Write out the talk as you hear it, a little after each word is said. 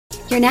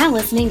You're now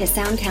listening to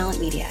Sound Talent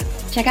Media.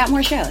 Check out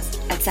more shows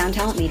at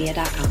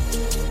soundtalentmedia.com.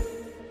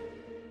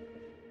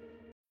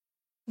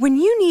 When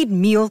you need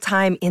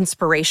mealtime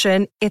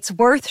inspiration, it's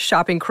worth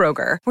shopping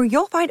Kroger, where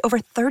you'll find over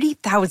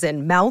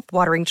 30,000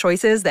 mouth-watering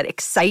choices that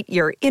excite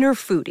your inner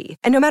foodie.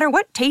 And no matter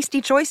what tasty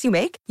choice you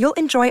make, you'll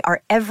enjoy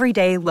our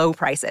everyday low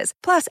prices,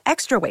 plus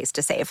extra ways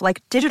to save,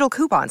 like digital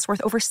coupons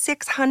worth over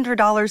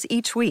 $600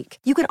 each week.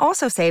 You can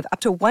also save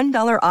up to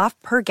 $1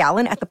 off per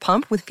gallon at the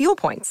pump with fuel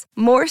points.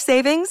 More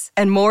savings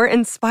and more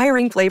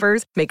inspiring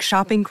flavors make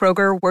shopping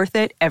Kroger worth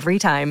it every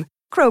time.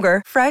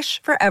 Kroger,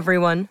 fresh for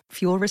everyone.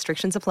 Fuel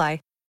restrictions apply.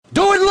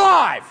 Do it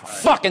live!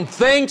 Fucking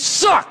thing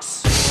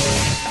sucks!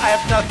 I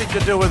have nothing to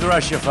do with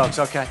Russia, folks,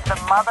 okay? The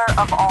mother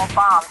of all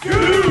bombs. You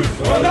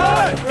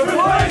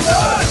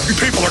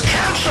people are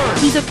cancer!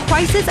 He's a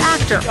crisis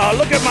actor.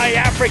 Look at my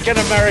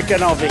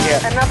African-American over here.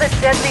 Another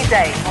deadly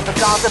day on the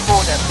Gaza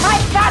border. I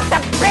thought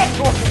the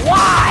bitch was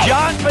wide!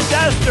 John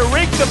Podesta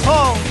rigged the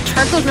poll.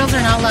 Charcoal grills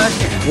are not allowed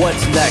here.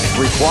 What's next?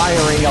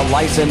 Requiring a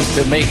license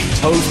to make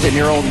toast in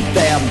your own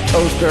damn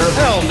toaster?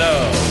 Hell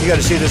no! You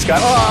gotta see this guy.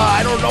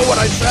 I don't know what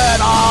I said.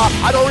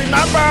 I don't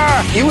remember!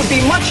 You would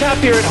be much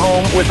happier at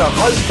home with a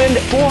husband.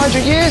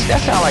 400 years? That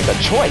sounds like a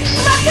choice.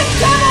 Let the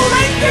devil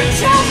rape your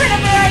children,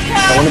 America!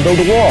 I want to build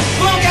a wall.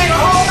 We'll get a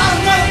whole lot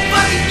of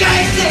motherfucking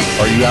gangsters!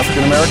 Are you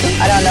African American?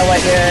 I don't know what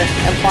you're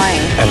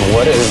implying. And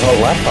what is a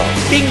lepo?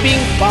 Bing,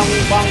 bing, bong,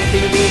 bong,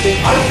 bing, bing, bing.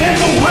 I'll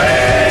take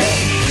away!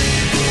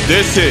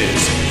 This is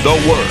The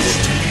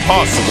Worst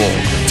Possible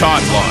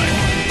Timeline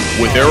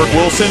with Eric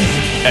Wilson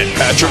and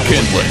Patrick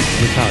Kindley.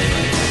 You're probably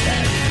right about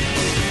that.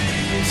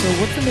 So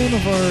what's the name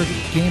of our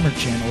gamer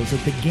channel? Is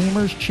it the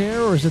Gamer's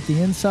Chair or is it the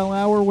Incel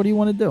Hour? What do you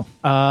want to do?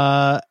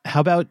 How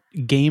about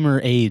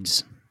Gamer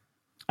AIDS?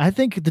 I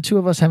think the two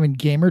of us having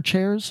gamer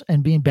chairs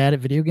and being bad at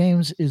video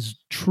games is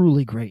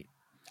truly great.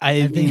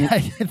 I think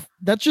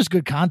that's just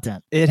good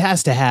content. It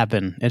has to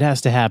happen. It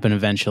has to happen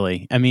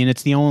eventually. I mean,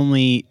 it's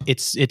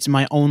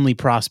my only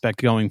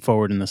prospect going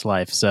forward in this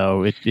life.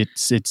 So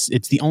it's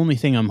the only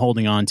thing I'm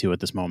holding on to at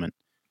this moment.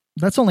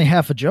 That's only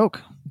half a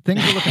joke. Things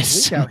are looking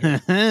bleak out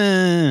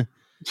here.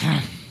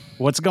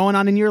 What's going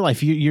on in your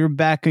life? You're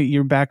back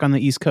on the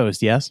East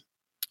Coast, yes?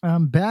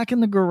 I'm back in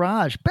the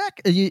garage.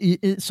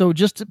 So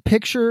just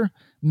picture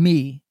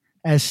me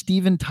as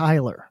Steven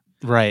Tyler,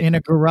 right, in a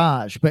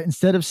garage. But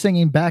instead of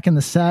singing "Back in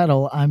the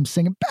Saddle," I'm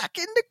singing "Back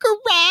in the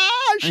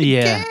Garage."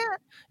 Yeah,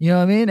 you know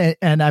what I mean.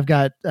 And I've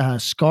got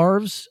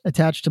scarves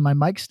attached to my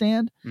mic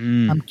stand.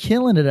 I'm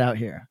killing it out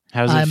here.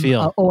 How's it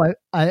feel?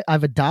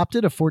 I've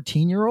adopted a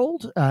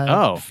 14-year-old.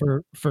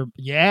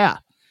 Yeah.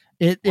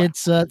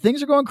 It's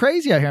things are going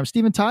crazy out here. I'm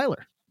Steven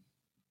Tyler.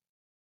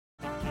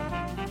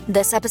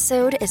 This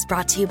episode is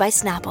brought to you by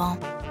Snapple.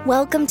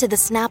 Welcome to the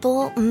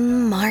Snapple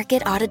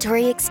Market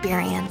Auditory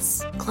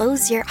Experience.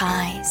 Close your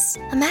eyes.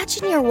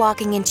 Imagine you're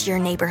walking into your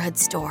neighborhood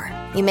store.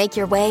 You make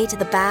your way to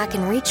the back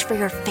and reach for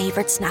your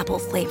favorite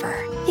Snapple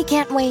flavor. You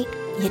can't wait.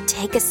 You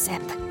take a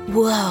sip.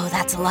 Whoa,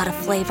 that's a lot of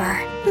flavor.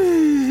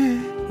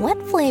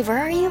 What flavor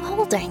are you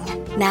holding?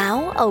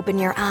 Now open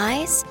your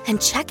eyes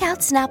and check out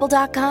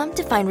Snapple.com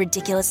to find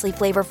ridiculously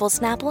flavorful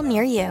Snapple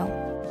near you.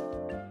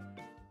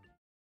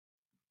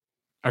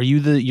 Are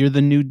you're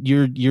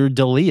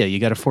Dalia? You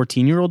got a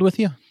 14-year-old with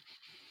you?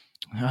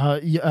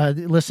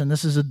 Listen,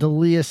 this is a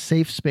Dalia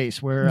safe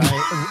space where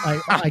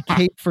I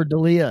cape for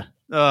Dalia.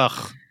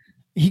 Ugh.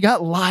 He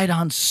got lied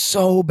on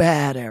so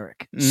bad,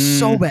 Eric.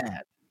 So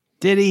bad.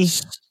 Did he?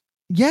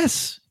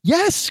 Yes.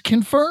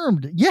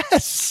 Confirmed.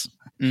 Yes.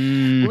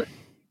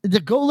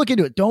 Go look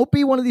into it. Don't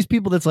be one of these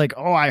people that's like,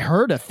 oh, I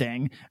heard a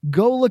thing.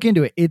 Go look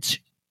into it. It's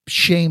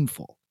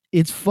shameful.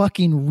 It's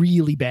fucking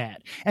really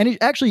bad. And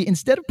actually,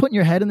 instead of putting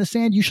your head in the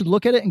sand, you should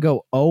look at it and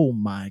go, oh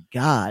my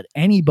God,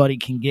 anybody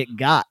can get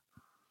got.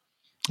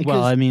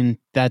 Because,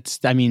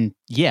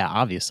 yeah,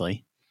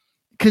 obviously.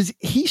 Because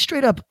he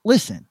straight up,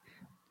 listen,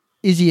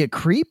 is he a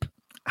creep?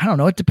 I don't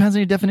know. It depends on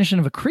your definition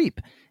of a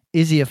creep.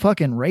 Is he a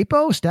fucking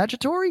rapo,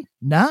 statutory?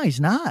 Nah, he's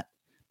not.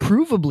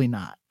 Provably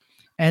not.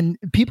 And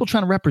people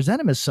trying to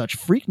represent him as such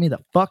freaked me the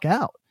fuck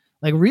out.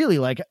 Like really,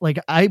 like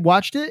I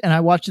watched it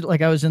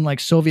like I was in like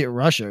Soviet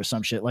Russia or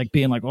some shit, like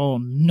being like, oh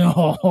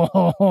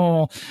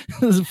no,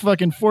 this is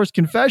fucking forced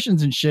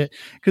confessions and shit.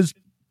 Because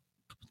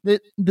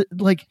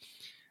like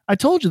I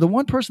told you, the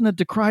one person that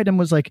decried him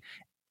was like,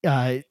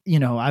 I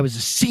was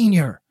a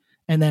senior,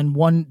 and then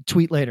one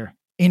tweet later,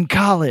 in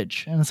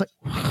college, and it's like,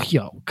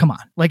 yo, come on,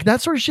 like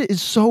that sort of shit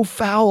is so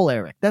foul,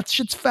 Eric. That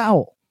shit's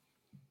foul.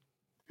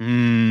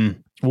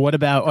 What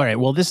about, all right,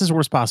 well, this is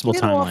worst possible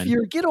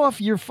timeline. Get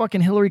off your fucking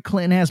Hillary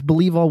Clinton ass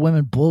believe all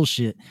women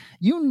bullshit.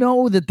 You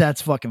know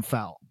that's fucking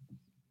foul.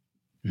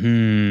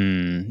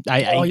 Hillary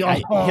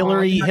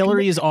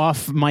is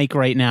off mic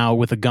right now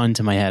with a gun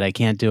to my head. I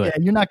can't do it.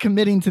 Yeah, you're not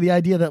committing to the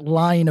idea that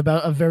lying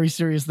about a very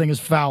serious thing is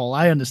foul.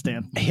 I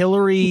understand.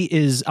 Hillary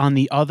is on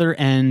the other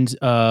end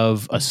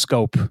of a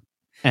scope,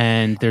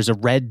 and there's a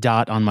red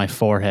dot on my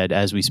forehead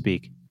as we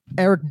speak.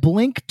 Eric,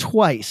 blink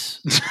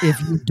twice if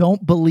you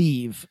don't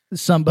believe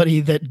somebody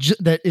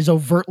that is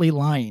overtly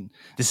lying.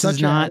 This is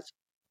not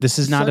This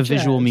is not a Such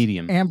visual as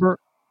medium. Amber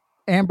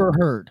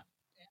Heard.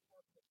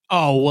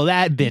 Oh, well,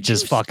 that bitch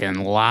is fucking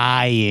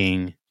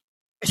lying.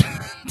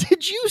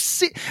 Did you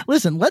see?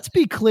 Listen, let's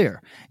be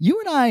clear. You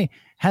and I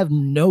have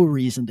no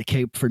reason to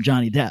cape for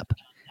Johnny Depp.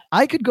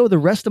 I could go the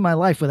rest of my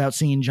life without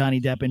seeing Johnny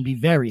Depp and be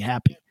very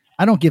happy.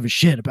 I don't give a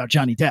shit about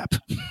Johnny Depp.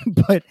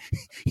 But,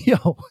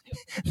 yo.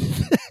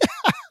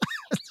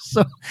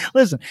 So,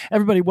 listen,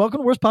 everybody,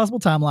 welcome to Worst Possible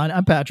Timeline.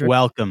 I'm Patrick.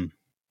 Welcome.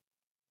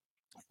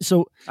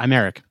 So, I'm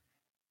Eric.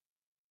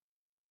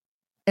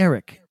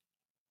 Eric,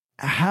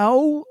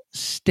 how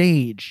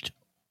staged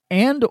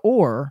and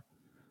or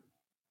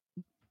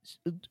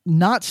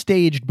not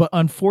staged, but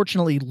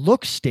unfortunately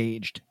looks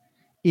staged,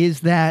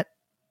 is that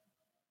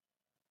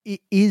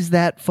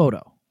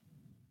photo?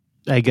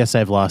 I guess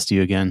I've lost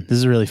you again. This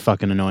is really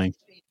fucking annoying.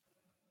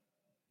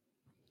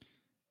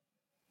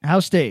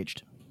 How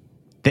staged?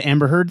 The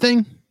Amber Heard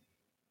thing?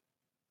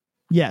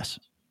 Yes.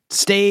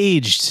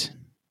 Staged.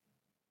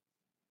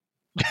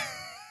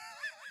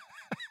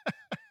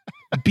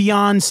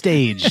 Beyond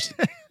staged.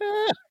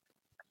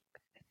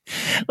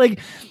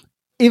 Like,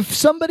 if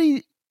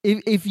somebody,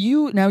 if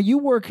you, now you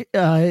work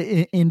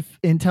in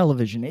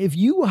television, if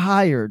you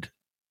hired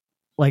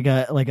like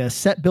a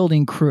set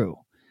building crew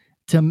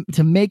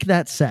to make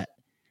that set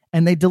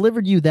and they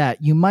delivered you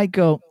that, you might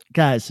go,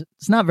 guys,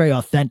 it's not very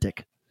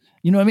authentic.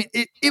 You know what I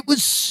mean? It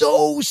was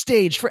so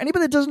staged. For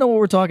anybody that doesn't know what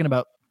we're talking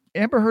about,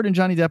 Amber Heard and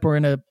Johnny Depp are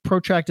in a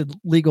protracted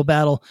legal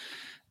battle,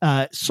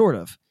 sort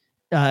of.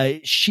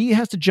 She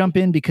has to jump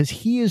in because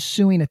he is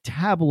suing a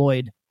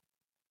tabloid.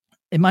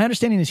 And my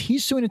understanding is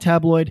he's suing a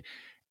tabloid,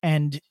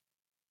 and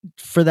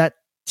for that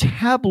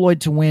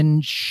tabloid to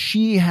win,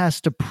 she has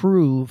to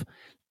prove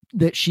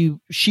that she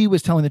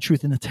was telling the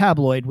truth in the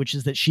tabloid, which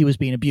is that she was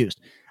being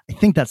abused. I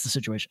think that's the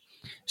situation.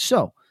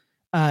 So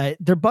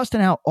they're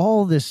busting out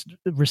all this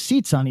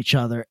receipts on each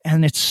other,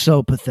 and it's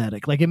so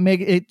pathetic. Like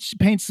it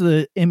paints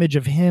the image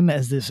of him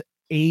as this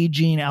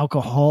aging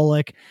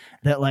alcoholic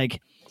that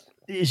like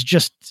is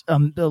just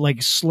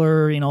like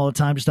slurring all the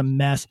time, just a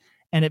mess.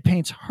 And it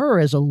paints her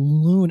as a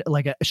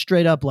like a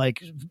straight up,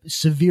 like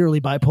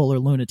severely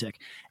bipolar lunatic.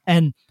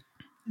 And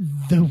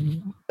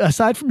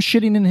aside from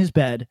shitting in his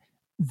bed,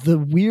 the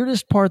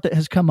weirdest part that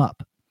has come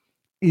up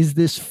is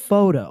this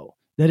photo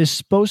that is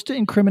supposed to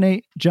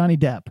incriminate Johnny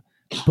Depp,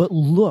 but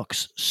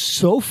looks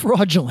so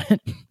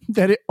fraudulent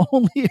that it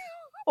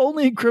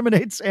only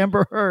incriminates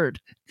Amber Heard.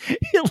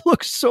 It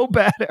looks so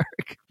bad,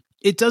 Eric.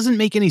 It doesn't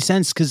make any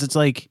sense because it's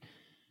like,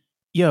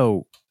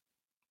 yo,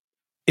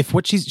 if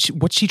what does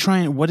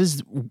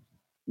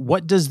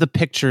the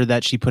picture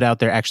that she put out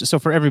there actually, so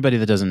for everybody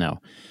that doesn't know,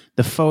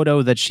 the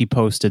photo that she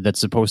posted that's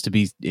supposed to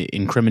be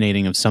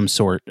incriminating of some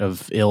sort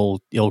of ill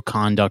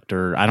conduct,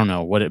 or I don't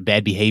know what,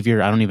 bad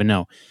behavior, I don't even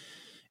know.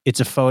 It's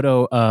a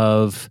photo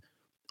of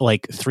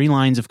like 3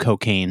 lines of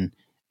cocaine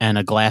and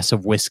a glass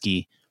of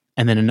whiskey,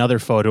 and then another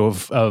photo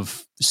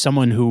of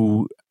someone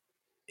who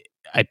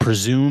I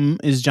presume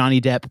is Johnny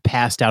Depp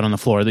passed out on the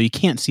floor, though you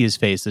can't see his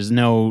face. There's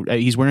no,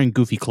 he's wearing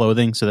goofy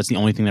clothing, so that's the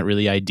only thing that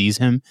really IDs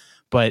him,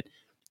 but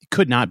it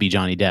could not be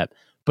Johnny Depp.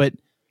 But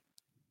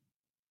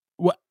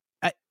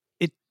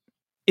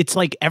it's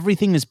like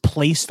everything is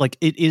placed, like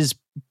it is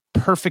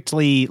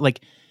perfectly like,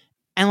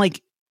 and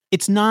like,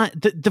 it's not,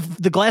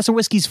 the glass of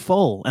whiskey's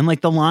full, and like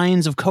the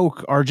lines of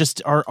Coke are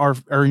just,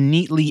 are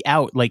neatly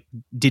out. Like,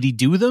 did he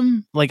do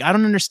them? Like, I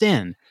don't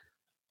understand.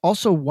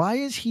 Also, why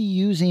is he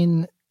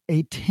using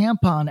a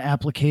tampon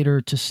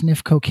applicator to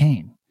sniff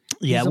cocaine?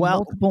 Yeah, He's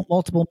a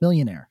multiple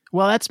millionaire.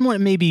 Well, that's more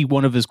maybe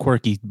one of his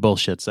quirky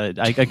bullshits.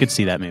 I could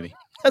see that maybe.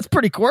 That's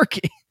pretty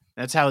quirky.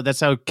 That's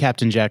how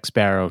Captain Jack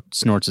Sparrow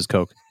snorts his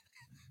Coke.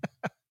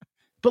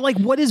 But like,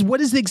 what's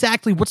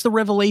the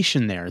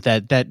revelation there?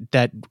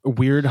 That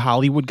weird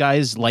Hollywood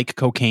guys like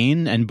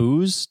cocaine and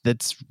booze?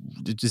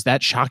 Is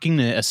that shocking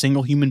to a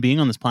single human being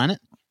on this planet?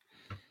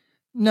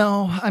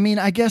 No, I mean,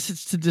 I guess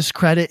it's to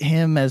discredit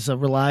him as a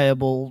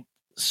reliable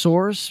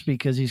source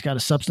because he's got a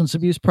substance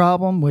abuse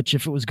problem, which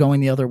if it was going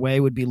the other way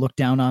would be looked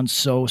down on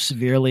so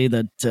severely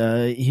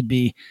that he'd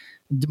be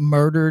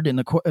murdered in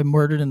the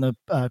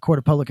court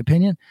of public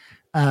opinion.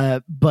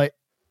 But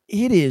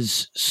it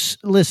is,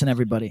 listen,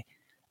 everybody,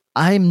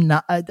 I'll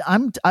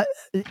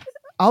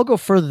go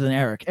further than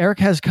Eric. Eric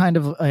has kind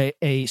of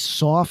a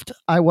soft,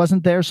 I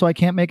wasn't there, so I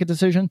can't make a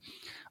decision.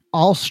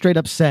 I'll straight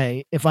up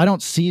say, if I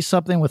don't see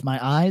something with my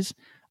eyes,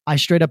 I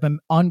straight up am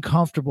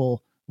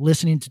uncomfortable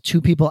listening to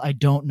 2 people I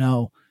don't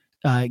know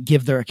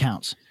give their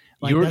accounts.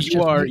 Like,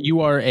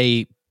 you are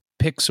a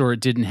Pixar, it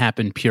didn't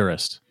happen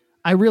purist.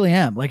 I really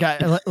am.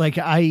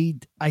 I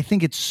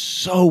think it's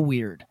so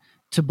weird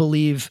to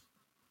believe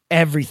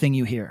everything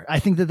you hear. I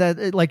think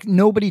that like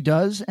nobody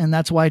does, and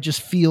that's why it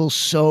just feels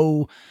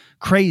so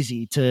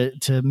crazy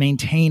to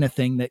maintain a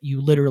thing that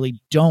you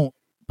literally don't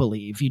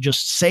believe. You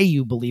just say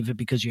you believe it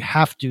because you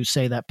have to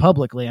say that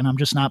publicly, and I'm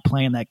just not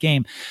playing that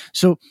game.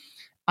 So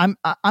I'm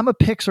a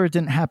pics or it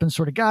didn't happen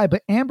sort of guy,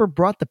 but Amber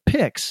brought the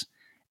pics,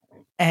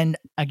 and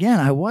again,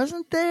 I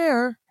wasn't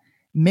there.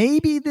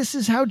 Maybe this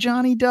is how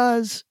Johnny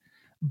does,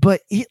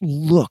 but it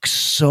looks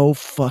so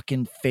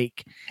fucking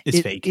fake. It's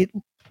fake.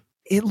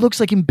 It looks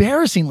like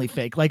embarrassingly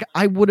fake. Like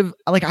I would have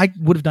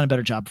done a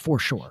better job for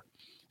sure.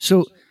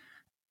 So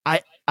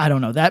I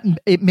don't know, that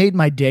it made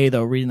my day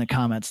though, reading the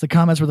comments. The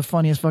comments were the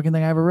funniest fucking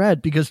thing I ever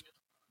read, because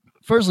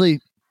firstly,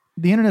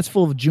 the internet's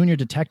full of junior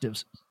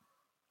detectives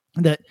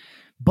that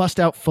bust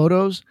out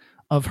photos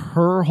of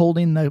her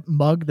holding the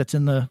mug that's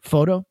in the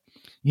photo.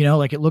 You know,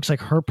 like it looks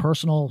like her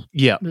personal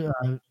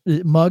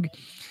mug,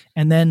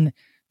 and then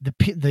the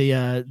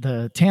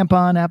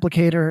tampon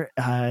applicator,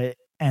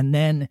 and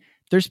then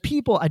there's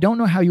people, I don't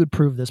know how you would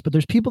prove this, but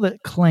there's people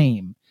that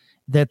claim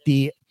that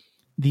the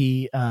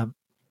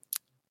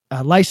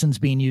license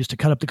being used to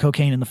cut up the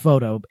cocaine in the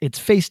photo, it's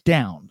face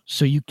down,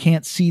 so you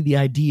can't see the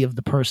ID of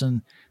the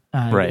person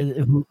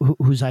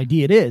whose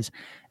ID it is.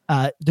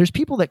 There's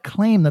people that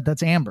claim that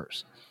that's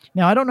Amber's.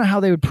 Now, I don't know how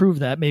they would prove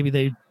that. Maybe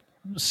they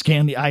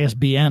scan the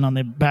ISBN on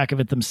the back of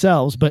it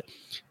themselves. But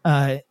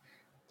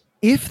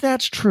if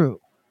that's true,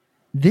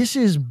 this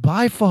is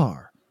by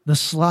far the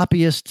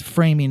sloppiest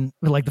framing,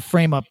 like the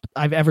frame up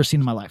I've ever seen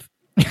in my life.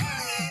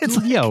 It's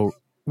like, yo,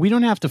 we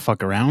don't have to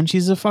fuck around.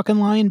 She's a fucking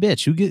lying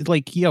bitch. You get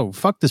like, yo,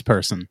 fuck this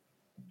person.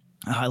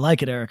 I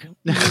like it, Eric.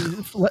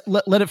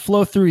 let it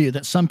flow through you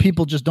that some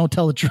people just don't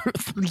tell the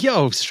truth.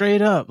 Yo,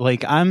 straight up.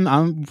 Like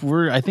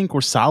I think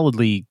we're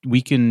solidly, we're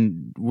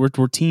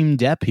team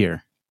Depp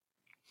here.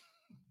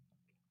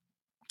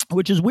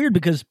 Which is weird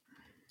because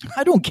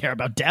I don't care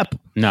about Depp.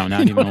 No,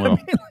 not even a little.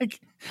 I mean? Like,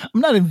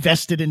 I'm not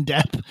invested in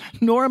Depp,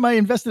 nor am I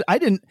invested.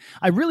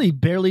 I really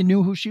barely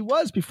knew who she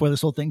was before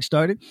this whole thing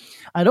started.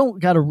 I don't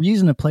got a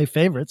reason to play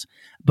favorites,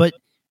 but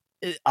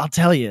I'll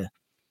tell you,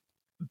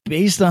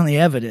 based on the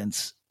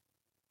evidence,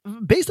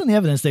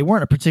 they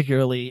weren't a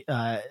particularly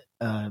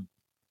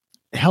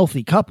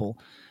healthy couple,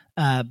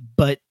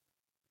 but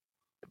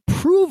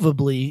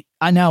provably,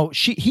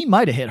 he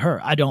might have hit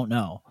her. I don't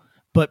know,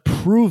 but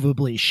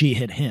provably she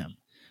hit him.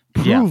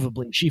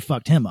 Provably she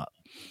fucked him up.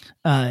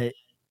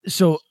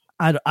 So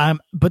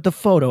but the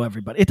photo,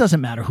 everybody, it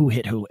doesn't matter who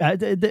hit who.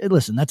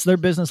 Listen, that's their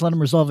business. Let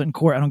them resolve it in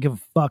court. I don't give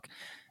a fuck.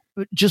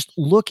 But just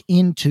look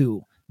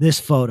into this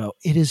photo.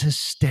 It is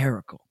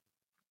hysterical.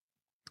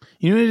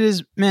 You know what it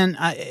is, man?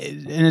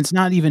 And it's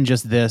not even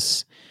just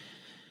this.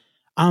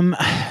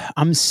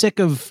 I'm sick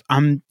of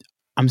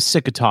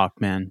talk,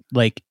 man.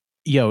 Like,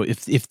 yo,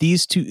 if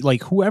these two,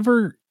 like,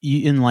 whoever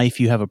in life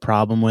you have a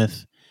problem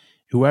with,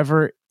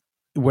 wherever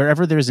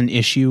there's an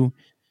issue,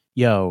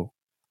 yo,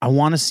 I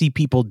want to see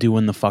people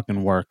doing the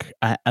fucking work.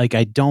 I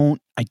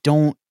don't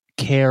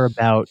care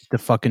about the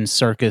fucking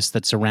circus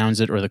that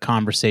surrounds it or the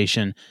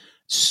conversation.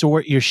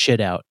 Sort your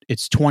shit out.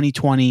 It's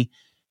 2020.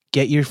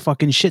 Get your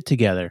fucking shit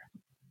together.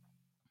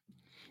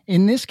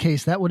 In this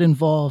case, that would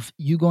involve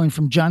you going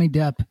from Johnny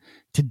Depp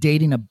to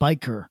dating a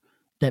biker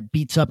that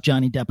beats up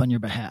Johnny Depp on your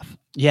behalf.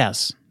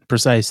 Yes,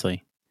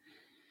 precisely.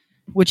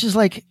 Which is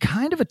like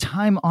kind of a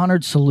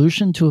time-honored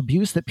solution to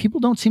abuse that people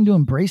don't seem to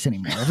embrace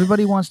anymore.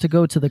 Everybody wants to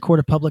go to the court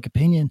of public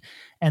opinion,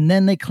 and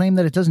then they claim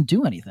that it doesn't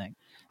do anything.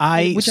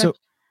 I'm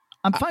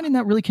finding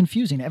that really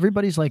confusing.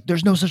 Everybody's like,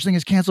 there's no such thing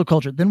as cancel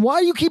culture. Then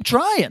why do you keep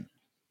trying?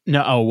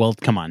 No, oh, well,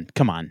 come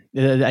on.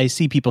 I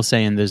see people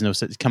saying there's no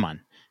such, come on.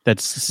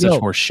 That's such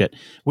horse shit.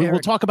 We'll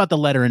talk about the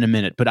letter in a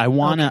minute, but I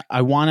want to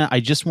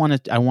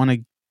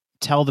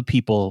tell the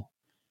people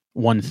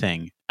one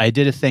thing. I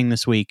did a thing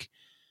this week.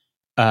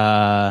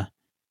 I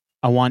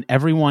want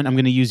everyone, I'm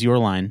going to use your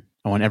line.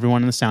 I want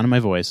everyone in the sound of my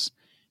voice.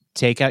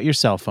 Take out your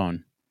cell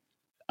phone.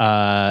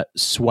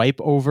 Swipe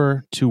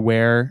over to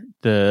where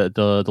the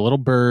little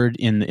bird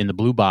in the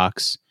blue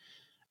box,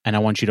 and I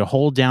want you to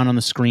hold down on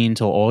the screen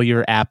till all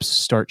your apps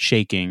start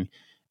shaking,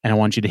 and I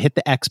want you to hit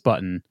the X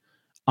button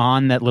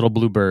on that little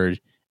blue bird,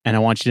 and I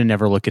want you to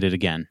never look at it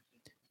again.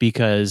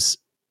 Because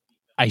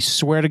I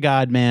swear to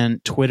God,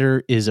 man,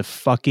 Twitter is a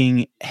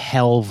fucking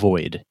hell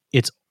void.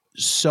 It's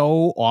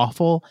so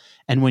awful.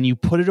 And when you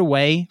put it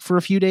away for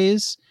a few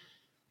days,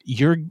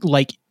 you're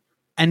like,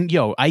 and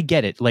yo, I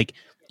get it. Like,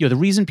 yo, the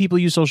reason people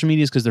use social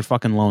media is because they're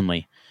fucking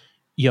lonely.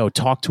 Yo,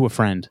 talk to a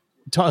friend.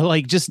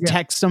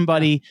 Text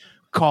somebody,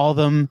 call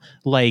them,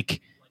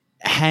 like,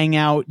 hang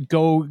out,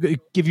 go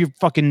give your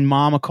fucking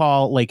mom a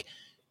call, like,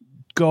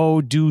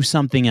 go do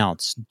something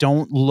else.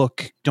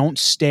 Don't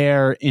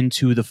stare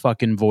into the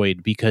fucking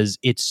void, because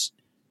it's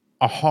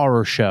a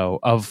horror show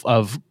of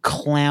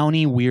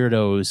clowny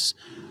weirdos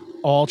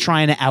all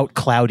trying to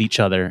out-cloud each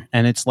other.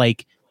 And it's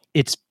like,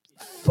 it's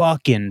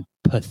fucking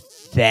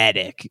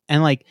pathetic.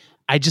 And like,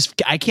 I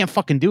can't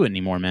fucking do it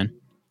anymore, man.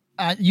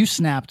 You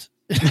snapped.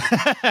 You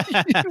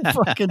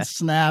fucking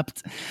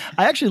snapped.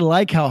 I actually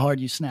like how hard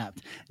you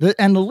snapped.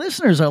 And the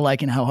listeners are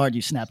liking how hard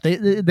you snapped.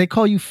 They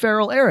call you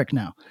Feral Eric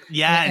now.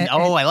 Yeah.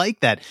 I like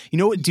that. You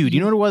know what, dude? You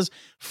know what it was?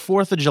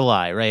 4th of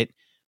July, right?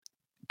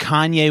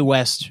 Kanye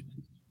West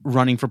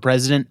running for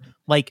president.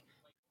 Like,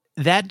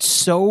 that's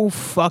so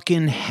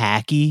fucking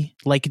hacky.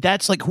 Like,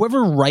 that's like,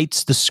 whoever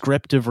writes the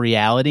script of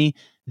reality,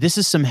 this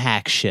is some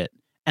hack shit.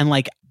 And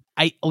like,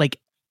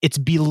 it's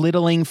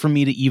belittling for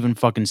me to even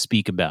fucking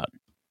speak about.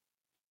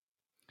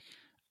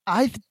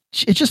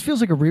 it just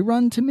feels like a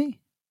rerun to me.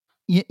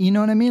 You know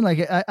what I mean?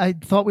 Like I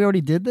thought we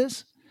already did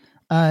this.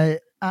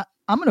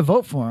 I'm going to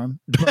vote for him,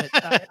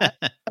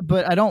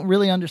 but I don't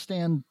really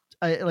understand.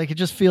 It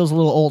just feels a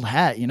little old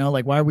hat, you know,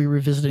 like why are we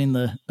revisiting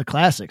the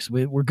classics?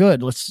 We're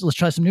good. Let's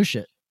try some new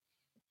shit.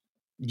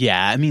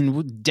 Yeah. I mean,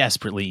 we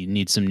desperately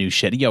need some new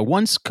shit. Yo,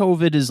 once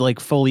COVID is like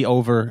fully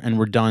over and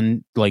we're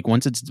done, like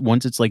once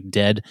it's like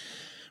dead,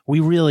 we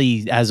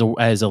really, as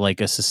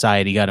a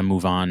society, got to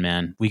move on,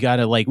 man. We got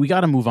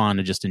to move on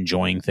to just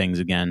enjoying things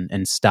again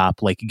and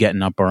stop like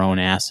getting up our own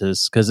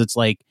asses. Cause it's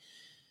like,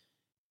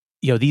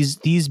 you know,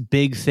 these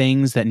big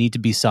things that need to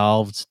be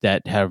solved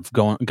that have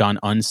gone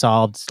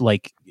unsolved,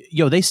 like,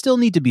 yo, they still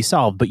need to be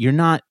solved, but you're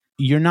not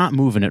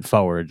moving it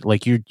forward.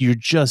 Like you're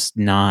just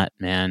not,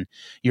 man.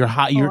 You're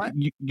hot.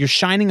 You're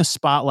shining a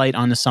spotlight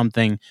onto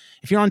something.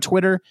 If you're on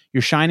Twitter,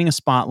 you're shining a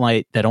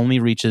spotlight that only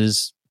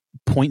reaches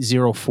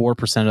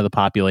 0.04% of the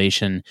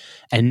population,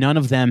 and none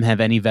of them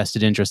have any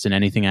vested interest in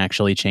anything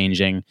actually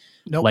changing.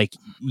 Nope. Like,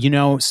 you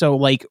know, so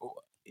like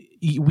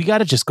we got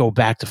to just go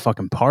back to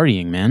fucking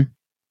partying, man.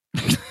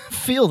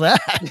 Feel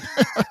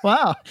that.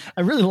 Wow.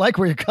 I really like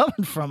where you're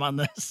coming from on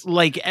this.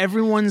 Like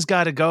everyone's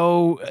got to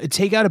go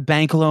take out a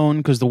bank loan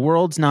because the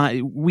world's not,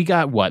 we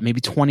got what, maybe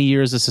 20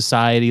 years of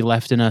society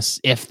left in us.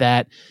 If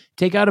that,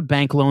 take out a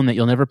bank loan that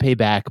you'll never pay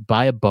back,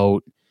 buy a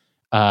boat,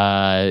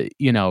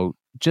 you know,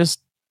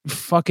 just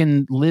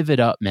fucking live it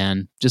up,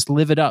 man. Just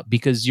live it up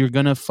because you're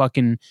going to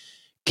fucking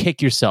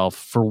kick yourself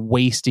for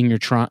wasting your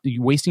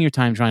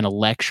time trying to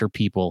lecture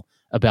people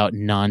about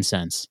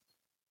nonsense.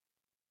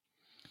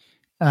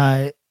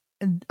 I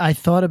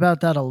thought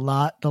about that a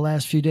lot the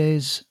last few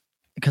days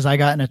because I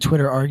got in a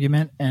Twitter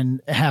argument and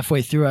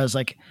halfway through I was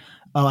like,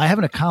 oh, I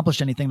haven't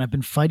accomplished anything. I've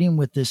been fighting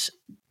with this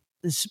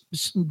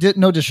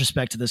no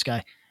disrespect to this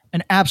guy,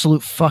 an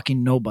absolute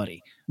fucking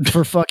nobody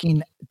for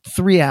fucking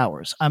 3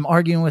 hours. I'm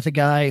arguing with a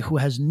guy who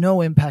has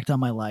no impact on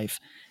my life.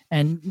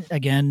 And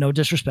again, no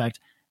disrespect,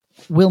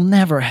 will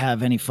never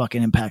have any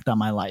fucking impact on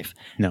my life.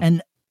 No.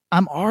 And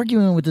I'm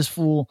arguing with this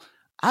fool.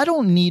 I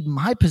don't need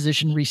my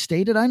position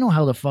restated. I know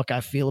how the fuck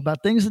I feel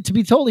about things. And to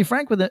be totally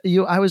frank with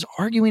you, I was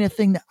arguing a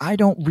thing that I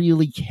don't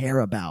really care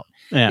about.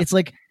 Yeah. It's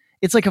like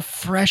a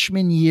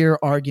freshman year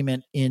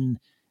argument in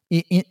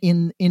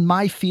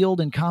my field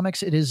in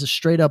comics. It is a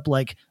straight up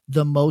like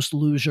the most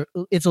loser.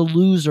 It's a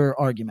loser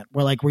argument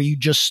where you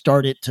just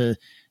start it to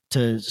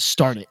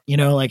start it, you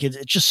know, like it's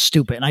just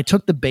stupid. And I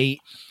took the bait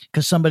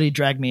because somebody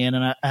dragged me in,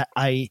 and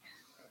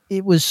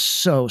it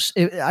was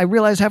I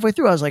realized halfway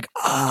through, I was like,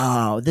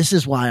 oh, this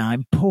is why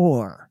I'm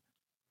poor.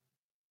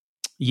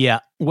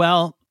 Yeah.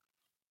 Well,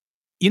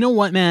 you know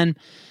what, man?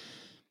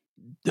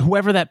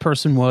 Whoever that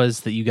person was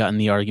that you got in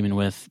the argument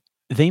with,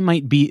 they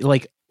might be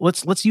like,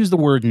 let's use the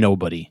word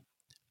nobody.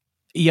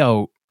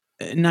 Yo,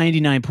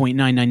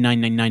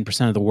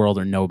 99.99999% of the world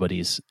are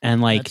nobodies.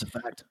 And like, that's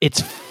a fact.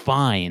 It's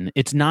fine.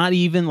 It's not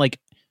even like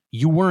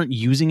you weren't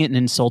using it in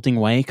an insulting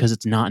way because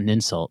it's not an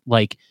insult.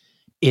 Like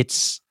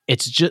it's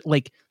just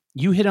like,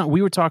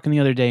 we were talking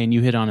the other day and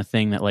you hit on a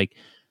thing that like,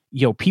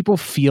 yo, people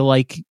feel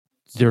like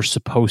they're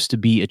supposed to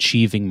be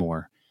achieving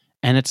more.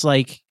 And it's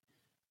like,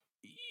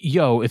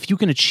 yo, if you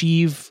can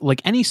achieve like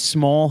any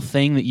small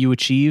thing that you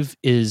achieve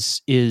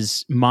is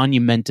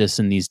monumentous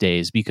in these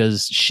days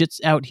because shit's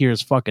out here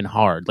is fucking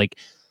hard. Like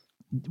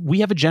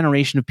we have a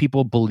generation of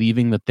people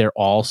believing that they're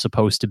all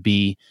supposed to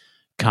be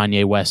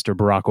Kanye West or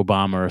Barack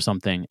Obama or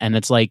something. And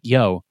it's like,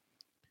 yo,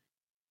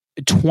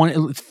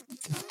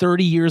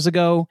 30 years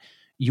ago,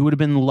 you would have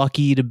been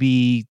lucky to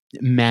be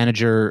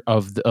manager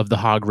of the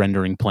hog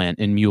rendering plant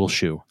in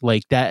Muleshoe,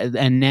 like that.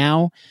 And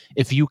now,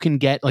 if you can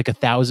get like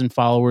 1,000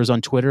 followers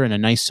on Twitter and a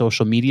nice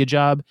social media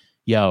job,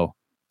 yo,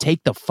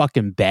 take the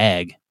fucking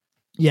bag.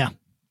 Yeah.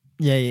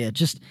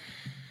 Just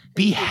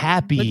be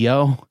happy,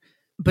 yo.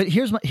 But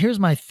here's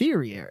my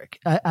theory, Eric.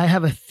 I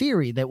have a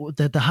theory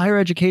that the higher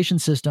education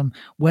system,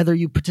 whether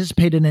you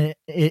participate in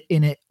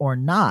it or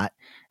not,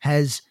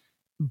 has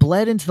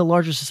bled into the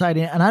larger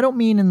society. And I don't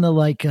mean in the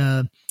like.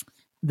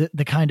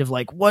 The kind of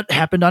like what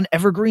happened on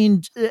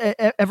Evergreen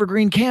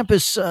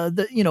campus,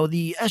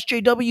 the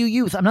SJW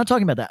youth. I'm not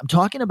talking about that. I'm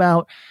talking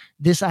about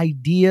this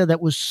idea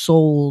that was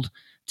sold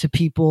to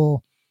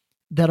people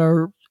that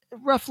are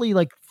roughly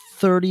like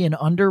 30 and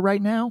under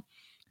right now.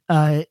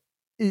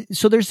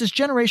 So there's this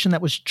generation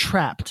that was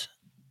trapped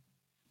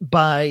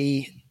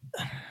by,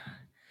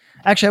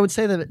 actually, I would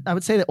say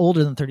that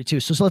older than 32.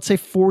 So let's say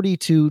 40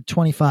 to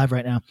 25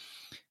 right now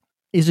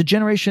is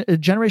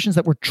generations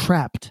that were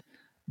trapped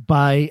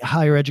by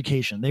higher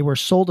education. They were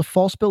sold a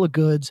false bill of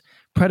goods,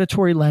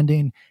 predatory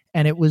lending,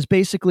 and it was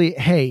basically,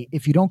 hey,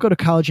 if you don't go to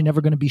college, you're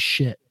never going to be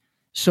shit.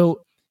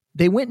 So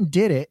they went and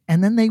did it,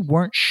 and then they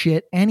weren't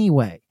shit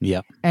anyway.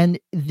 Yeah. And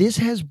this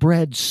has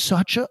bred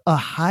such a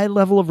high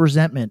level of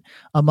resentment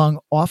among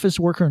office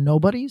worker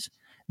nobodies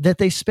that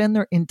they spend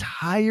their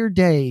entire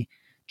day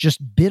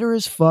just bitter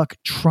as fuck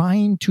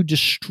trying to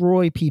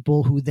destroy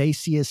people who they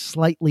see as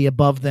slightly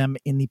above them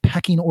in the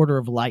pecking order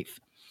of life.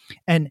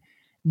 And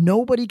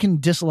nobody can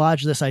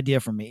dislodge this idea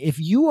from me. If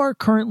you are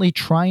currently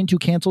trying to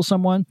cancel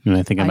someone,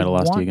 I think I might have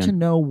lost you again. want to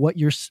know what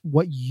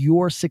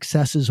your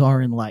successes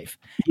are in life.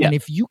 Yeah. And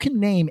if you can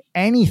name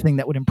anything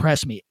that would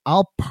impress me,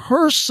 I'll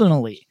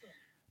personally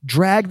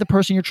drag the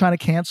person you're trying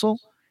to cancel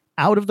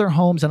out of their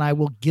homes and I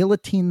will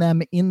guillotine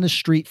them in the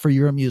street for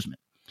your amusement.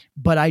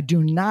 But I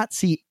do not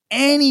see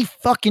any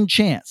fucking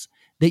chance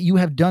that you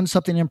have done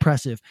something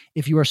impressive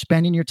if you are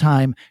spending your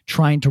time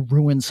trying to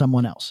ruin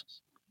someone else.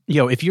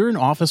 Yo, if you're an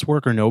office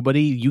worker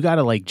nobody, you got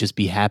to like just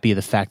be happy of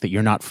the fact that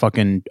you're not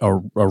fucking a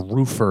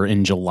roofer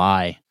in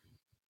July.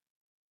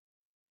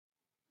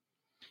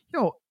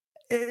 Yo,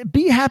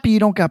 be happy you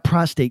don't got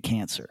prostate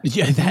cancer.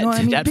 Yeah, that, you know what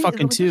I mean? that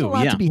fucking too. There's a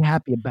lot yeah, to be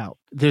happy about.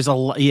 There's a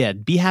lot. Yeah,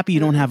 be happy you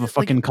don't have a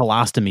fucking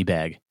colostomy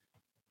bag.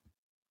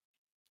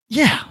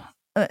 Yeah,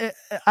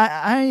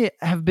 I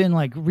have been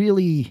like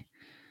really.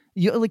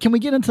 Can we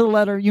get into the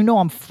letter? You know,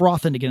 I'm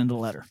frothing to get into the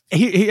letter.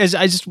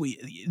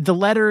 The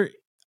letter.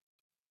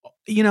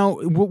 You know,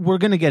 we're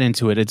going to get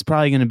into it. It's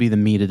probably going to be the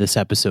meat of this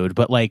episode.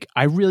 But like,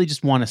 I really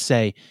just want to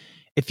say,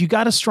 if you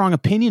got a strong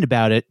opinion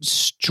about it,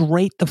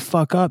 straight the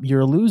fuck up.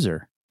 You're a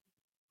loser.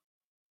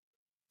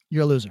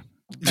 You're a loser.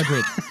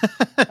 Agreed.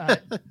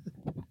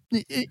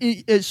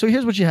 So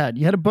here's what you had.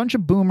 You had a bunch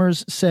of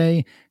boomers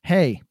say,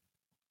 hey,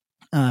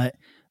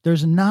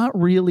 there's not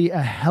really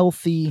a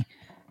healthy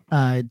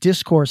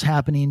discourse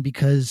happening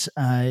because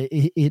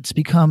it's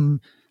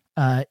become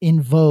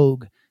in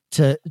vogue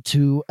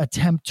to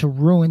attempt to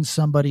ruin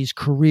somebody's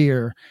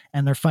career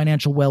and their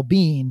financial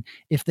well-being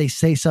if they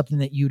say something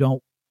that you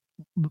don't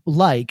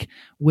like,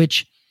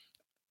 which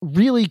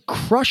really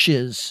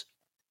crushes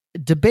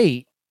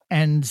debate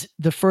and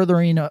the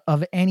furthering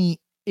of any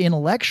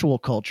intellectual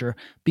culture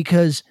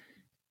because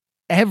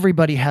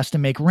everybody has to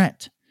make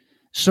rent.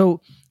 So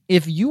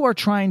if you are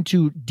trying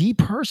to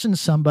deperson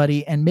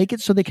somebody and make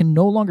it so they can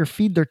no longer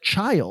feed their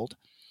child,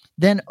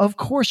 then of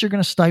course you're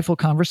going to stifle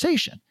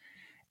conversation.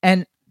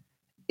 And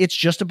it's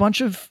just a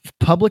bunch of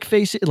public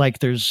facing, like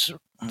there's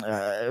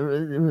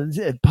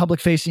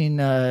public facing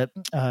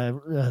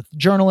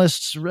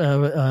journalists,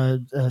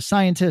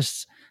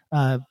 scientists,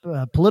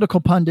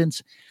 political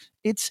pundits.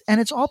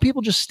 It's all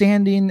people just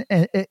standing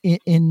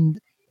in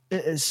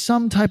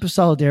some type of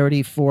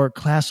solidarity for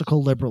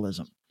classical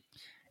liberalism.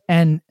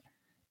 And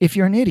if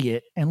you're an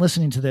idiot and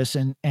listening to this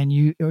and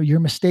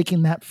you're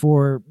mistaking that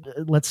for,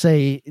 let's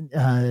say,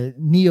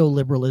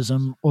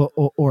 neoliberalism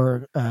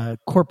or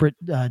corporate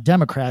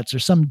Democrats or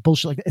some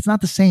bullshit like that, it's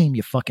not the same,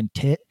 you fucking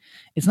tit.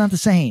 It's not the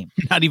same.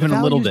 Not even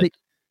a little bit.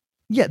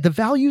 The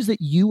values that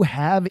you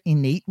have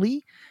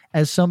innately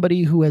as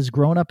somebody who has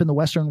grown up in the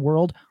Western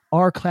world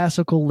are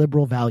classical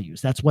liberal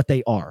values. That's what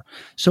they are.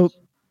 So,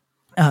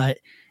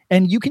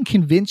 and you can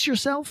convince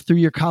yourself through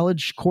your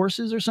college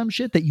courses or some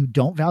shit that you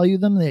don't value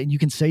them. That you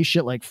can say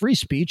shit like free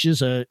speech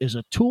is a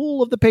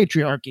tool of the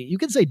patriarchy. You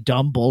can say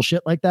dumb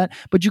bullshit like that,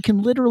 but you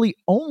can literally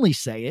only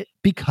say it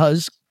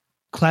because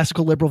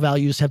classical liberal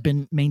values have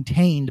been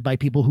maintained by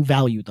people who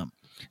value them.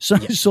 So,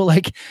 So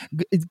like,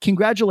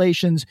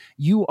 congratulations,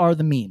 you are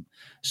the meme.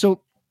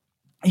 So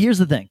here's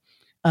the thing.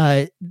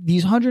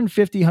 These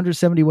 150,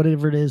 170,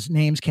 whatever it is,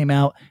 names came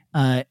out,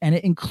 and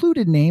it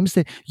included names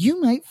that you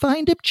might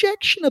find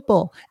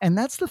objectionable. And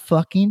that's the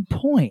fucking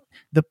point.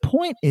 The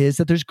point is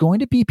that there's going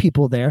to be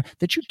people there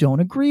that you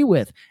don't agree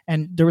with.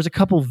 And there was a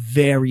couple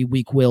very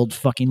weak-willed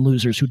fucking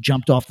losers who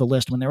jumped off the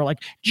list when they were like,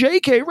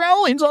 J.K.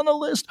 Rowling's on the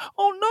list.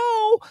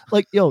 Oh no.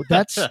 Like, yo,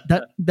 that's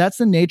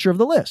the nature of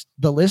the list.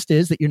 The list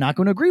is that you're not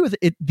going to agree with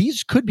it.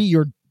 These could be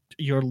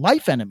your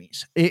life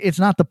enemies. It's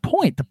not the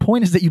point. The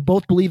point is that you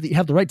both believe that you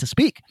have the right to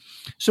speak.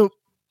 So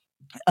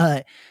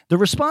the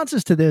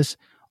responses to this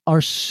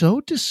are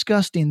so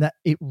disgusting that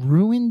it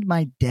ruined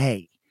my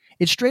day.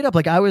 It's straight up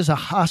like I was a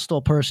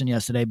hostile person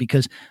yesterday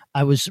because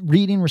I was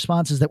reading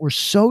responses that were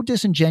so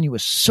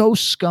disingenuous, so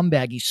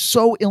scumbaggy,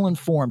 so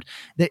ill-informed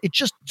that it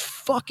just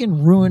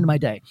fucking ruined my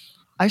day.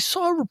 I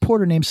saw a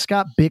reporter named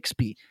Scott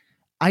Bixby.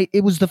 I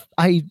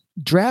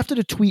drafted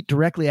a tweet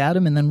directly at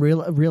him and then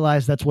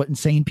realized that's what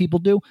insane people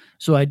do.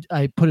 So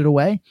I put it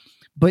away.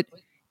 But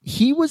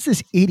he was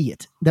this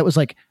idiot that was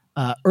like,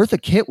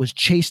 Eartha Kitt was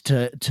chased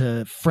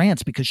to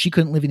France because she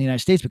couldn't live in the United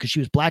States because she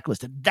was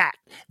blacklisted.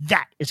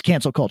 That is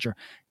cancel culture.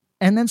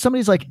 And then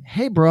somebody's like,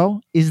 hey,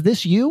 bro, is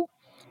this you?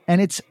 And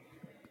it's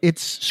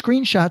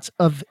screenshots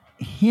of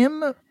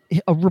him,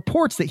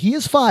 reports that he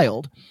has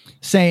filed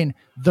saying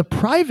the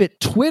private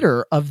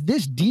Twitter of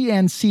this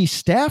DNC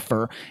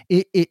staffer,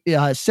 it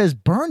says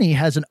Bernie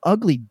has an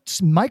ugly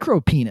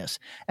micro penis.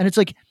 And it's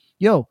like,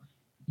 yo,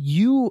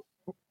 you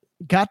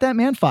got that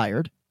man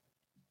fired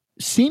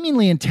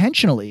seemingly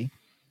intentionally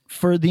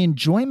for the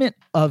enjoyment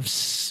of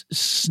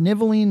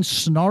sniveling,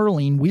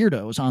 snarling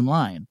weirdos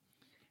online.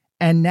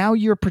 And now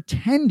you're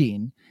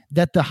pretending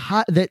that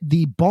that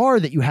the bar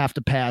that you have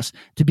to pass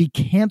to be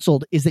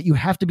canceled is that you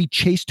have to be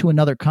chased to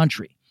another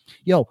country.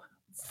 Yo,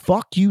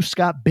 fuck you,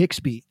 Scott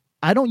Bixby.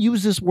 I don't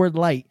use this word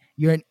light.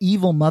 You're an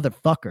evil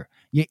motherfucker.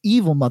 You're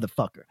evil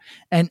motherfucker.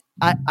 And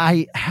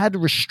I had to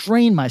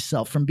restrain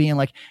myself from being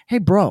like, hey,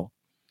 bro,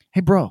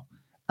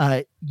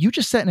 you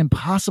just set an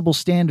impossible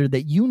standard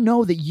that you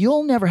know that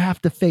you'll never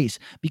have to face,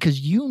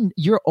 because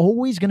you're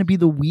always going to be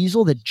the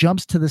weasel that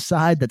jumps to the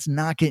side that's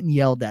not getting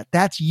yelled at.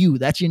 That's you.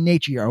 That's your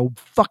nature. You're a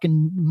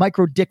fucking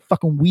micro dick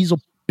fucking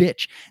weasel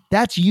bitch.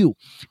 That's you.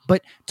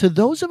 But to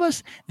those of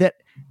us that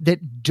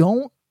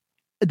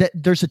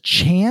there's a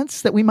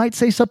chance that we might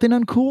say something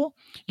uncool,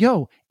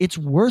 it's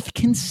worth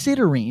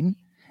considering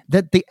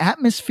that the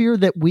atmosphere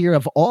that we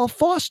have all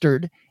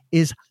fostered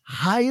is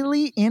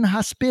highly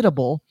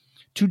inhospitable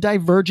to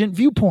divergent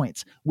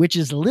viewpoints, which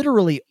is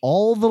literally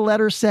all the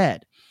letter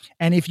said.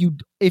 And if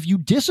you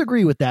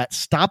disagree with that,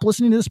 stop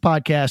listening to this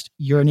podcast.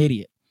 You're an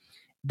idiot.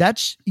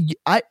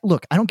 I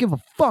don't give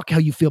a fuck how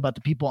you feel about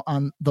the people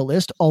on the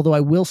list, although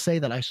I will say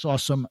that I saw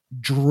some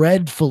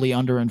dreadfully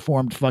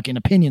underinformed fucking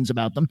opinions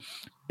about them.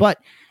 But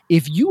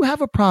if you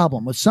have a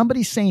problem with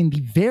somebody saying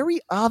the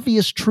very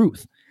obvious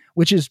truth,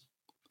 which is,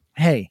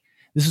 hey,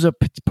 this is a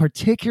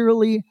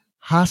particularly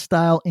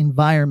hostile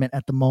environment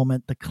at the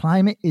moment. The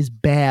climate is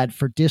bad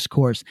for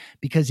discourse,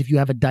 because if you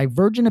have a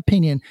divergent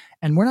opinion,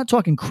 and we're not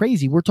talking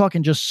crazy, we're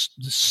talking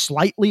just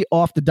slightly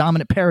off the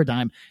dominant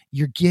paradigm,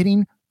 you're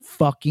getting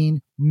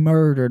fucking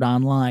murdered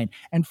online.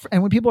 And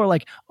when people are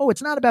like, oh,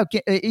 it's not about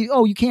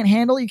you can't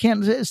handle it, you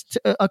can't,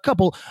 a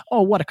couple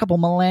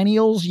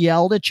millennials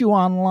yelled at you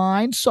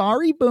online,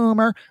 sorry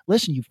boomer.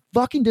 Listen, you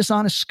fucking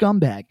dishonest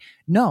scumbag.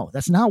 No,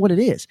 that's not what it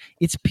is.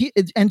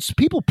 And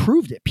people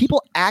proved it.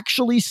 People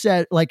actually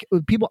said, like,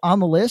 people on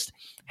the list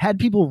had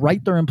people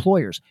write their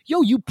employers,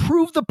 you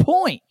proved the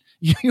point.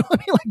 You know what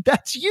I mean? Like,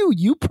 that's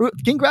you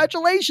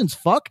congratulations,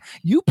 fuck,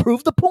 you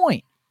proved the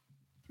point.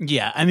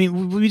 Yeah, I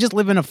mean, we just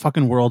live in a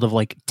fucking world of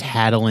like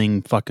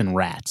tattling fucking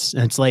rats.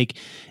 And it's like,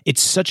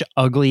 it's such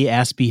ugly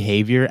ass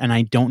behavior. And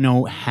I don't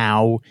know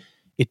how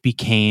it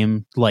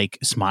became like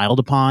smiled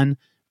upon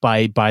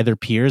by their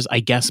peers.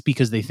 I guess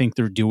because they think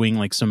they're doing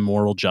like some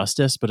moral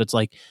justice, but it's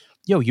like,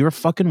 you're a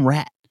fucking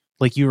rat.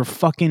 Like, you're a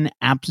fucking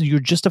you're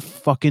just a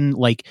fucking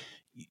like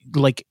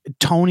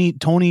Tony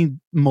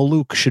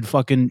Maluk should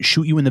fucking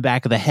shoot you in the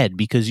back of the head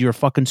because you're a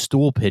fucking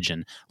stool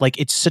pigeon. Like,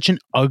 it's such an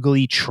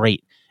ugly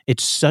trait.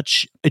 It's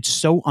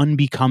so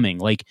unbecoming.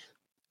 Like,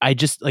 I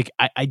just like,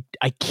 I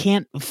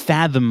can't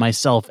fathom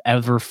myself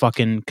ever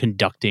fucking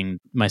conducting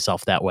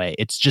myself that way.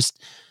 It's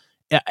just,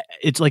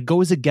 it's like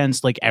goes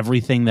against like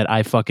everything that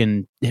I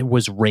fucking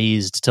was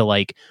raised to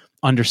like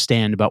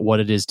understand about what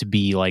it is to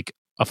be like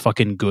a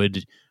fucking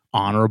good,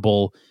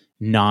 honorable,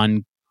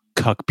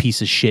 non-cuck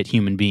piece of shit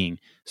human being.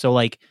 So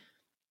like,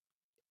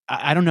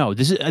 I don't know.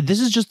 This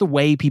is just the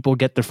way people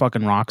get their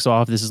fucking rocks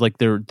off. This is like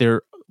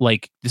they're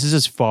like, this is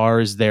as far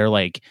as their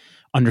like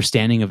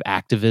understanding of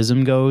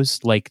activism goes.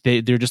 Like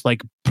they're just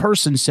like,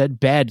 person said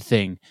bad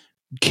thing,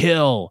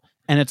 kill.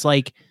 And it's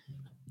like,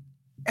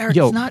 Eric,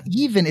 it's not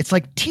even, it's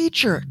like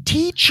teacher,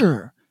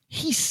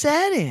 he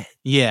said it.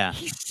 Yeah.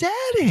 He said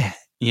it.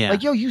 Yeah.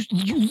 Like, you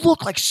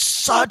look like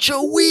such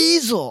a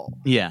weasel.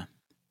 Yeah.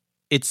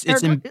 It's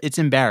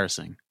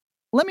embarrassing.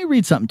 Let me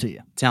read something to you.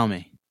 Tell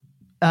me.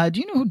 Do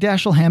you know who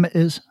Dashiell Hammett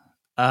is?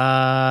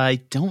 I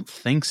don't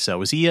think so.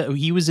 Was he?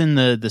 He was in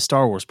the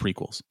Star Wars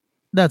prequels.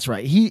 That's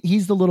right.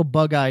 He's the little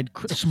bug-eyed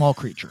small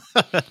creature.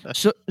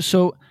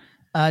 So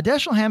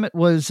Dashiell Hammett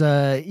was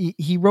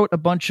he wrote a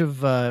bunch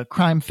of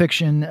crime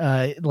fiction,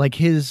 like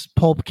his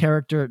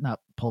not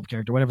pulp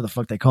character, whatever the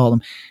fuck they call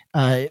him,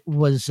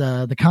 was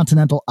the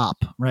Continental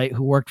Op, right?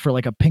 Who worked for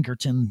like a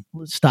Pinkerton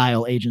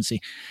style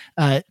agency.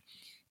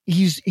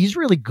 He's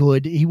really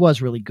good. He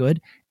was really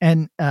good.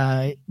 And,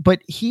 but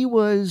he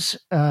was,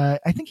 I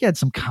think he had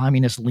some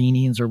communist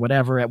leanings or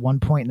whatever at one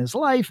point in his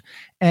life.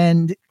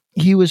 And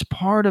he was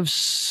part of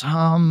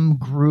some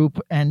group,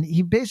 and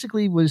he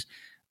basically was,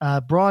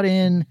 brought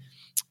in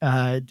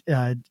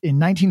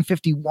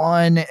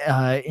 1951,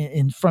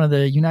 in front of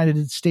the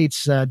United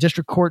States,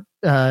 District Court,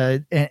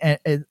 of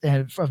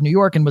New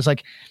York, and was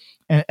like,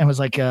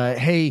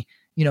 hey,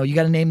 you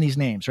got to name these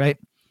names, right?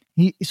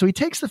 So he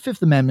takes the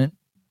Fifth Amendment,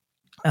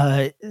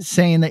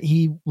 saying that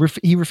he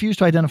refused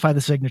to identify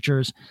the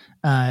signatures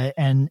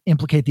and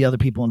implicate the other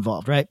people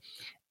involved. Right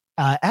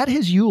at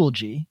his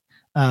eulogy,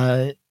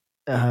 Lily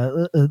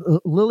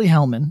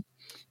Hellman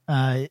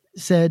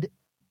said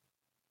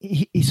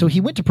so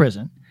he went to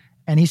prison,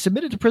 and he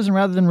submitted to prison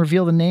rather than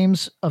reveal the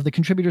names of the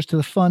contributors to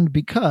the fund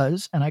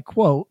because, and I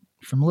quote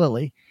from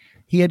Lily,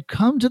 he had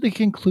come to the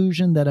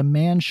conclusion that a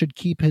man should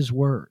keep his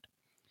word.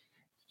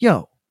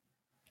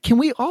 Can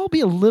we all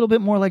be a little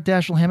bit more like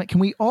Dashiell Hammett? Can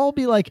we all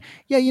be like,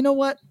 yeah, you know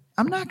what?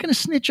 I'm not going to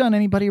snitch on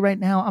anybody right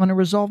now. I'm going to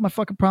resolve my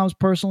fucking problems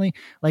personally.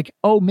 Like,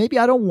 oh, maybe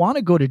I don't want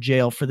to go to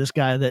jail for this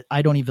guy that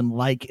I don't even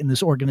like in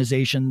this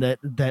organization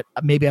that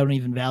maybe I don't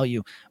even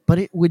value. But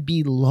it would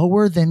be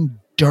lower than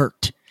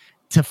dirt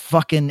to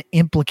fucking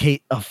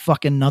implicate a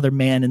fucking another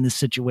man in this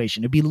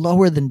situation. It'd be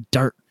lower than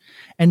dirt.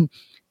 And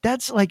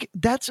that's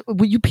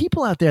what you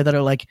people out there that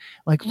are like,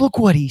 look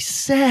what he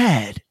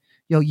said.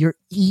 You're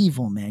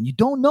evil, man. You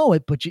don't know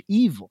it, but you're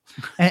evil.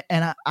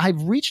 And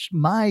I've reached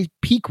my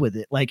peak with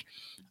it. Like,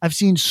 I've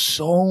seen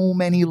so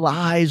many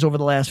lies over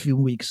the last few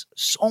weeks.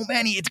 So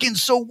many. It's getting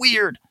so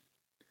weird.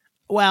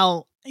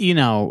 Well, you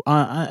know,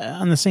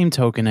 on the same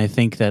token, I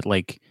think that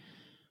like,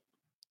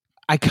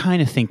 I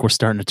kind of think we're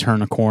starting to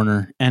turn a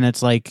corner, and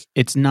it's like,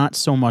 it's not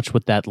so much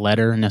with that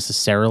letter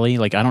necessarily.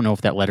 Like, I don't know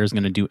if that letter is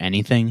going to do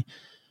anything,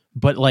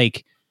 but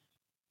like,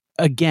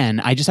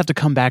 again, I just have to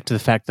come back to the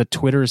fact that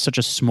Twitter is such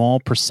a small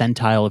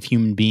percentile of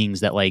human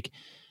beings that like,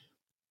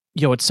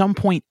 at some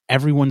point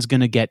everyone's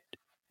going to get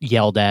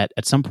yelled at.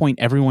 At some point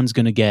everyone's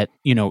going to get,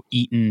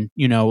 eaten,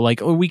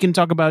 like, we can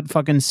talk about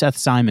fucking Seth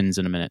Simons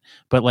in a minute,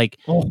 but like,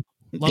 love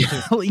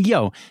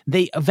to.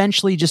 They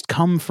eventually just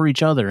come for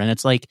each other. And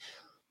it's like,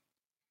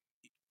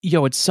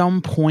 at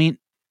some point,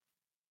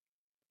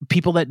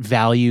 people that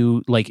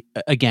value, like,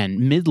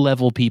 again,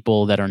 mid-level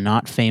people that are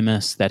not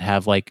famous, that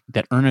have like,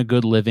 that earn a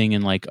good living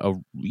in like a,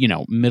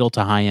 middle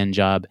to high end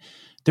job,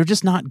 they're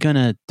just not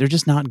gonna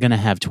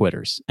have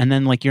Twitters. And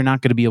then like, you're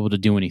not going to be able to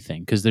do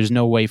anything because there's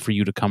no way for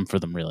you to come for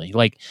them really.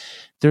 Like,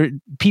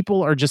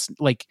 people are just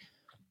like,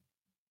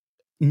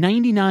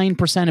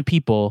 99% of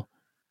people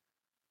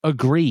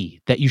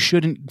agree that you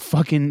shouldn't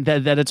fucking,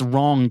 that it's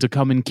wrong to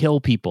come and kill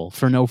people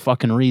for no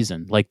fucking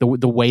reason. Like the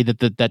way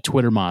that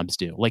Twitter mobs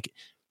do. Like,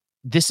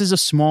 this is a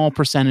small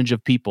percentage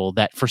of people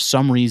that for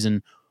some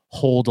reason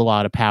hold a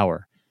lot of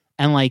power.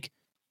 And like,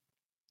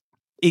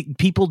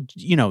 people,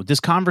 this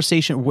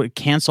conversation with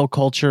cancel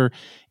culture,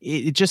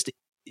 it's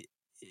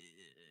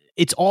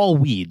all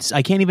weeds.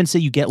 I can't even say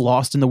you get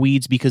lost in the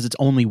weeds because it's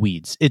only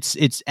weeds.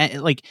 It's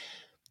like,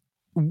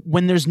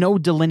 when there's no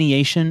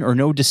delineation or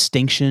no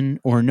distinction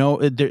or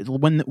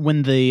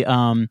when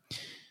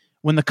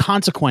the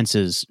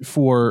consequences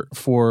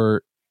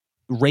for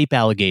rape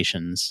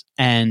allegations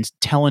and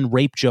telling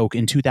rape joke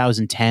in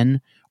 2010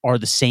 are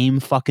the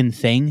same fucking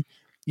thing.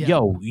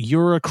 Yeah.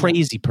 You're a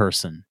crazy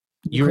person.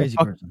 You're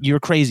a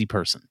crazy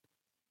person.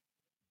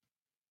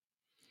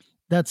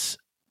 That's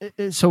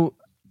so.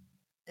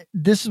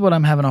 This is what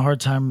I'm having a hard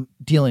time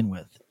dealing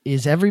with.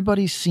 Is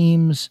everybody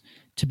seems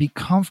to be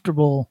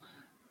comfortable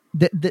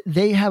that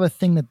they have a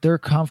thing that they're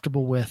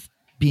comfortable with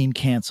being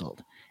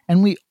canceled,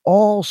 and we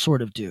all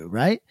sort of do,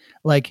 right?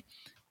 Like,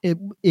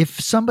 if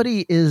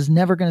somebody is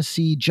never going to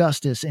see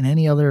justice in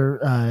any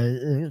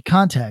other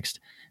context,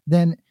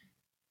 then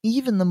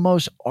even the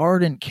most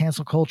ardent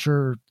cancel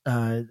culture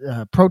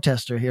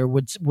protester here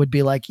would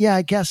be like, yeah,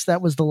 I guess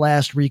that was the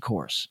last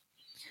recourse.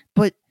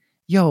 But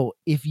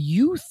if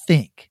you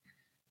think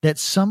that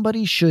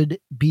somebody should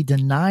be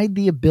denied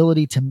the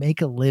ability to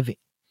make a living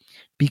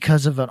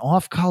because of an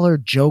off-color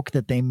joke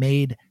that they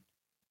made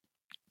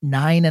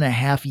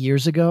 9.5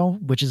 years ago,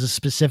 which is a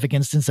specific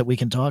instance that we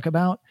can talk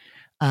about,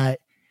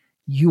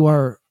 you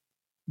are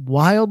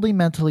wildly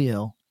mentally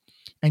ill,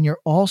 and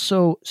you're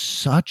also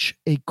such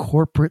a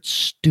corporate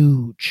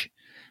stooge.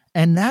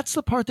 And that's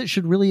the part that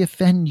should really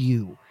offend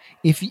you.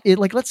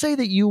 Let's say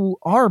that you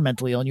are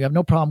mentally ill and you have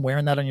no problem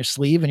wearing that on your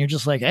sleeve, and you're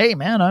just like, hey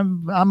man,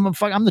 I'm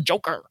the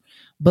Joker.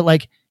 But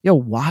like,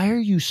 why are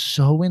you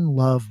so in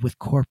love with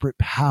corporate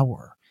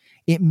power?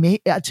 To me,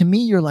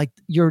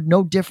 you're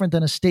no different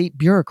than a state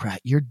bureaucrat.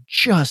 You're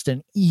just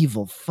an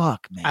evil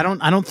fuck, man.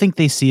 I don't think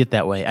they see it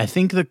that way. I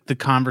think the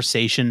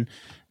conversation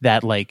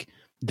that like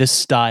this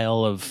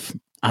style of,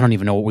 I don't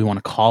even know what we want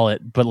to call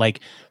it, but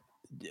like,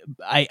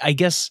 I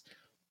guess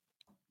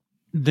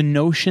the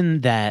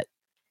notion that,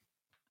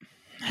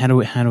 how do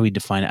we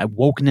define it?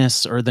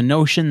 Wokeness, or the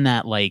notion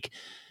that like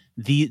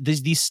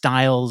these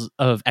styles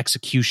of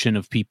execution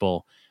of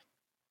people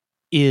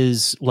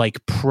is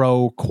like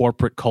pro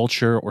corporate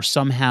culture or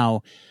somehow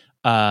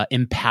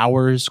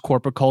empowers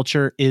corporate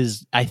culture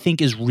I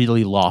think is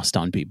really lost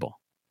on people.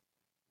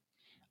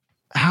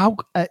 How?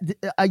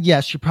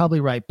 Yes, you're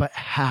probably right, but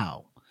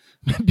how?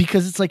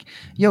 Because it's like,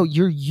 you're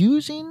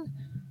using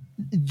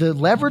the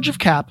leverage of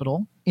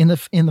capital in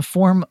the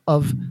form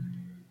of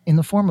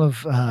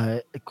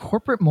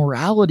corporate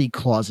morality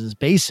clauses,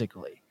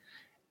 basically,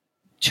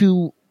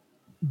 to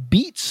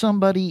beat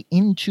somebody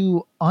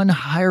into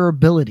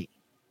unhireability.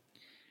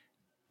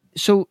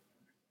 So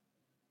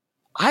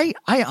I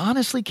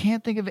honestly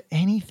can't think of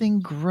anything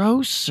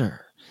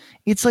grosser.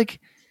 It's like,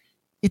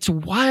 it's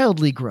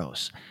wildly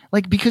gross.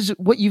 Like, because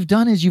what you've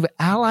done is you've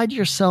allied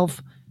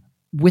yourself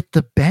with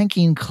the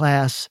banking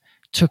class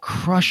to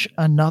crush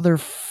another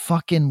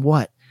fucking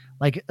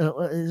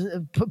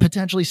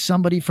potentially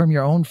somebody from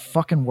your own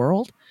fucking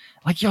world.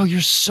 Like,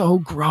 you're so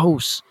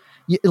gross.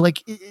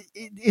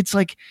 It's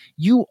like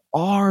you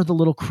are the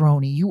little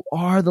crony. You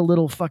are the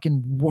little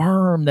fucking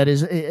worm that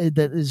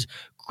is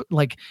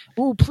like,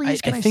 oh,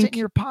 please, can I sit in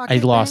your pocket? I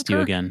lost banker?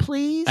 You again,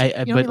 please. I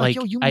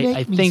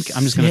think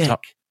I'm just going to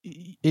talk.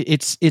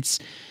 It's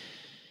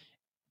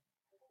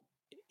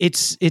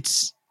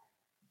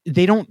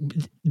they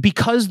don't,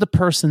 because the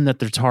person that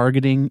they're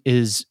targeting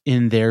is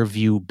in their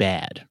view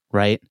bad,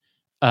 right?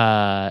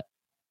 That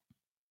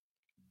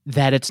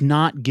it's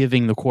not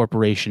giving the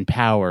corporation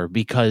power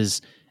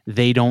because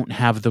they don't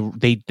have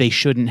they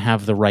shouldn't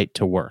have the right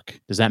to work.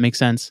 Does that make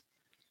sense?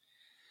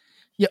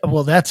 Yeah,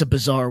 well, that's a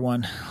bizarre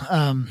one.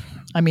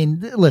 I mean,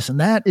 listen,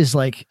 that is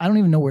like, I don't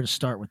even know where to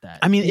start with that.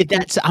 I mean,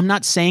 I'm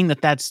not saying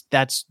that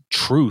that's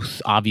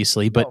truth,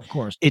 obviously, but of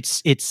course,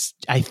 it's.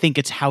 I think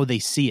it's how they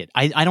see it.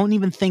 I don't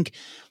even think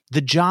the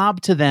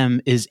job to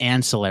them is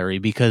ancillary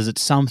because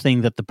it's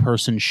something that the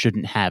person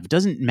shouldn't have. It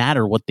doesn't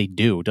matter what they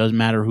do. It doesn't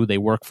matter who they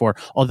work for.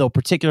 Although,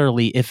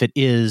 particularly if it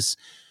is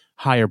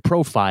higher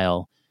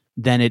profile,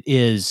 then it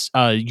is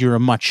you're a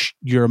much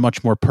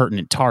more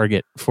pertinent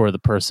target for the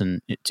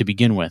person to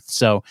begin with.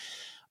 So,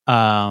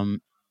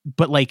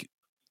 but like,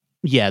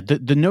 yeah,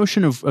 the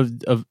notion of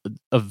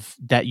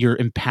that you're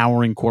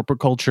empowering corporate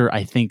culture,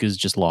 I think, is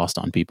just lost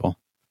on people.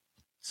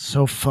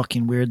 So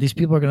fucking weird. These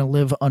people are going to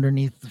live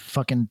underneath the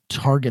fucking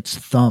Target's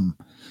thumb.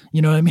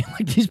 You know what I mean?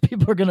 Like, these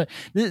people are going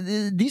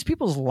to, these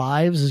people's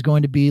lives is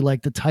going to be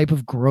like the type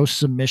of gross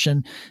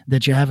submission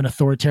that you have in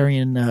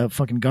authoritarian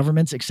fucking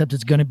governments, except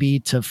it's going to be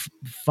to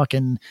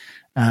fucking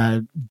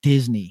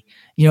Disney.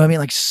 You know what I mean?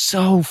 Like,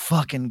 so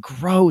fucking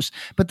gross.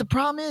 But the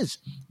problem is,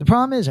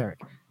 Eric,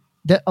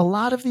 that a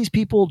lot of these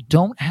people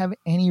don't have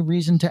any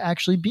reason to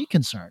actually be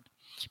concerned.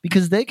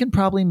 Because they can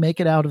probably make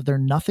it out of their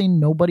nothing,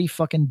 nobody,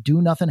 fucking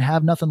do nothing,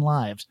 have nothing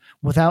lives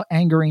without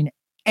angering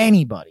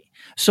anybody.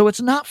 So it's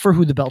not for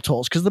who the bell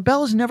tolls, because the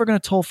bell is never going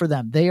to toll for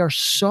them. They are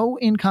so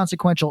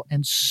inconsequential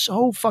and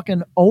so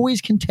fucking always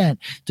content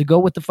to go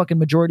with the fucking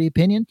majority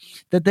opinion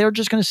that they're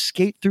just going to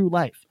skate through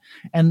life.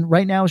 And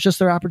right now is just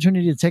their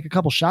opportunity to take a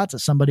couple shots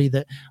at somebody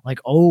that, like,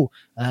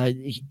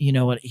 you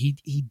know what,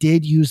 he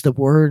did use the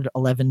word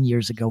 11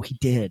 years ago. He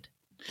did.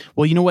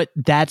 Well, you know what?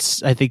 I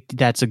think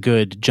that's a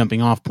good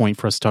jumping off point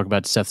for us to talk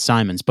about Seth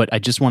Simons. But I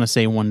just want to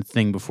say one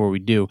thing before we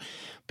do,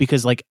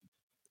 because like,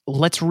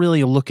 let's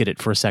really look at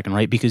it for a second,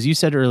 right? Because you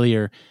said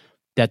earlier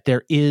that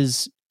there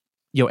is,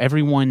 you know,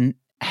 everyone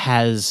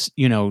has,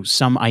 you know,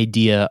 some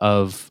idea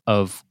of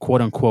quote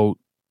unquote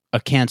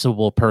a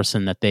cancelable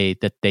person that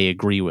they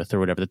agree with or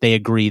whatever, that they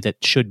agree that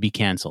should be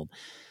canceled.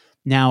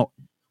 Now,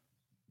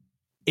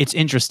 it's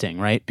interesting,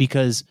 right?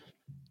 Because,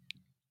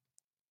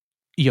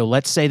 you know,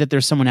 let's say that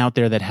there's someone out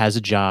there that has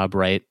a job,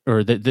 right?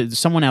 Or that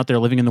someone out there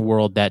living in the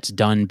world that's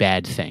done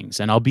bad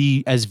things. And I'll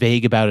be as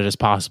vague about it as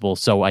possible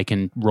so I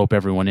can rope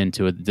everyone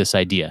into this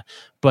idea.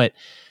 But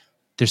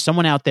there's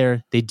someone out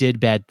there, they did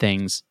bad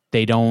things.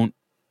 They don't,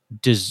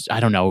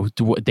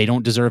 they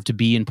don't deserve to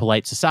be in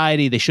polite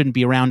society. They shouldn't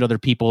be around other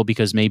people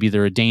because maybe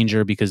they're a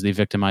danger because they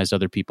victimized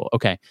other people.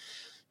 Okay.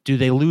 Do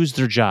they lose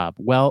their job?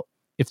 Well,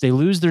 if they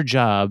lose their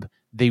job,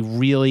 the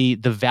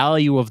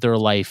value of their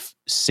life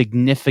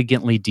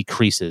significantly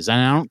decreases. And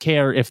I don't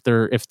care if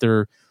they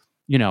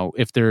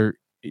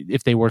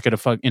work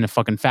at in a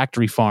fucking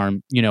factory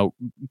farm, you know,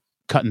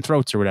 cutting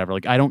throats or whatever.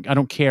 Like, I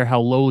don't care how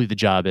lowly the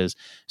job is.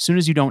 As soon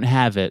as you don't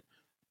have it,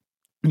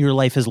 your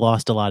life has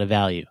lost a lot of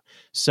value.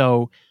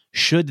 So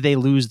should they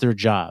lose their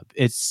job?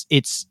 It's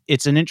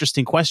an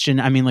interesting question.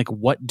 I mean, like,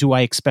 what do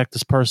I expect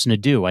this person to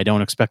do? I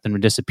don't expect them to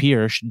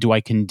disappear. Do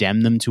I condemn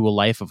them to a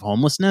life of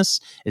homelessness?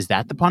 Is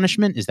that the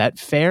punishment? Is that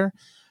fair?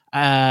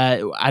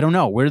 I don't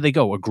know. Where do they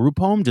go? A group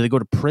home? Do they go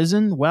to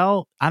prison?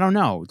 Well, I don't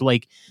know.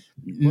 Like,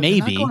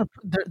 maybe.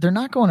 They're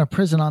not going to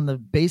prison on the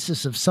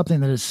basis of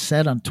something that is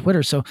said on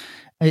Twitter. So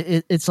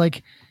it's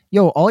like,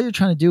 yo, all you're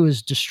trying to do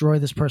is destroy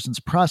this person's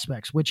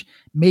prospects, which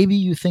maybe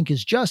you think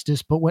is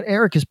justice. But what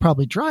Eric is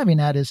probably driving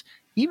at is,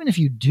 even if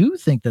you do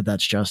think that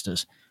that's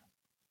justice,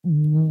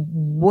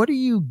 what are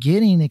you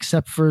getting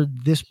except for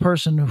this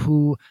person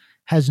who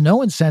has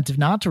no incentive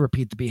not to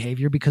repeat the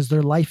behavior because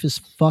their life is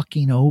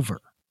fucking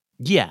over?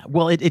 Yeah,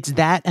 well, it's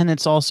that, and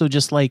it's also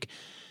just like,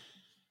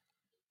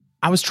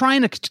 I was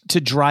trying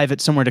to drive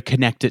it somewhere to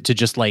connect it to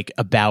just like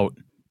about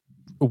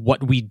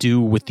what we do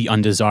with the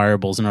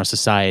undesirables in our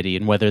society,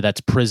 and whether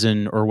that's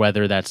prison or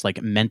whether that's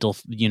like mental,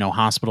 you know,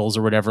 hospitals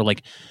or whatever.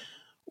 Like,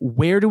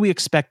 where do we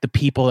expect the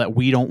people that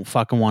we don't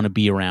fucking want to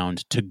be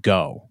around to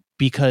go?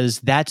 Because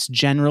that's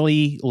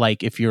generally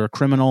like, if you're a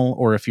criminal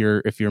or if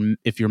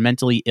you're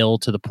mentally ill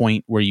to the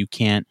point where you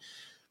can't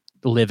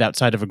live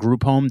outside of a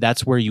group home,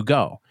 that's where you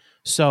go.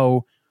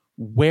 So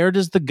where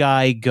does the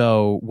guy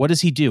go? What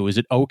does he do? Is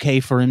it okay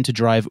for him to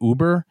drive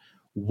Uber?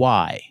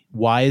 Why?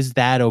 Why is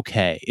that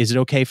okay? Is it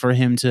okay for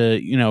him to,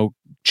 you know,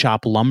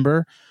 chop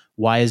lumber?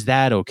 Why is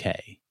that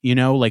okay? You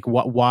know, like,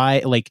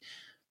 why, like,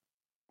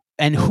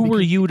 and who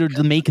are you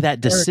to make that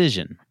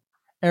decision?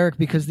 Eric,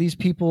 because these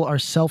people are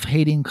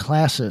self-hating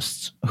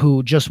classists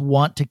who just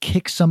want to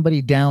kick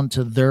somebody down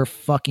to their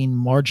fucking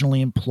marginally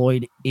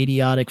employed,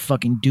 idiotic,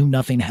 fucking do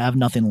nothing, have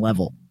nothing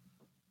level.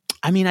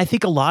 I mean, I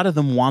think a lot of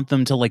them want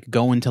them to like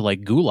go into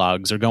like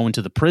gulags or go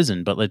into the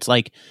prison, but it's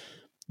like,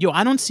 yo,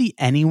 I don't see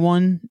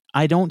anyone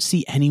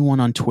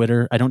on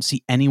Twitter. I don't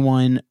see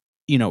anyone,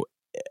 you know,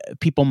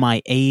 people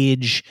my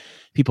age,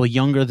 people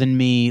younger than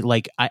me.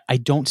 Like, I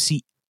don't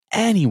see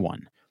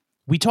anyone.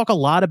 We talk a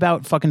lot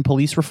about fucking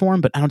police reform,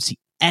 but I don't see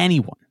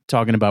anyone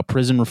talking about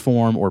prison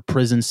reform or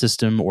prison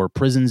system or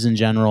prisons in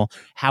general,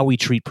 how we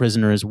treat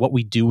prisoners, what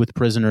we do with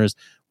prisoners,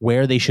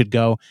 where they should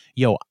go.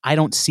 Yo, I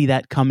don't see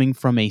that coming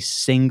from a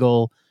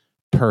single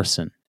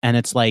person. And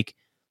it's like,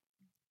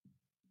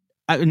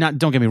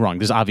 don't get me wrong.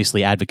 There's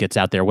obviously advocates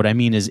out there. What I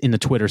mean is in the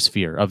Twitter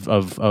sphere of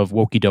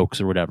wokey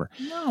dokes or whatever.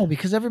 No,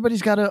 because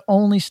everybody's got to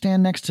only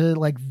stand next to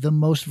like the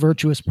most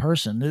virtuous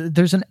person.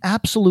 There's an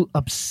absolute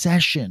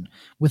obsession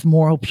with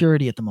moral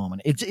purity at the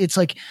moment. It's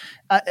like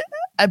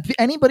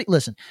anybody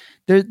listen.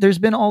 There's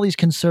been all these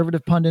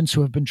conservative pundits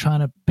who have been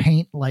trying to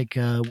paint like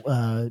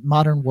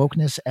modern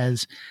wokeness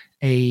as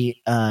a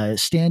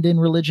stand-in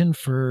religion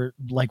for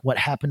like what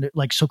happened.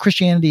 Like, so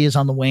Christianity is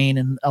on the wane,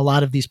 and a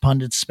lot of these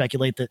pundits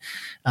speculate that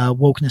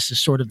wokeness is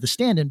sort of the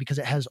stand-in because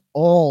it has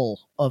all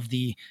of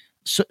the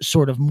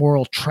sort of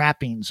moral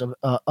trappings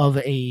of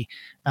a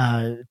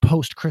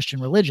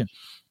post-Christian religion.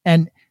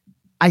 And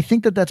I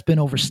think that that's been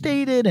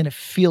overstated and it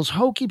feels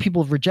hokey.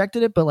 People have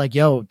rejected it, but like,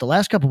 yo, the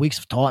last couple of weeks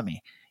have taught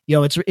me,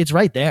 yo, it's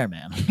right there,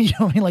 man. You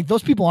know what I mean? Like,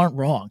 those people aren't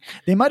wrong.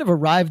 They might have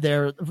arrived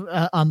there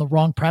on the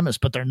wrong premise,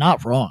 but they're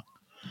not wrong.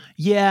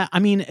 Yeah, I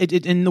mean,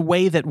 in the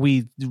way that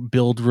we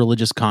build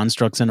religious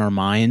constructs in our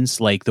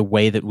minds, like the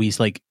way that we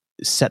like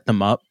set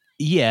them up.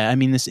 Yeah, I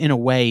mean, this in a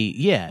way,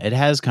 yeah, it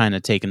has kind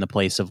of taken the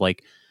place of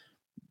like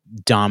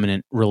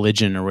dominant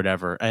religion or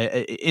whatever.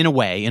 In a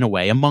way,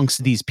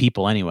 amongst these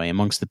people, anyway,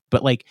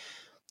 but like,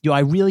 I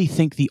really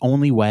think the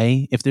only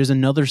way, if there's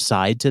another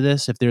side to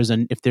this, if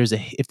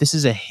this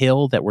is a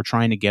hill that we're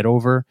trying to get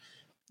over,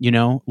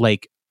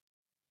 like,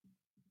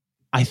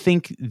 I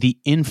think the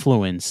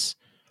influence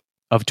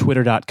of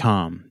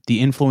Twitter.com,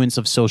 the influence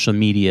of social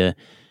media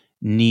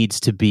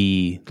needs to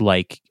be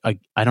like,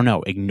 I don't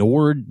know,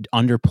 ignored,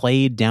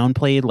 underplayed,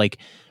 downplayed. Like,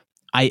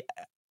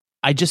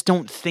 I just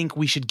don't think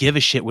we should give a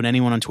shit what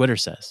anyone on Twitter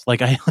says.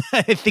 Like, I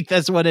think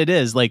that's what it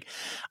is. Like,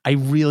 I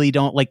really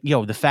don't like,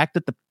 the fact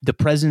that the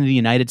president of the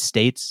United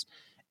States,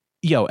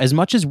 as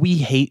much as we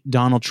hate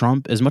Donald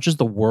Trump, as much as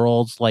the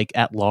world, like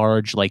at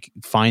large, like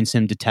finds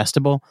him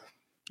detestable,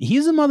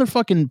 he's a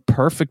motherfucking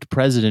perfect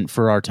president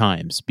for our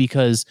times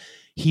because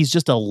he's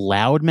just a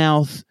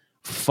loudmouth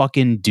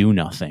fucking do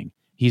nothing.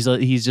 He's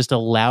just a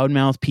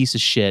loudmouth piece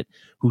of shit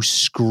who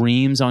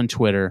screams on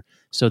Twitter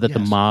so that the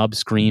mob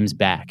screams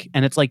back.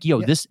 And it's like,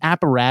 this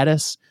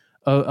apparatus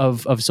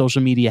of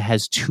social media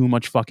has too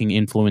much fucking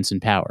influence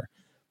and power.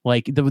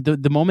 Like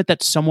the moment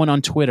that someone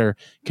on Twitter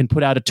can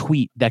put out a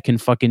tweet that can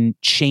fucking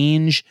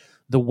change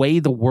the way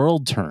the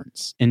world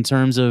turns in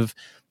terms of,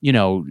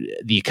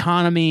 the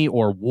economy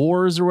or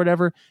wars or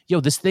whatever,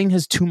 this thing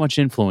has too much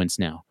influence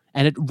now.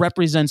 And it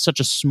represents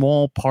such a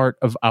small part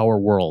of our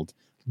world.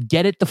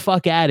 Get it the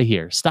fuck out of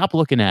here. Stop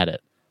looking at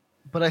it.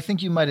 But I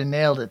think you might have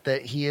nailed it,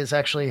 that he is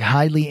actually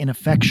highly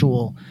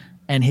ineffectual,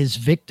 and his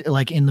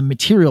like in the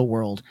material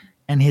world,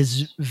 and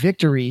his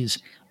victories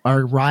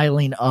are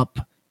riling up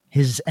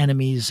his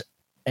enemies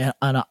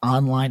on an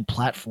online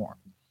platform.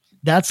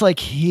 That's like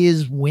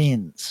his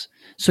wins.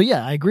 So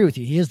yeah, I agree with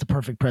you. He is the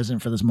perfect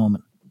president for this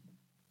moment.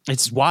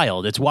 It's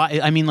wild. It's why,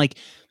 I mean, like,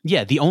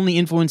 yeah, the only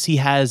influence he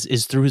has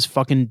is through his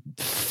fucking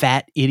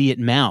fat idiot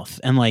mouth.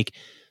 And like,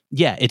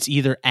 yeah, it's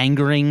either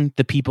angering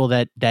the people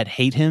that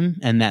hate him,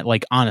 and that,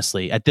 like,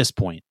 honestly, at this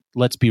point,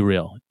 let's be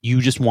real,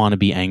 you just want to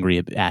be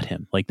angry at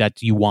him, like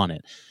that. You want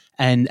it.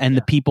 And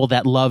the people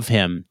that love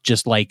him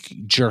just like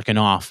jerking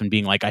off and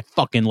being like, I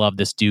fucking love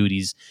this dude.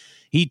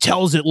 He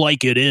tells it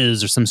like it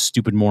is, or some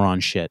stupid moron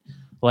shit.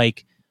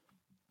 Like,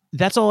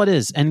 that's all it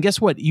is. And guess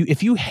what?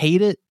 If you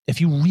hate it,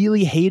 if you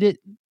really hate it,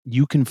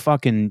 you can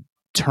fucking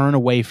turn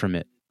away from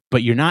it,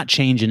 but you're not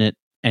changing it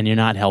and you're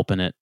not helping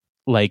it.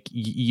 Like,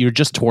 you're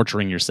just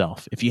torturing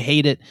yourself. If you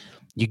hate it,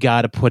 you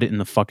got to put it in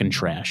the fucking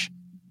trash.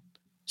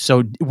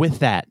 So with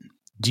that,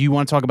 do you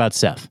want to talk about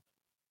Seth?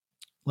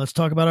 Let's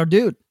talk about our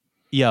dude.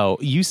 Yo,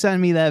 you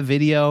sent me that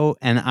video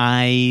and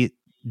I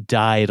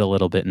died a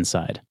little bit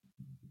inside.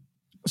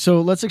 So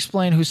let's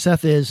explain who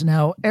Seth is.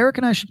 Now, Eric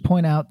and I should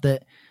point out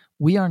that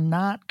we are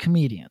not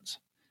comedians.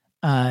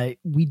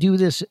 We do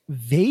this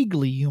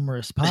vaguely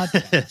humorous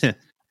podcast.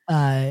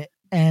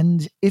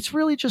 And it's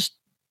really just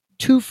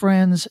two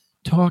friends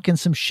talking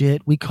some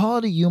shit. We call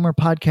it a humor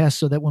podcast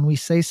so that when we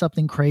say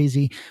something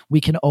crazy, we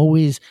can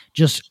always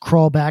just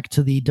crawl back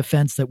to the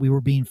defense that we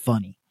were being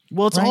funny.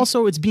 Well, it's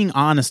also, it's being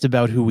honest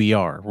about who we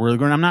are.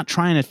 I'm not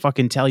trying to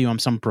fucking tell you I'm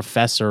some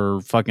professor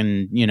or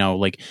fucking,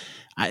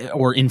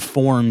 or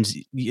informed.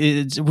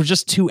 We're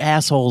just two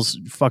assholes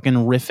fucking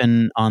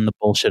riffing on the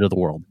bullshit of the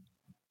world.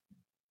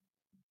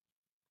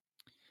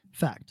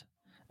 Fact.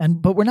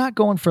 But we're not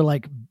going for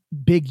like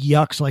big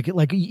yucks.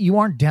 Like you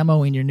aren't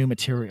demoing your new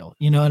material.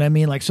 You know what I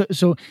mean? Like,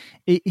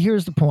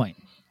 here's the point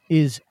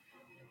is,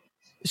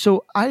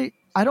 so I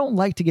don't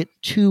like to get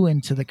too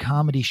into the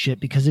comedy shit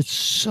because it's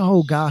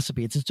so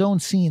gossipy. It's its own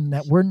scene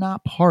that we're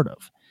not part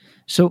of.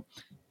 So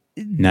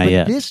not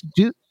yet. This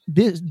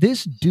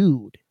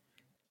dude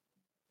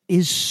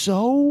is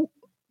so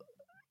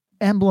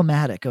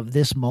emblematic of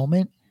this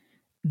moment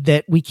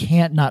that we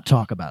can't not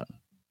talk about him.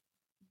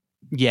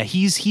 Yeah,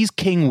 he's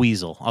King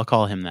Weasel. I'll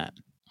call him that.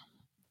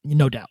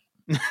 No doubt.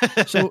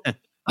 So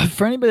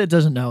for anybody that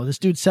doesn't know, this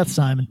dude, Seth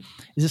Simon,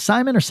 is it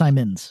Simon or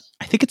Simons?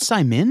 I think it's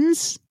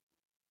Simons.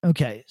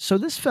 Okay. So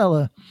this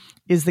fella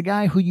is the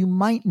guy who you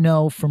might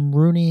know from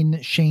ruining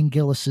Shane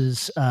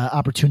Gillis's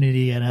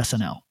opportunity at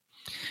SNL.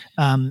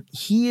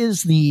 He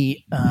is the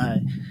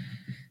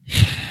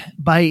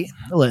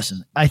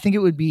listen, I think it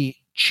would be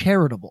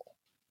charitable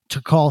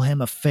to call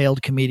him a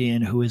failed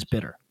comedian who is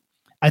bitter.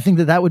 I think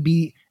that would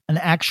be an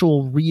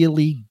actual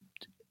really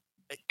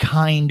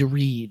kind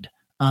read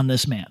on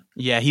this man.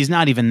 Yeah, he's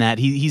not even that.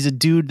 He's a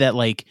dude that,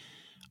 like,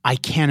 I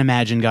can't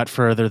imagine got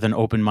further than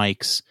open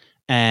mics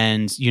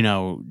and, you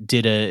know,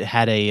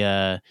 had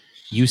a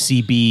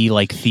UCB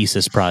like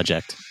thesis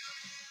project.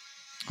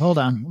 Hold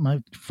on,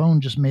 my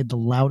phone just made the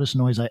loudest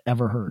noise I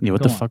ever heard. Yeah,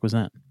 what the fuck was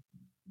that?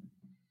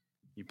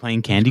 You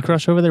playing Candy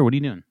Crush over there? What are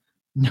you doing?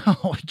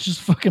 No, it just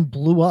fucking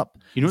blew up.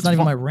 You know, it's not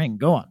even my ring.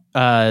 Go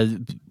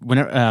on.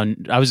 Whenever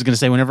I was going to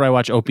say, whenever I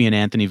watch Opie and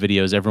Anthony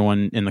videos,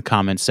 everyone in the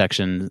comments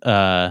section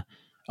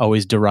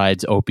always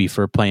derides Opie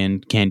for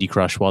playing Candy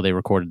Crush while they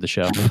recorded the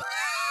show.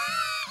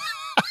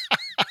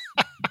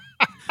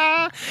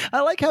 I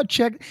like how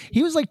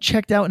he was like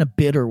checked out in a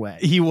bitter way.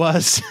 He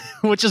was,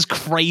 which is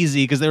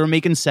crazy because they were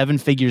making 7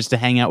 figures to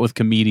hang out with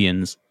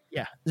comedians.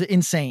 Yeah,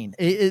 insane.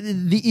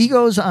 The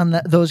egos on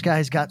those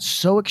guys got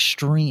so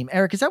extreme.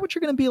 Eric, is that what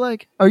you're going to be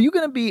like? Are you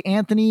going to be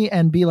Anthony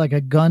and be like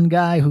a gun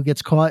guy who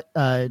gets caught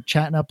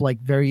chatting up like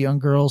very young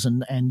girls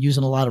and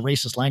using a lot of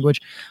racist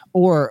language?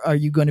 Or are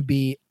you going to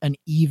be an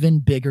even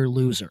bigger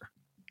loser?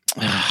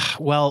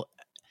 Well,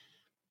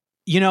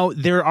 you know,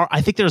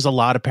 I think there's a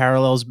lot of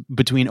parallels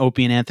between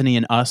Opie and Anthony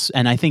and us.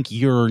 And I think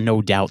you're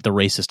no doubt the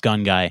racist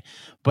gun guy.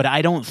 But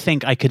I don't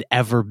think I could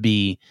ever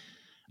be...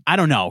 I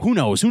don't know. Who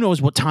knows? Who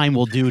knows what time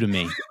will do to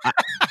me?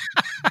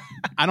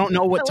 I don't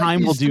know what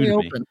time will do to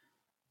me.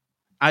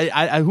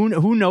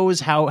 Who knows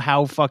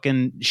how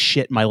fucking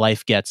shit my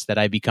life gets that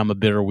I become a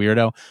bitter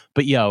weirdo.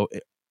 But yo,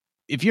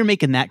 if you're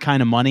making that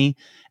kind of money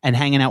and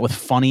hanging out with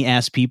funny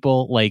ass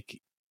people,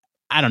 like,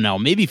 I don't know,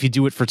 maybe if you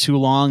do it for too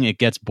long, it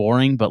gets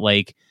boring. But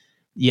like,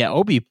 yeah,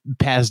 Opie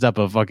passed up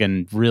a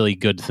fucking really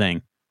good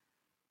thing.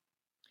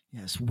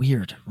 Yeah, it's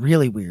weird.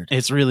 Really weird.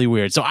 It's really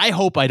weird. So I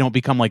hope I don't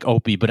become like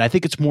Opie, but I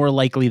think it's more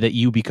likely that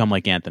you become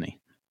like Anthony.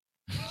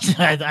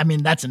 I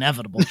mean, that's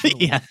inevitable.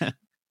 Yeah.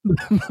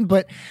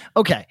 But,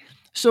 okay.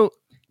 So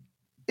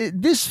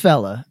this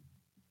fella,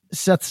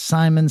 Seth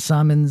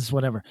Simons,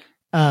 whatever,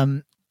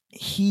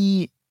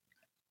 he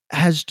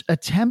has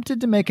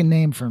attempted to make a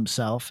name for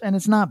himself, and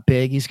it's not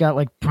big. He's got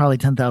like probably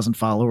 10,000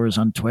 followers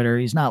on Twitter.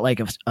 He's not like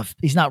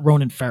he's not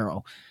Ronan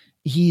Farrow.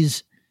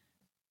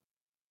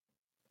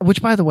 Which,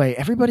 by the way,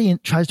 everybody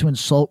tries to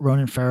insult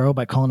Ronan Farrow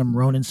by calling him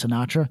Ronan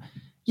Sinatra.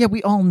 Yeah,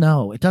 we all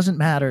know. It doesn't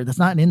matter. That's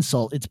not an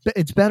insult.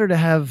 It's better to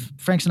have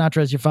Frank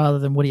Sinatra as your father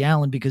than Woody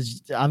Allen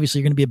because obviously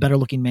you're going to be a better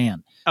looking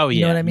man. Oh, yeah.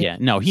 You know what I mean? Yeah.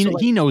 No,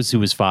 he knows who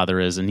his father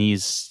is, and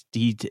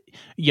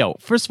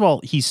first of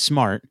all, he's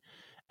smart,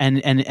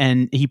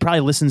 and he probably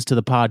listens to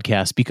the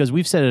podcast because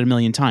we've said it a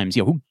million times.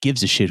 Yo, who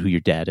gives a shit who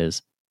your dad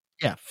is?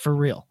 Yeah, for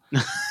real.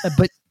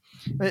 But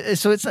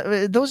so it's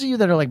those of you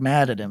that are like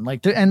mad at him,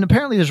 like, and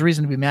apparently there's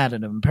reason to be mad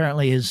at him.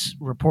 Apparently his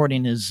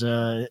reporting is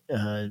it's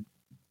a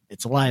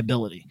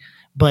liability.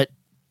 But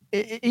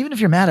even if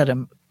you're mad at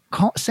him,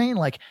 saying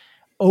like,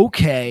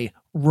 okay,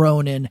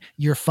 Ronan,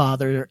 your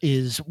father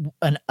is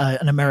an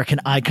American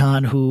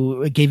icon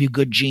who gave you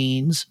good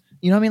genes.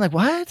 You know what I mean? Like,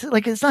 what?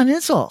 Like, it's not an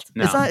insult.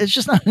 No. It's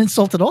just not an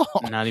insult at all.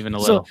 Not even a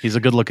little. He's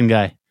a good looking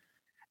guy.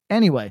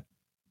 Anyway,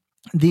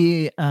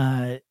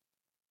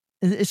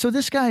 so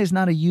this guy is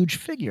not a huge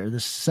figure,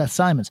 this Seth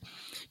Simons,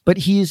 but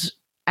he's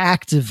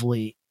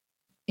actively,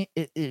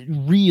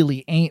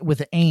 really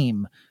with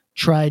aim,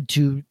 tried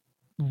to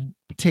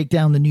take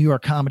down the New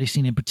York comedy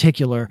scene in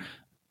particular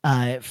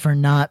for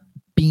not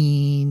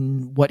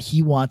being what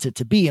he wants it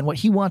to be. And what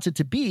he wants it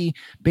to be,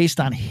 based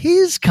on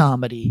his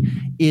comedy,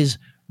 is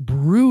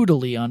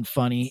brutally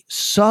unfunny,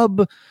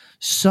 sub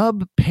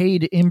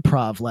paid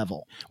improv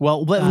level.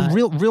 Well,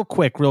 real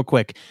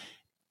quick.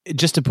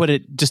 Just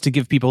to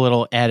give people a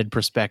little added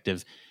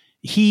perspective,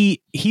 he's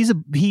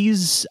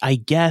I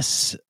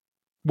guess,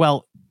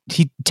 well,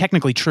 he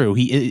technically true.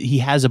 He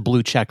has a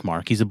blue check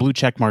mark. He's a blue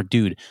check mark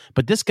dude,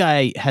 but this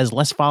guy has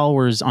less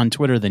followers on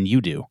Twitter than you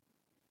do.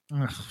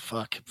 Oh,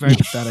 fuck, very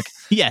pathetic.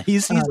 Yeah,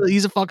 he's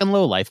a fucking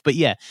lowlife. But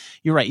yeah,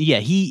 you're right. Yeah,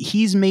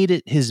 he's made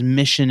it his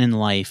mission in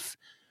life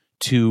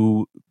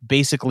to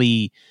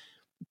basically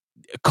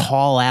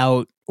call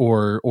out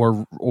or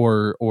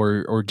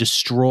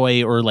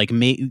destroy or like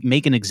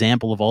make an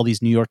example of all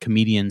these New York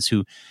comedians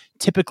who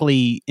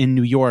typically in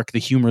New York the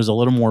humor is a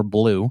little more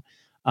blue,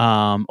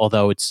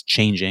 although it's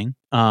changing.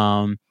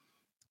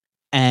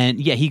 And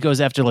yeah, he goes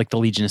after like the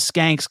Legion of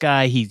Skanks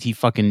guy. He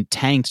fucking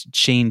tanked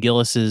Shane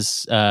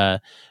Gillis's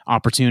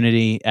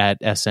opportunity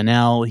at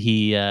SNL.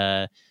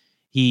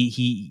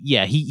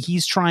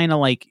 He's trying to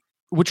like,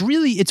 which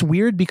really it's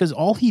weird because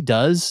all he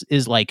does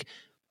is like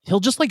he'll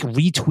just like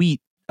retweet.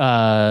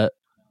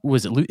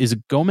 Is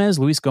it Gomez?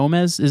 Luis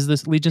Gomez is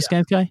this Legion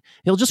Skank guy?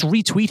 He'll just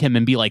retweet him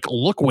and be like,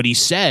 look what he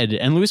said.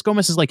 And Luis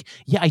Gomez is like,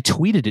 yeah, I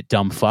tweeted it,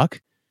 dumb fuck.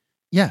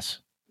 Yes.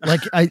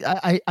 Like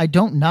I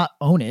don't not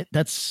own it.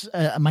 That's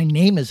my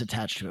name is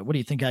attached to it. What do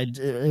you think? I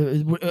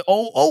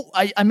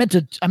meant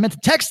to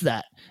text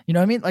that. You know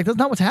what I mean? Like that's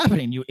not what's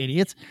happening, you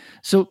idiots.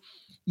 So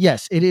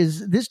yes, it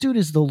is. This dude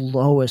is the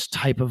lowest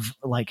type of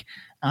like,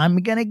 I'm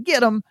going to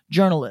get him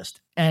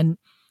journalist. And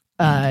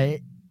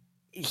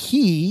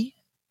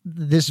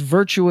this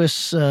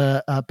virtuous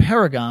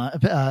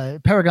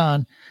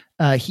paragon,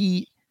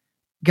 he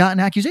got an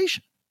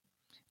accusation.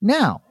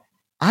 Now,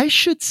 I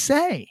should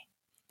say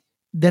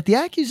that the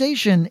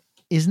accusation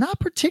is not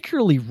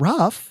particularly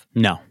rough.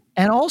 No.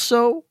 And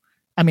also,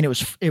 I mean,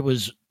 it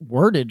was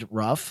worded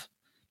rough,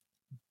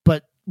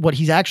 but what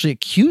he's actually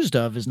accused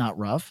of is not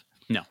rough.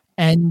 No.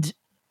 And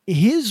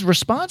his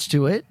response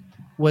to it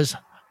was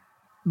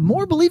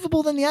more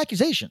believable than the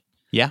accusation.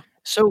 Yeah.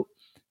 So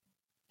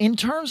in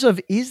terms of,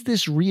 is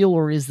this real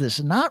or is this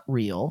not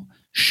real?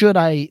 Should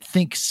I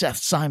think Seth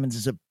Simons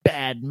is a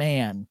bad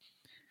man?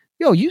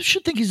 Yo, you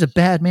should think he's a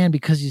bad man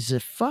because he's a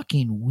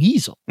fucking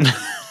weasel.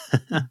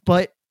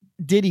 But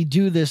did he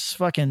do this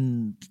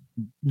fucking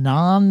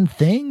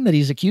non-thing that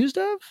he's accused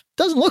of?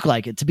 Doesn't look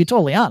like it, to be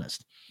totally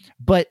honest.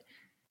 But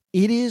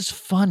it is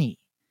funny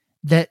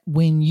that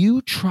when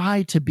you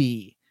try to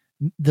be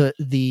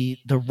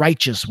the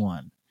righteous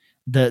one,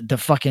 the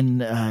fucking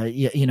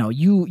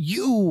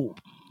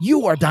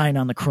you are dying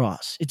on the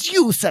cross. It's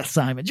you, Seth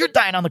Simons. You're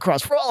dying on the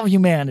cross for all of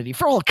humanity,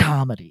 for all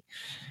comedy.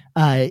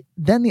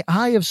 Then the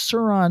Eye of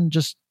Sauron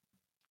just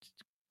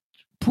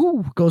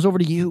goes over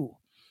to you.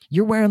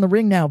 You're wearing the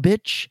ring now,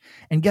 bitch.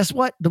 And guess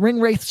what? The ring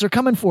wraiths are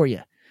coming for you.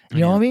 You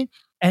know what I mean?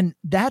 And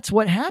that's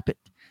what happened.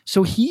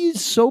 So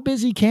he's so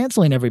busy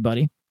canceling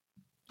everybody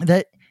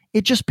that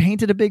it just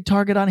painted a big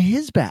target on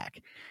his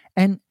back.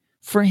 And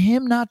for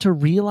him not to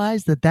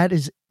realize that that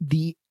is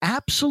the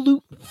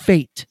absolute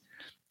fate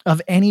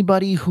of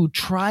anybody who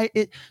try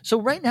it. So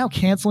right now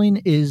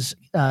canceling is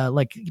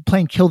like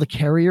playing kill the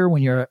carrier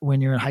when you're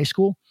in high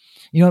school.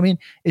 You know what I mean?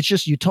 It's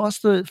just you toss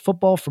the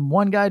football from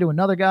one guy to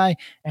another guy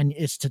and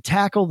it's to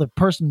tackle the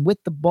person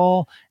with the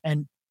ball.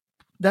 And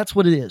that's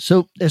what it is.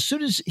 So as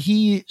soon as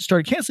he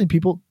started canceling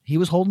people, he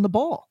was holding the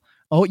ball.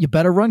 Oh, you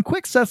better run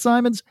quick, Seth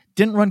Simons.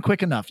 Didn't run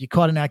quick enough. You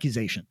caught an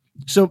accusation.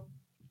 So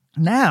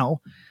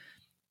now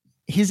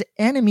his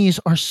enemies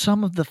are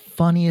some of the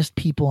funniest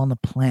people on the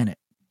planet.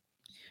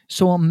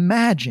 So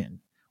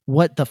imagine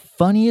what the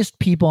funniest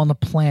people on the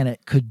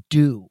planet could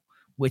do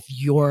with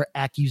your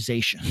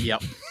accusation.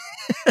 Yep.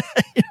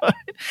 You know?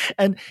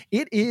 And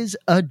it is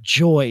a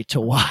joy to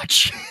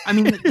watch. I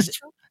mean,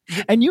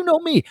 and you know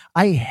me,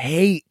 I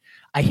hate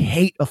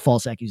a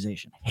false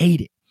accusation.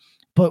 Hate it.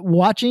 But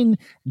watching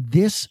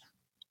this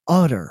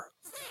utter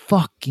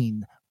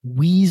fucking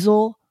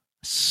weasel,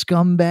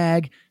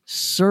 scumbag,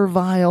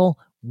 servile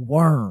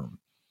worm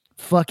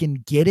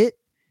fucking get it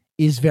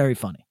is very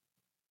funny.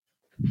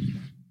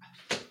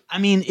 I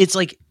mean, it's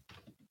like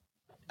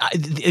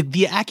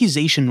the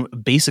accusation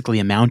basically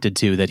amounted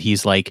to that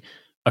he's like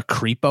a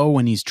creepo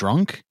when he's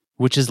drunk,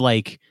 which is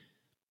like,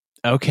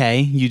 okay,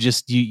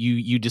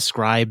 you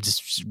described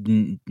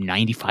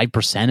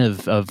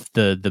 95% of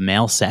the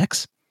male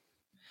sex.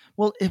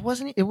 Well, it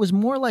wasn't, it was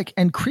more like,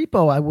 and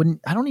creepo,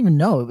 I don't even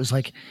know. It was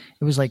like,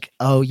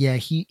 oh yeah,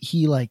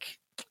 he like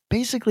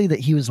basically that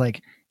he was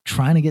like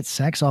trying to get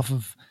sex off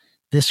of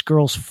this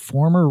girl's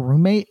former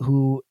roommate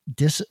who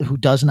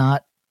does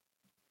not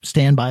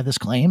stand by this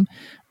claim.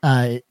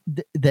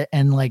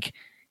 And like,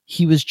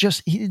 he was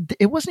just,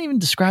 it wasn't even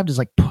described as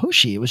like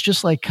pushy. It was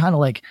just like, kind of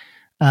like,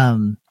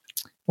 what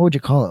would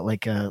you call it?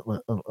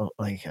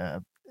 Like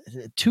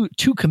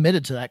too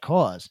committed to that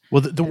cause.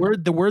 Well,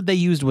 the word they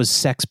used was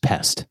sex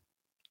pest.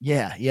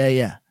 Yeah.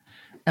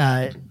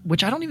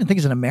 Which I don't even think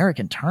is an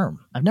American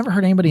term. I've never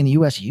heard anybody in the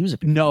U.S. use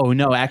it.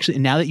 No. Actually,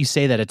 now that you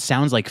say that, it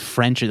sounds like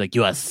French, or like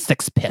you are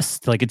sex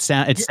pest. Like it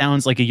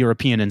sounds like a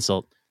European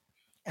insult.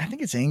 I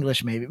think it's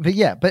English, maybe. But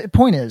yeah. But the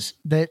point is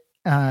that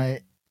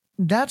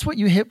that's what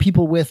you hit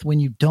people with when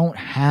you don't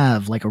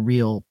have like a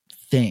real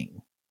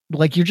thing.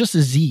 Like you're just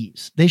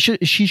Aziz.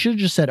 She should have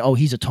just said, "Oh,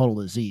 he's a total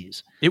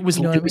Aziz." It was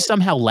was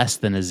somehow less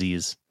than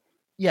Aziz.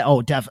 Yeah.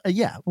 Oh, definitely.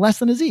 Yeah, less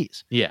than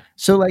Aziz. Yeah.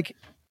 So like.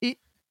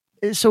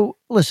 So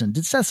listen,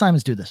 did Seth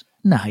Simons do this?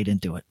 No, he didn't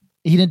do it.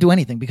 He didn't do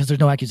anything because there's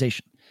no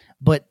accusation.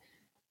 But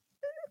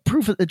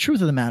the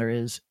truth of the matter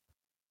is,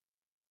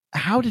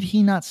 how did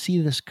he not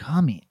see this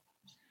coming?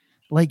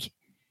 Like,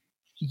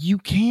 you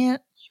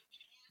can't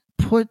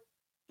put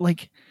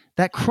like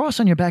that cross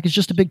on your back is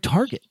just a big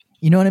target.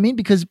 You know what I mean?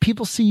 Because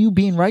people see you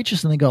being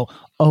righteous and they go,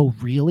 "Oh,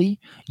 really?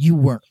 You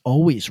weren't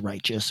always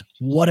righteous.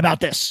 What about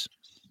this?"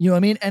 You know what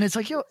I mean? And it's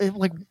like,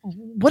 like,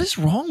 what is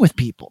wrong with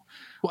people?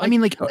 Well, I mean,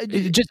 like,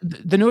 just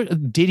the note.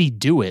 Did he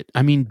do it?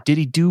 I mean, did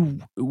he do?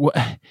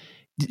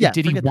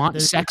 Did he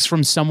want sex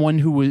from someone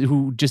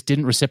who just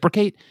didn't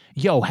reciprocate?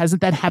 Yo,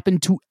 hasn't that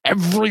happened to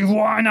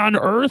everyone on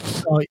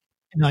Earth? Oh,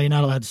 no, you're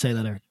not allowed to say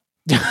that, Eric.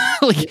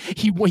 Like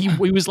he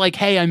was like,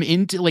 "Hey, I'm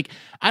into like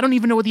I don't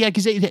even know what the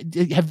accusation.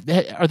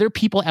 Are there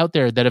people out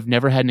there that have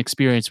never had an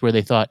experience where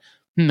they thought,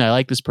 I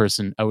like this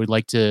person. I would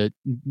like to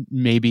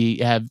maybe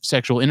have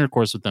sexual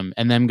intercourse with them,"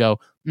 and then go,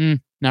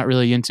 not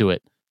really into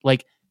it.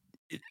 Like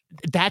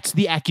that's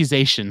the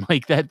accusation.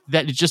 Like that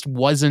it just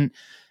wasn't.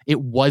 It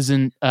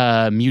wasn't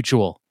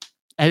mutual,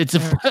 and it's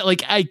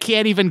like I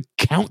can't even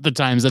count the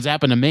times that's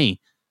happened to me.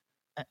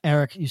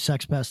 Eric, you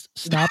sex pest,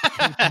 stop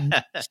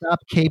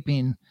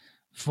caping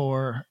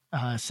for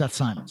Seth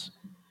Simons.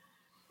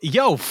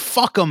 Yo,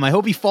 fuck him. I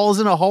hope he falls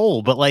in a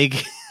hole. But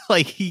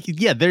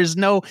there's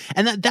no,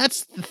 and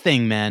that's the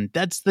thing, man.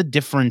 That's the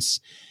difference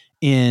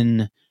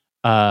in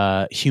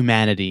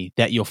humanity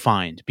that you'll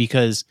find,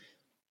 because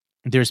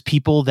there's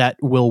people that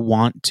will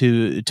want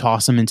to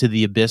toss him into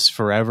the abyss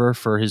forever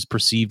for his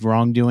perceived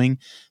wrongdoing.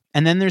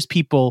 And then there's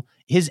people,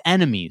 his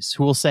enemies,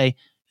 who will say,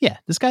 yeah,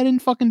 this guy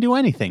didn't fucking do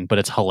anything, but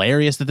it's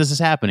hilarious that this is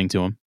happening to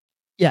him.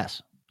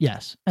 Yes.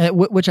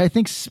 Which I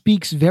think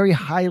speaks very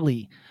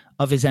highly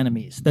of his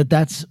enemies,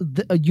 that's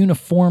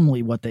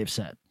uniformly what they've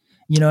said.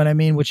 You know what I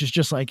mean? Which is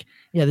just like,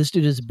 yeah, this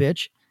dude is a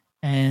bitch.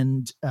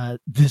 And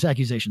this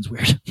accusation's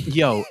weird.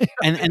 Yo,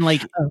 and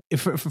like,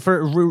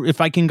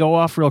 if I can go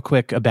off real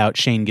quick about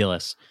Shane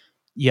Gillis,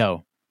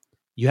 yo,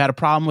 you had a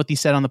problem with what he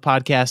said on the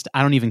podcast.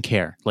 I don't even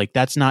care. Like,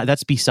 that's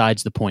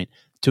besides the point.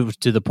 To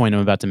the point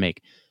I'm about to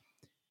make.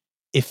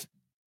 If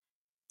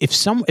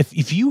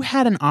you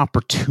had an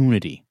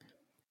opportunity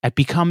at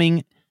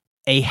becoming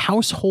a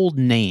household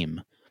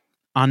name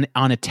on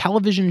a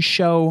television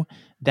show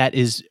that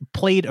is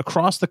played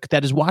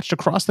that is watched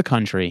across the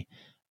country,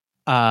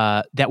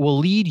 that will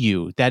lead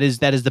you, that is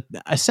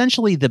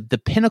essentially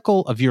the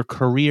pinnacle of your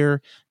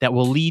career, that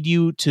will lead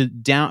you to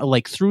down,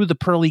 like, through the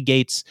pearly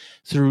gates,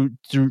 through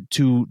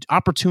to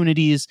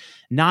opportunities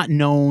not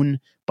known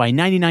by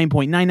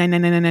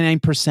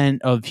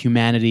 99.99999% of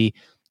humanity.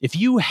 If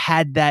you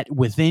had that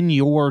within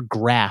your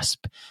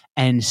grasp,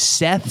 and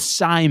Seth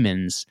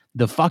Simons,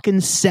 the fucking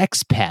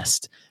sex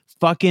pest,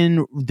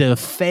 fucking the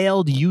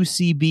failed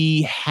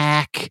UCB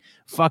hack,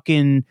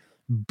 fucking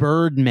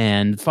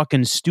Birdman,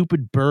 fucking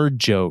stupid bird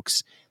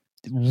jokes,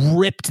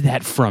 ripped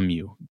that from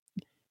you.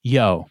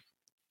 Yo,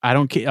 I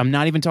don't care. I'm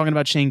not even talking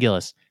about Shane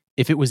Gillis.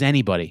 If it was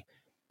anybody,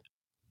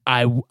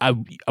 I would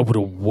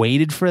have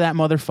waited for that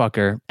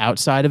motherfucker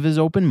outside of his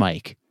open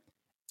mic.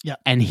 Yeah.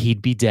 And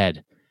he'd be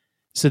dead.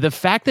 So the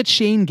fact that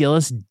Shane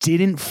Gillis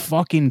didn't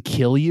fucking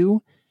kill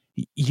you,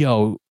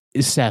 yo,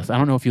 Seth, I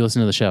don't know if you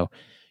listen to the show.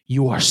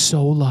 You are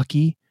so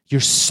lucky.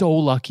 You're so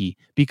lucky,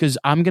 because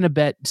I'm going to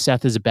bet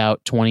Seth is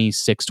about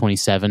 26,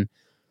 27.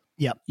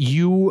 Yep.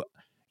 You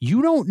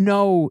don't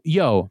know,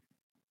 yo,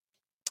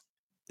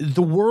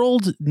 the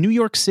world, New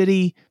York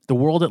City, the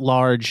world at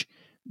large,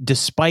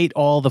 despite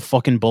all the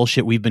fucking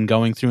bullshit we've been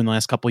going through in the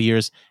last couple of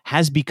years,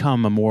 has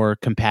become a more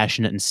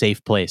compassionate and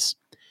safe place.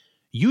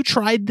 You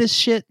tried this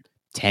shit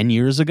 10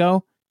 years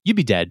ago, you'd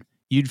be dead.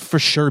 You'd for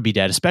sure be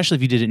dead, especially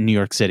if you did it in New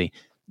York City.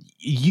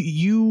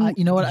 You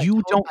know what?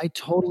 I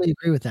totally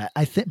agree with that.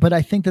 I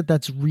think that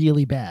that's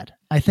really bad.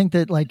 I think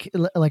that like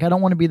I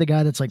don't want to be the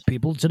guy that's like,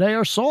 people today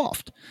are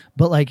soft,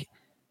 but like,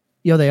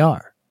 they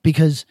are,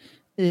 because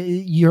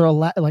you're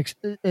like,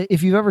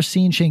 if you've ever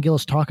seen Shane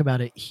Gillis talk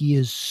about it, he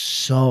is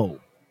so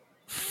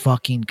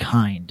fucking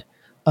kind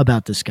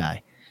about this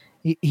guy.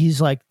 He's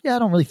like, yeah, I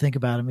don't really think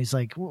about him. He's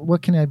like,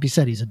 what can I be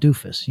said? He's a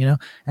doofus,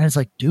 And it's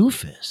like,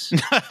 doofus.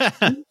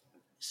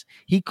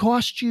 He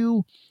cost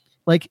you,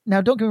 like,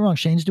 now don't get me wrong,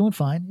 Shane's doing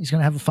fine. He's going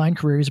to have a fine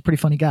career. He's a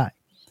pretty funny guy.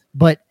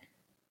 But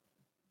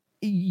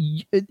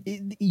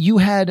you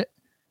had,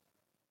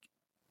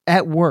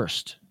 at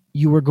worst,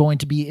 you were going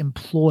to be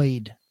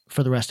employed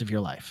for the rest of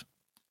your life.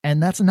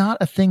 And that's not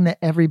a thing that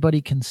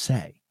everybody can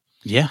say.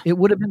 Yeah. It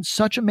would have been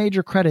such a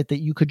major credit that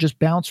you could just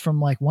bounce from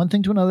like one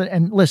thing to another.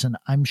 And listen,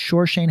 I'm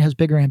sure Shane has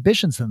bigger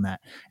ambitions than that,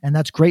 and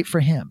that's great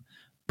for him.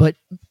 But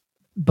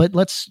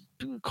let's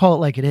call it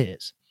like it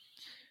is.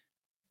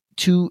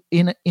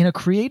 In a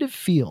creative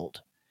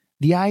field,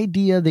 the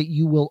idea that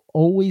you will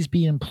always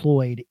be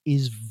employed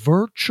is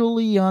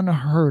virtually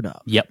unheard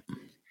of. Yep.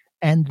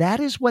 And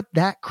that is what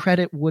that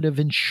credit would have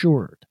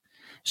ensured.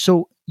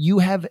 So you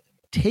have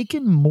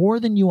taken more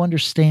than you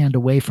understand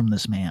away from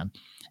this man.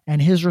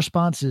 And his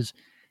response is,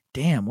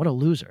 damn, what a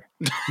loser.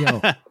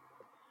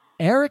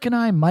 Eric and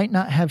I might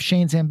not have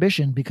Shane's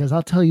ambition, because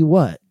I'll tell you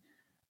what,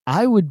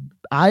 I would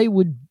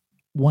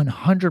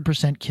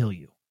 100% kill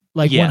you.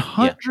 Like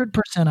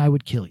 100% I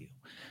would kill you.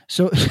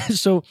 So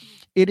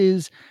it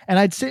is, and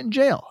I'd sit in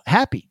jail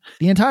happy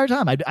the entire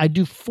time. I'd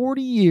do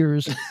 40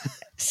 years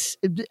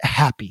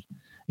happy.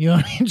 You know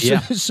what I mean?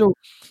 Yeah. So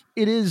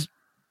it is,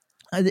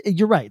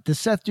 you're right. The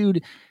Seth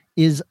dude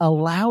is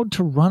allowed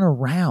to run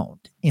around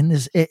in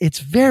this. It's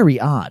very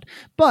odd,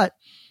 but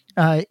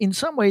in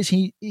some ways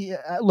he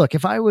look,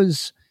 if I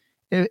was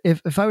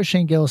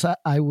Shane Gillis,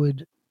 I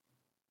would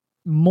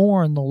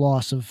mourn the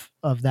loss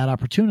of that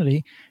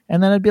opportunity.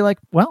 And then I'd be like,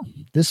 well,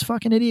 this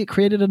fucking idiot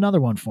created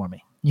another one for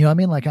me. You know what I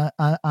mean? Like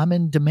I'm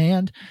in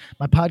demand.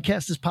 My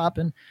podcast is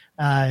popping,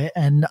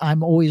 and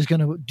I'm always going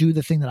to do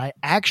the thing that I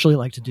actually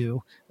like to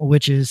do,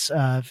 which is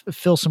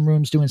fill some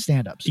rooms doing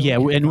stand-up.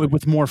 So and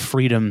with more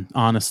freedom,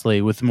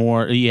 honestly, with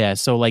more,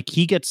 So like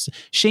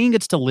Shane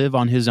gets to live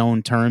on his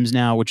own terms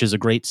now, which is a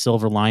great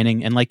silver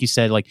lining. And like you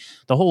said, like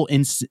the whole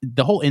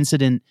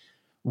incident,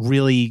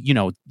 really,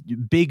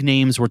 big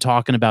names were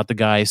talking about the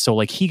guy, so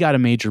like he got a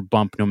major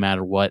bump no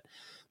matter what.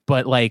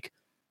 But like,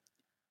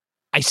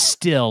 I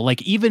still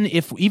like,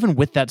 even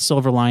with that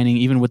silver lining,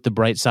 even with the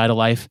bright side of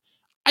life,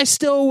 I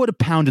still would have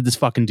pounded this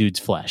fucking dude's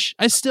flesh.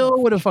 I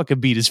still would have fucking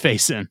beat his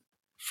face in.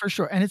 For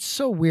sure. And it's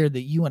so weird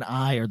that you and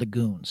I are the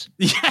goons.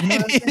 Yeah, you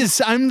know it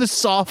is. I'm the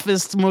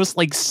softest, most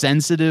like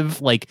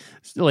sensitive, like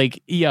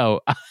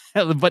yo,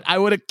 but I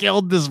would have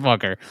killed this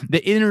fucker.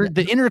 The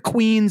inner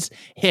Queens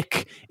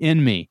hick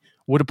in me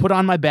would have put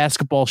on my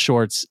basketball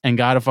shorts and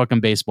got a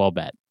fucking baseball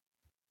bat.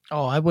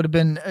 Oh, I would have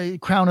been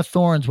Crown of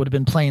Thorns would have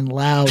been playing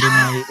loud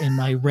in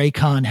my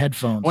Raycon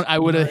headphones. When I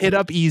would have hit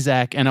up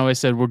Ezak and I always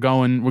said, we're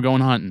going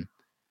hunting.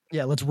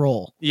 Yeah, let's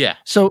roll. Yeah.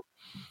 So,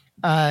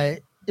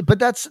 but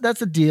that's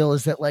the deal,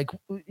 is that like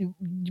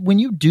when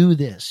you do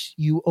this,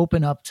 you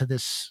open up to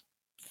this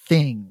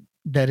thing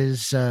that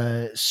is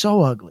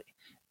so ugly,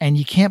 and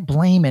you can't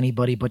blame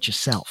anybody but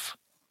yourself.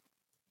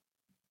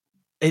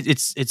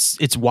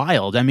 It's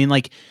wild. I mean,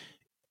 like,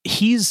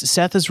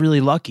 Seth is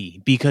really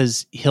lucky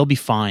because he'll be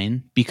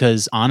fine,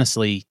 because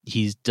honestly,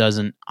 I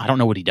don't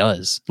know what he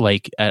does.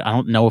 Like, I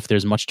don't know if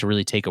there's much to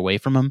really take away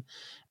from him.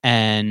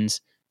 And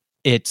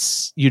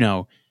it's, you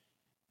know,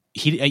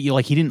 he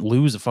didn't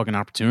lose a fucking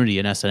opportunity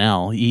in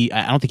SNL.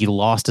 I don't think he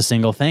lost a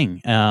single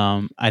thing.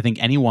 I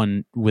think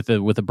anyone with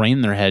a brain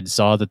in their head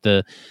saw that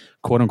the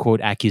quote unquote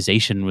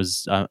accusation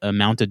was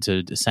amounted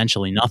to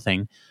essentially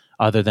nothing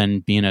other than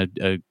being a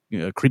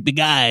creepy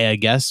guy, I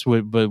guess,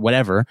 but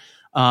whatever.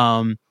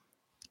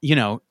 You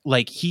know,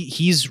 like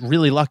he's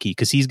really lucky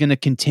because he's going to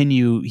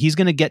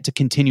get to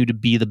continue to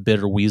be the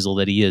bitter weasel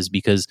that he is,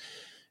 because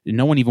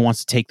no one even wants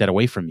to take that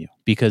away from you,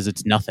 because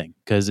it's nothing,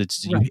 because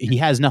he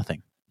has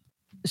nothing.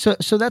 So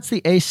that's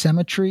the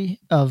asymmetry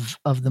of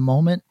the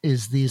moment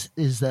is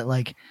that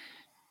like,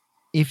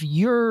 if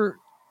you're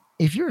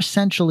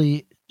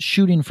essentially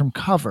shooting from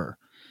cover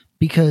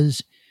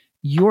because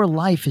your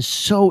life is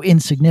so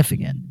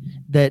insignificant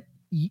that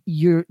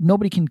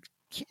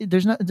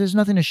there's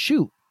nothing to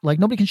shoot. Like,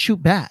 nobody can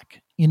shoot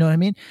back. You know what I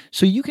mean?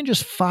 So you can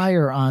just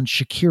fire on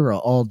Shakira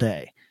all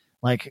day.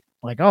 Like,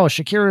 oh,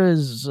 Shakira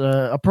is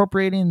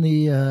appropriating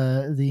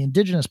the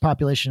indigenous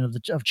population of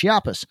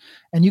Chiapas.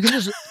 And you can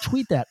just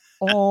tweet that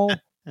all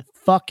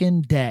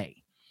fucking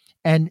day.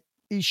 And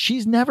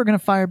she's never going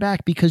to fire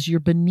back because you're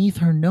beneath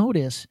her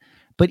notice.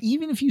 But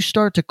even if you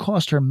start to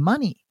cost her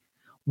money,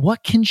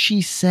 what can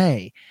she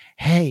say?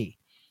 Hey,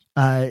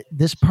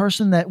 this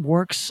person that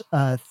works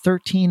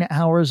 13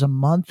 hours a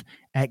month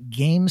at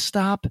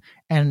GameStop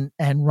and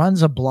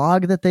runs a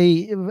blog that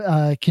they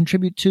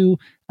contribute to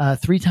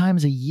 3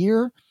 times a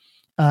year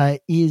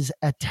is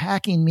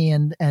attacking me,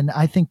 and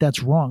I think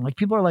that's wrong. Like,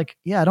 people are like,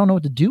 yeah, I don't know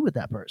what to do with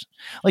that person.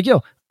 Like,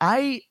 yo,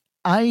 I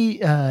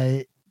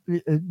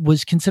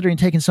was considering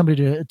taking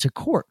somebody to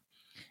court,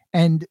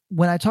 and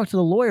when I talked to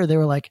the lawyer, they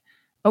were like,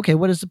 okay,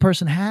 what does the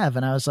person have?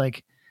 And I was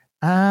like,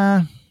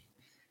 they're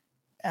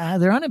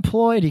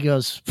unemployed. He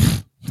goes,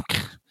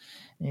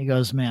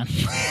 man.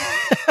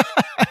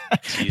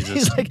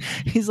 Jesus.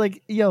 He's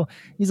like, you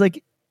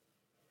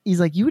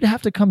would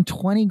have to come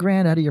 20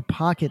 grand out of your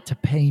pocket to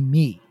pay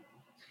me,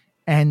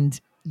 and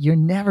you're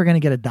never going to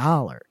get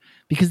 $1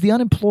 because the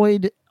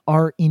unemployed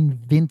are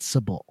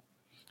invincible.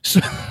 So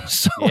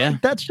yeah.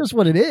 That's just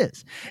what it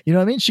is. You know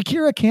what I mean?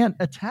 Shakira can't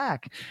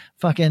attack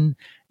fucking,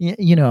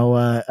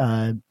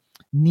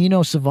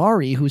 Nino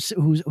Savari,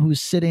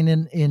 who's sitting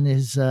in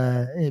his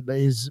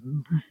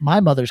my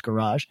mother's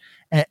garage,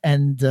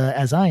 and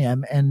as I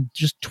am, and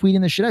just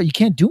tweeting this shit out. You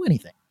can't do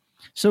anything.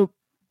 So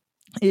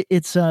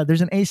it's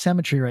there's an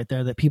asymmetry right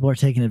there that people are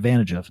taking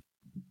advantage of.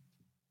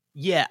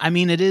 Yeah, I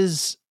mean, it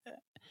is.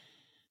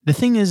 The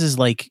thing is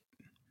like,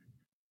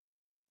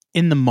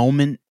 in the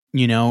moment,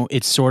 you know,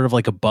 it's sort of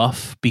like a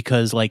buff,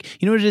 because,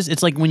 like, you know what it is?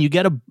 It's like when you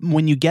get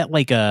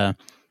like a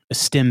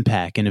stim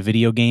pack in a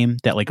video game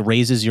that like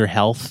raises your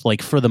health,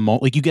 like for the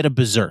like you get a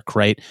berserk,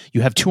 right?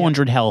 You have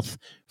 200 health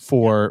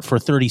for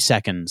 30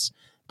 seconds,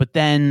 but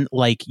then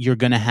like you're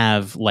gonna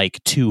have like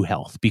 2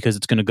 health because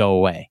it's gonna go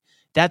away.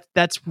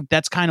 That's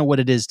kind of what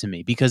it is to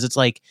me, because it's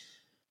like,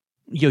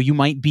 you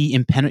might be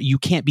you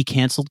can't be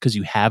canceled because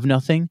you have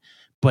nothing,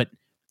 but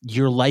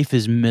your life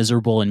is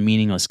miserable and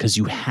meaningless because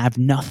you have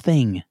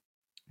nothing.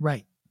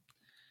 Right.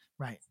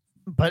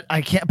 But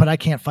I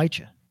can't fight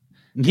you.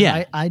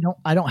 Yeah, I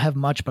don't have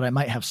much, but I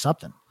might have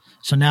something.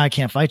 So now I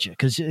can't fight you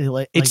because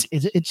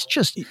it's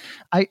just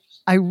I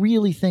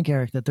really think,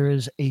 Eric, that there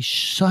is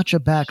such a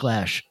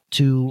backlash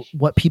to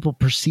what people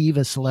perceive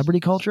as celebrity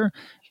culture,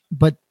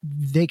 but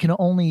they can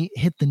only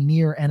hit the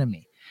near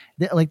enemy.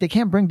 They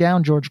can't bring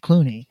down George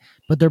Clooney,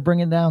 but they're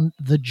bringing down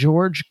the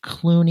George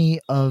Clooney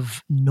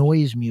of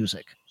noise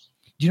music.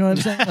 Do you know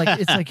what I'm saying? Like,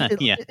 it's like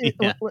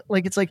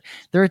like it's like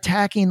they're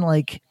attacking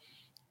like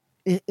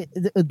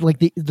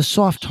the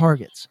soft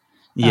targets.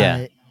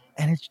 Yeah.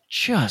 And it's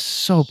just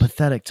so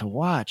pathetic to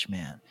watch,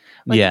 man.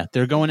 Like, yeah,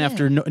 they're going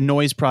after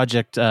Noise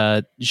Project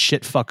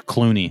shit fuck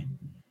Clooney.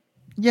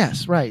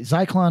 Yes, right.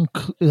 Zyklon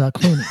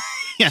Clooney.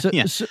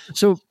 Yeah.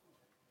 So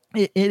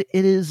it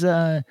is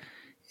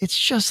it's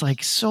just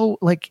like, so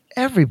like,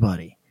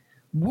 everybody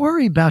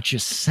worry about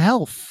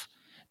yourself.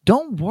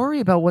 Don't worry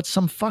about what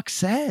some fuck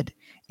said.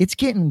 it's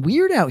getting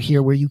weird out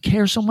here where you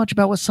care so much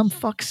about what some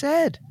fuck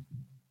said.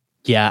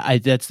 Yeah,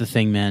 that's the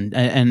thing, man.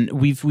 And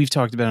we've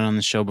talked about it on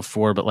the show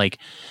before, but like,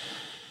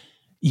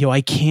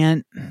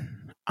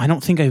 I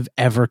don't think I've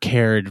ever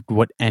cared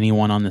what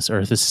anyone on this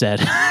earth has said.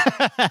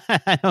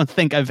 I don't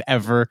think I've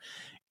ever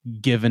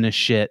given a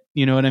shit.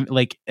 You know what I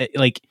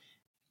mean?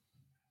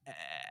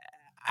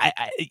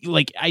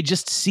 I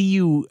just see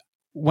you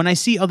when I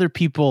see other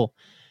people.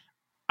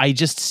 I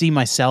just see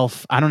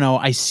myself. I don't know.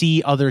 I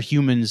see other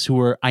humans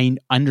who I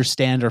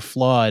understand are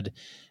flawed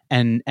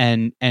and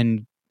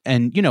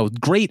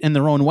great in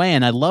their own way,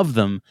 and I love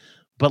them.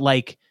 But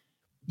like,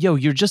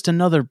 you're just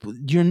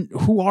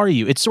who are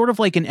you? It's sort of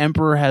like an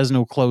emperor has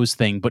no clothes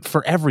thing, but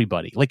for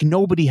everybody. Like,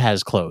 nobody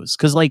has clothes.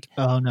 Because like,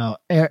 oh no,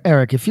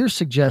 Eric, if you're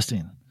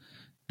suggesting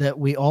that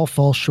we all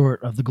fall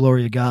short of the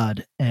glory of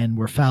God and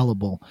we're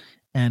fallible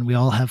and we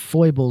all have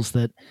foibles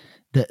that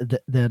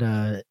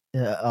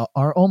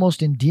are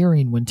almost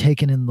endearing when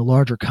taken in the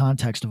larger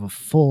context of a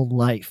full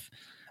life,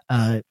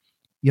 I'm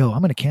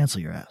going to cancel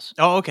your ass.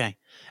 Oh, okay.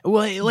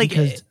 Well, like,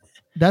 because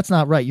that's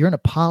not right. You're an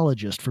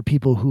apologist for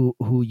people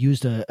who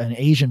used an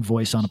Asian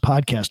voice on a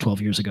podcast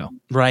 12 years ago.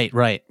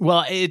 Right.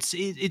 Well, it's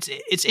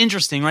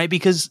interesting, right?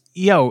 Because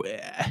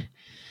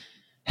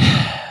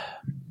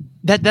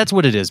that's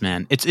what it is,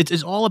 man.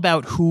 It's all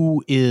about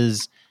who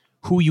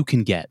you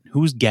can get,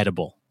 who's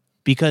gettable,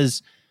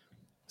 because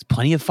there's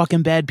plenty of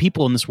fucking bad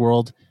people in this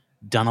world,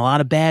 done a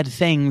lot of bad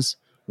things.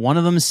 One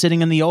of them is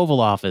sitting in the Oval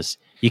Office.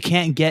 You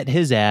can't get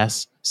his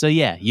ass. So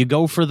yeah, you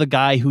go for the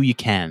guy who you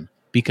can,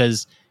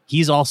 because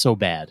he's also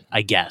bad,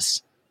 I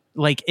guess.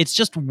 Like, it's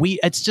just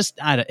it's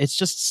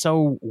just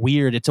so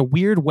weird. It's a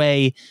weird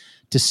way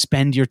to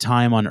spend your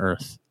time on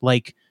Earth.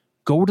 Like,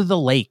 go to the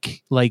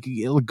lake. Like,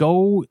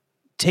 go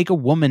take a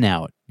woman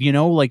out.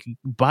 Like,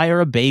 buy her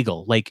a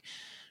bagel. Like,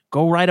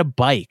 go ride a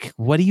bike.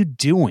 What are you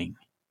doing?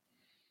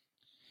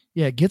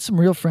 Yeah, get some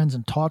real friends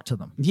and talk to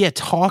them. Yeah,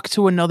 talk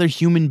to another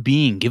human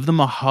being. Give them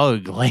a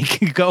hug.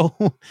 Like, go.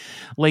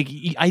 Like,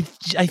 I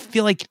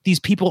feel like these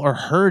people are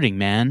hurting,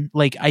 man.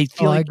 Like, I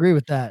feel I agree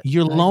with that.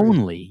 You're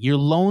lonely. You're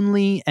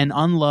lonely and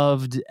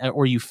unloved,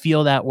 or you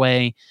feel that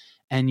way,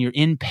 and you're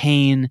in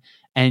pain,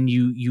 and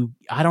you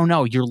I don't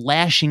know. You're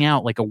lashing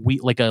out like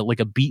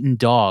a beaten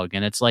dog,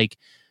 and it's like,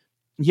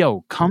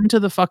 come to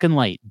the fucking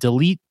light.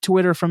 Delete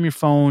Twitter from your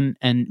phone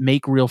and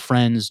make real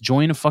friends.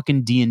 Join a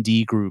fucking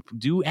D&D group.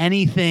 Do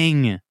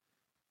anything.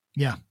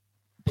 Yeah,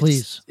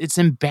 please. It's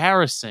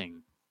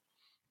embarrassing.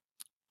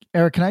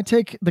 Eric, can I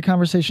take the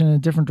conversation in a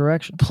different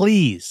direction?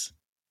 Please.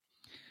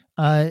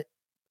 Do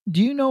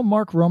you know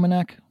Mark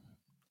Romanek?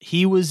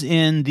 He was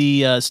in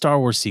the Star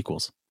Wars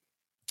sequels.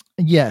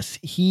 Yes,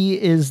 he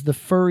is the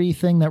furry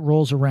thing that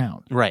rolls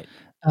around. Right.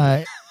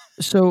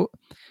 So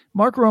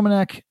Mark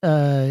Romanek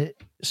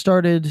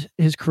started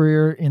his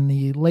career in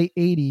the late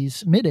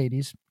 80s, mid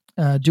 80s,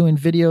 doing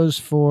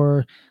videos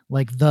for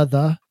like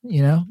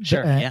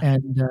sure,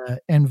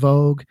 and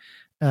Vogue,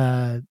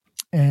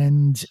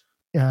 and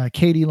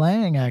Katie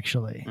Lang,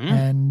 actually.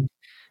 And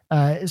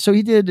so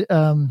he did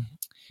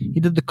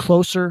the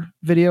Closer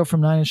video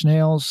from Nine Inch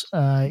Nails.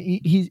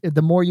 He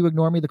The More You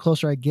Ignore Me, the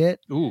Closer I Get.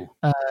 Ooh.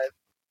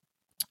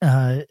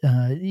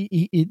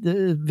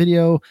 The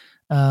video,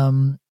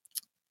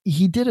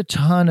 he did a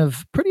ton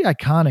of pretty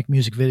iconic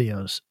music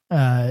videos.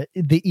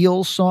 The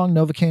Eels song,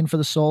 Novocaine for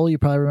the Soul. You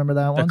probably remember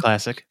that one. A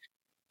classic.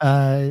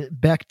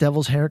 Beck,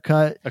 Devil's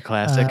Haircut. A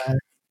classic.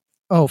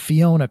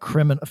 Fiona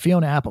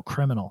Apple,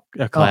 Criminal.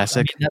 A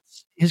classic.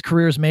 His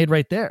career is made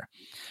right there.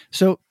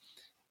 So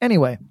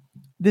anyway,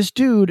 this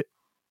dude,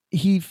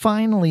 he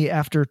finally,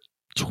 after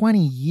 20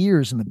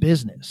 years in the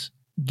business,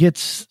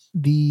 gets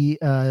the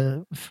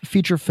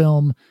feature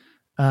film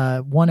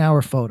 1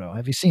 Hour Photo.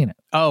 Have you seen it?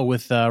 Oh,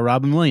 with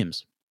Robin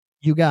Williams.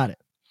 You got it.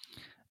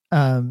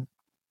 And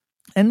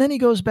then he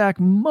goes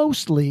back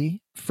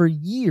mostly for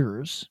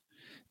years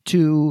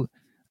to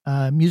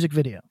music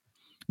video,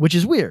 which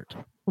is weird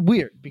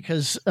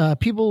because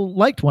people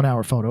liked 1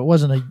 Hour Photo. It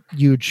wasn't a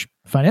huge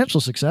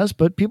financial success,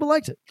 but people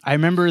liked it. I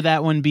remember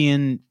that one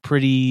being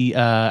pretty,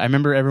 I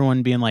remember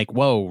everyone being like,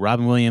 whoa,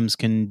 Robin Williams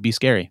can be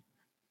scary.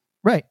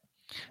 Right.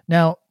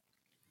 Now,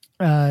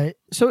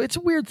 so it's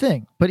a weird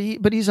thing, but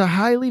he's a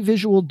highly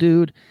visual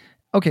dude.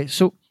 Okay,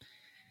 so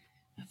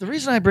the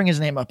reason I bring his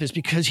name up is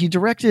because he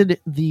directed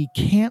the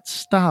Can't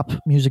Stop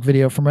music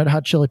video from Red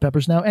Hot Chili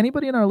Peppers. Now,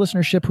 anybody in our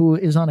listenership who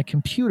is on a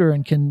computer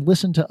and can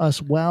listen to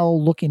us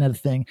while looking at a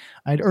thing,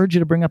 I'd urge you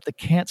to bring up the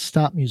Can't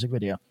Stop music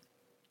video.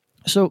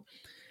 So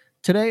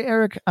today,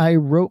 Eric, I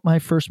wrote my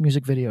first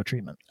music video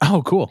treatment.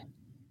 Oh, cool.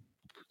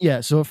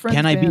 Yeah, so a friend.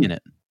 Can I be in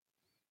it?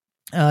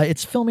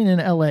 It's filming in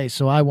LA,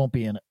 so I won't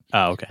be in it.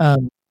 Oh, okay.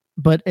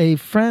 But a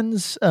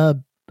friend's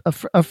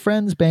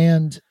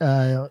band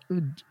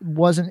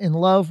wasn't in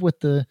love with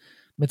the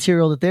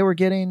material that they were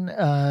getting.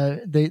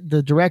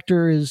 The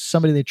director is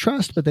somebody they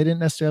trust, but they didn't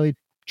necessarily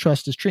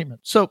trust his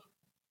treatment. So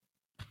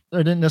they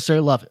didn't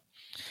necessarily love it.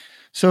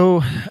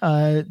 So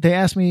they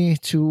asked me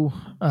to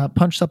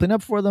punch something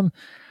up for them.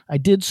 I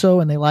did so,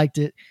 and they liked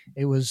it.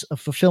 It was a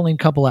fulfilling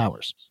couple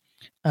hours.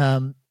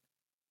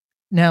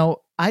 Now,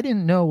 I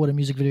didn't know what a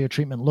music video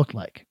treatment looked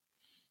like.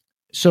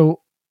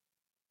 So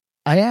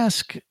I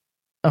ask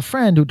a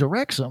friend who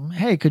directs them,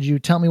 hey, could you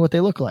tell me what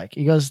they look like?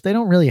 He goes, they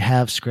don't really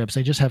have scripts.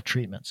 They just have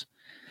treatments.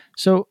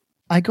 So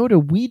I go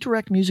to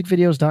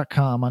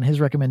WeDirectMusicVideos.com on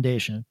his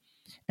recommendation,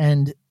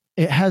 and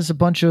it has a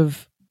bunch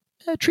of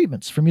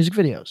treatments for music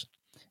videos.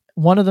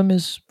 One of them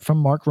is from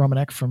Mark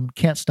Romanek from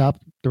Can't Stop,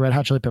 the Red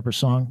Hot Chili Peppers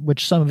song,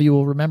 which some of you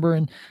will remember.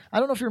 And I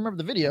don't know if you remember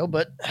the video,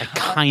 but I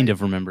kind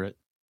of remember it.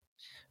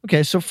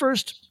 Okay, so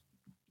first,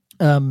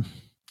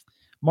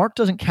 Mark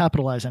doesn't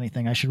capitalize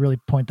anything. I should really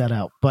point that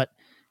out. But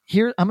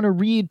here, I'm going to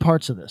read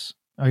parts of this.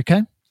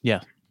 Okay?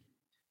 Yeah.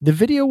 The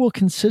video will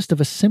consist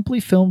of a simply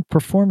filmed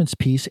performance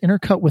piece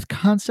intercut with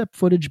concept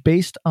footage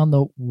based on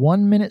the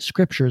 1-minute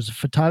scriptures of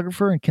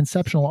photographer and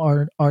conceptual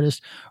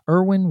artist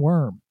Erwin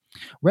Worm.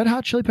 Red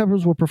Hot Chili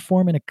Peppers will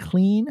perform in a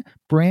clean,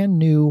 brand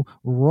new,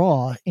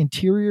 raw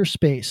interior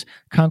space.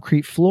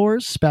 Concrete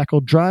floors,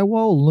 spackled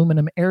drywall,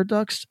 aluminum air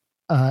ducts,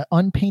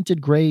 unpainted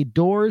gray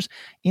doors,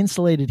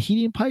 insulated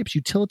heating pipes,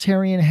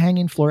 utilitarian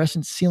hanging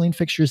fluorescent ceiling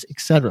fixtures,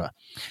 etc.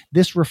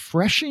 This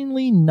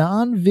refreshingly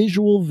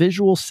non-visual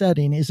visual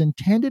setting is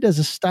intended as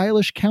a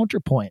stylish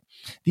counterpoint.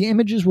 The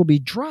images will be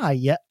dry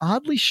yet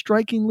oddly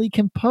strikingly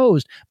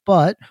composed,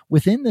 but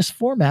within this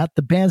format,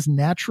 the band's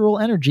natural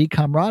energy,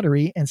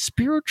 camaraderie, and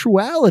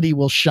spirituality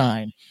will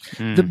shine.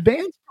 The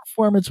band's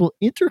performance will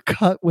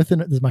intercut with this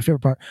is my favorite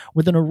part,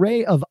 with an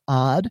array of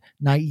odd,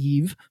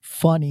 naive,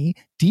 funny,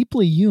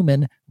 deeply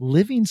human,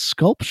 living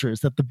sculptures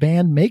that the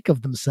band make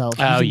of themselves.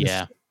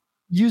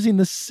 Using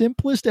the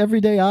simplest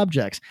everyday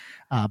objects,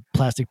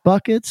 plastic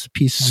buckets,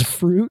 pieces of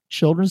fruit,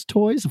 children's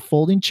toys, a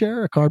folding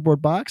chair, a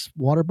cardboard box,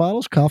 water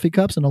bottles, coffee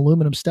cups, an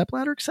aluminum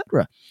stepladder,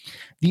 etc.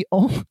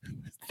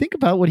 Think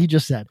about what he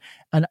just said.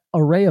 An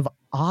array of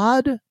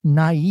odd,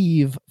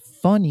 naive,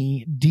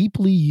 funny,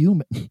 deeply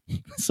human.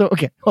 So,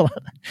 okay, hold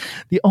on.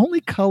 The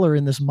only color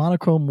in this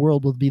monochrome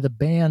world will be the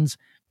band's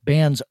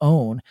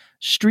own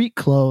street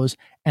clothes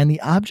and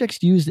the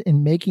objects used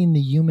in making the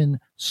human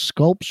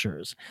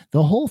sculptures.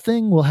 The whole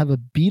thing will have a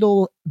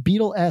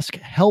Beatle-esque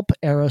Help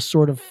era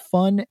sort of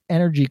fun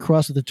energy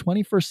crossed with the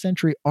 21st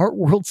century art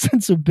world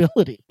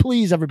sensibility.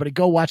 Please, everybody,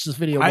 go watch this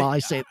video while I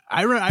say it.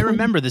 I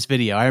remember this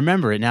video. I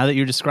remember it now that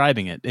you're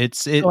describing it.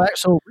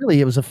 So really,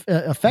 it was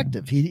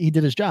effective. He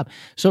did his job.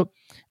 So,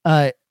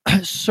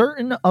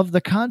 certain of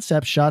the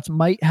concept shots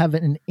might have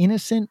an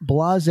innocent,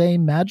 blasé,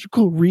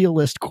 magical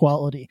realist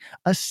quality,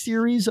 a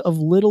series of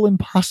little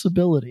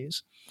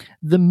impossibilities.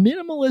 The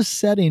minimalist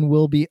setting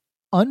will be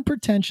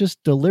unpretentious,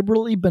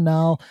 deliberately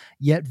banal,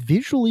 yet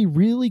visually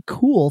really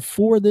cool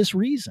for this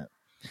reason.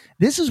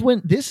 By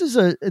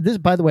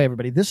the way,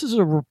 everybody, this is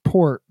a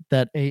report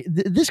that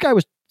this guy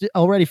was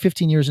already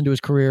 15 years into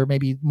his career,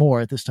 maybe more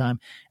at this time,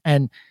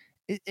 and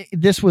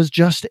this was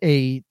just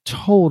a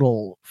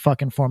total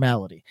fucking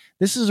formality.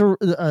 This is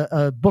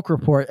a book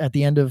report at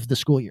the end of the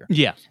school year.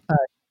 Yeah.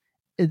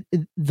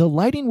 The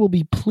lighting will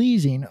be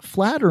pleasing,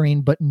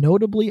 flattering, but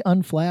notably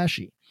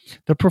unflashy.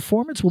 The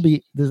performance will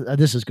be,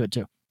 this is good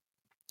too.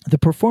 The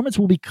performance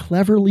will be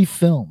cleverly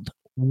filmed.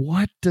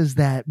 What does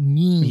that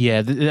mean?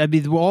 Yeah, I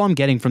mean, all I'm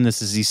getting from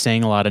this is he's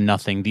saying a lot of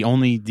nothing. The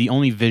only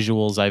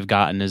visuals I've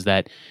gotten is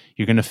that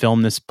you're going to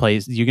film this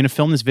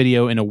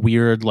video in a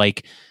weird,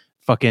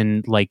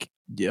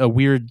 a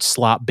weird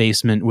slop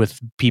basement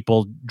with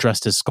people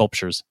dressed as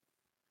sculptures.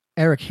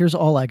 Eric, here's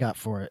all I got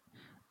for it.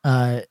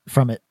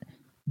 From it.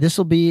 This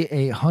will be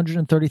a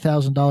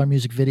 $130,000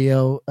 music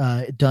video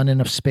done in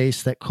a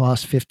space that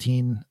costs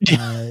 $15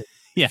 an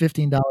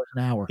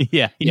hour.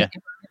 Yeah.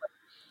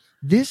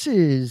 This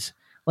is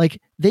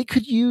like they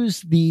could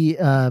use the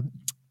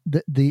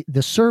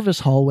service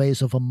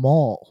hallways of a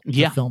mall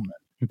to film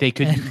them. They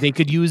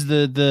could use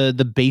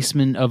the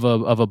basement of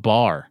a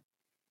bar.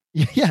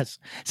 Yes.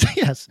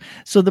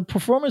 So the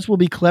performance will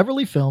be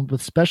cleverly filmed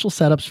with special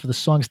setups for the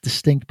song's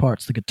distinct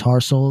parts, the guitar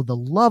solo, the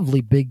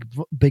lovely big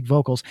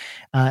vocals,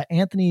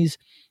 Anthony's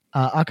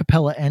a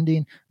cappella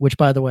ending, which,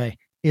 by the way,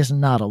 is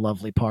not a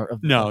lovely part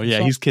of the song.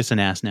 He's kissing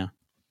ass now.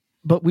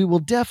 But we will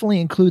definitely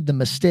include the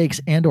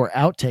mistakes and or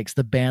outtakes,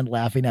 the band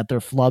laughing at their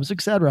flubs,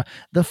 etc.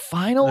 The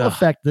final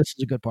effect, this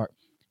is a good part,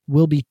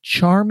 will be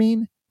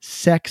charming,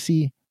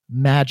 sexy,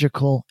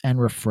 magical, and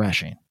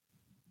refreshing.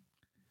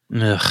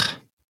 Ugh.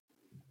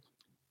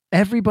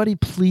 Everybody,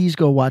 please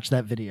go watch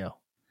that video.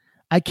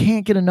 I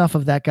can't get enough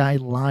of that guy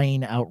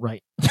lying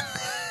outright.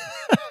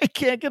 I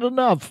can't get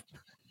enough.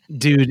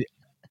 Dude,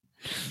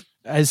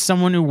 as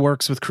someone who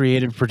works with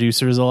creative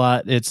producers a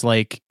lot, it's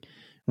like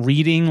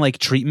reading like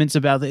treatments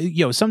about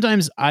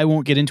sometimes I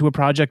won't get into a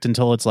project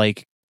until it's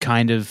like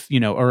kind of,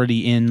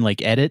 already in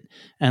like edit,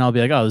 and I'll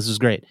be like, oh, this is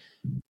great.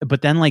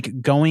 But then like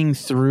going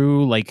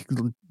through like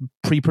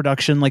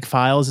pre-production like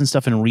files and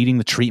stuff and reading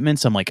the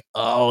treatments, I'm like,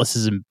 oh, this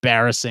is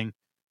embarrassing.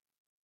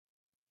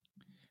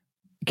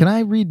 Can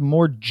I read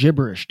more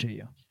gibberish to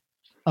you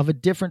of a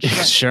different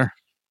show? Sure.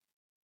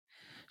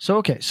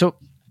 So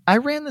I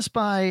ran this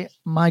by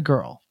my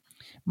girl.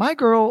 My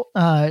girl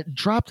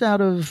dropped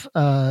out of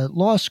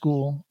law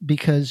school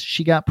because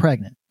she got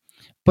pregnant,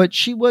 but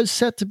she was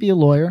set to be a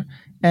lawyer.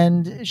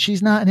 and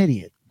she's not an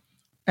idiot.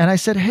 And I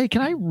said, hey,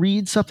 can I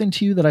read something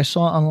to you that I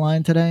saw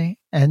online today?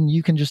 And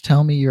you can just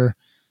tell me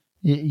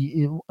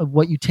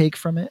what you take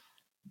from it.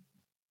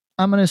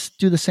 I'm going to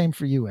do the same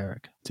for you,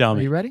 Eric. Tell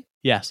me. Are you ready?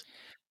 Yes.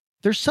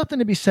 There's something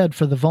to be said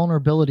for the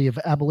vulnerability of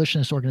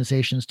abolitionist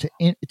organizations to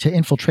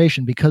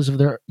infiltration because of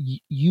their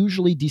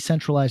usually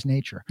decentralized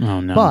nature.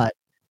 Oh, no.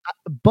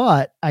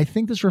 But I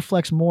think this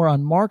reflects more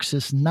on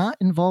Marxists not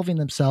involving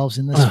themselves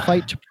in this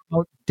fight to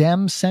promote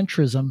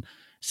centralism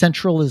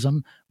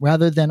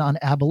rather than on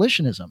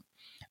abolitionism.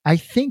 I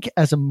think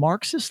as a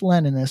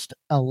Marxist-Leninist,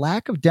 a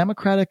lack of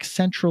democratic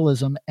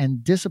centralism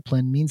and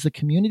discipline means the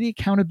community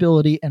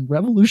accountability and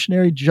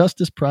revolutionary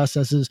justice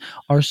processes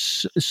are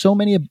so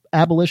many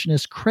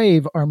abolitionists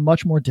crave are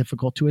much more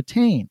difficult to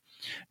attain.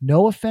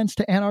 No offense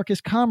to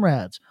anarchist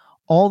comrades,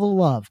 all the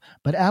love,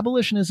 but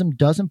abolitionism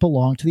doesn't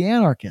belong to the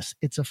anarchists.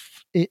 It's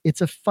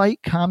a fight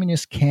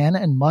communists can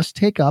and must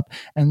take up,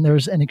 and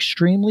there's an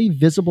extremely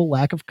visible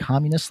lack of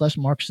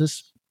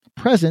communist/Marxist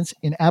presence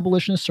in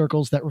abolitionist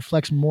circles that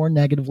reflects more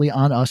negatively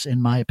on us,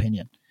 in my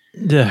opinion.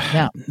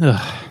 Now,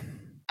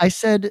 I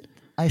said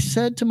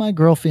to my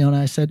girl Fiona,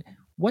 I said,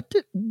 what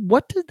did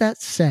that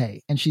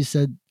say? And she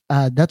said,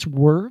 that's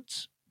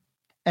words.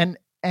 And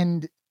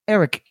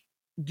Eric,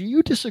 do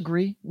you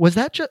disagree?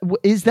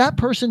 Is that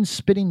person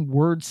spitting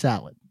word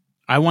salad?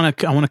 I want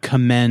to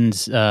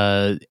commend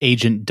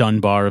Agent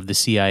Dunbar of the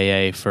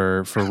CIA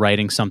for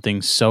writing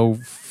something so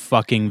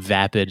fucking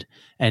vapid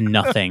and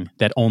nothing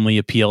that only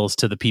appeals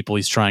to the people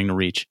he's trying to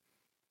reach.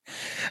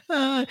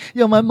 My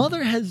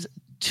mother has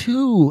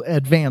 2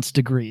 advanced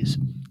degrees.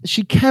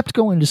 She kept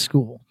going to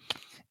school,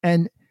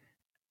 and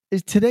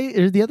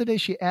the other day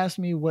she asked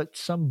me what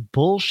some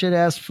bullshit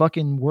ass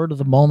fucking word of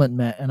the moment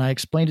meant, and I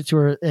explained it to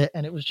her,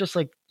 and it was just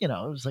like, it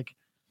was like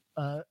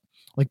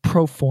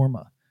pro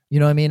forma, you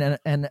know what I mean?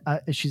 And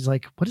she's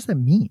like, what does that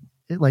mean?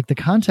 Like the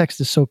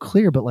context is so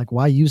clear, but like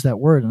why use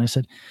that word? And I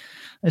said,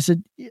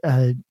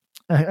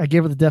 I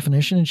gave her the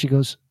definition, and she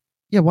goes,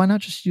 yeah, why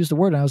not just use the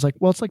word? And I was like,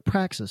 well, it's like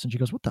praxis. And she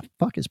goes, what the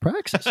fuck is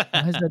praxis?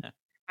 And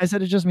I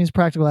said, it just means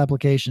practical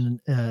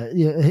application.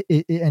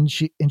 And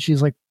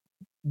she's like,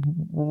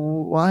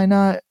 why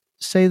not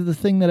say the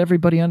thing that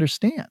everybody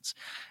understands?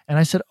 And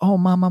I said, oh,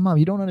 mom,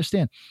 you don't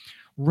understand.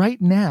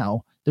 Right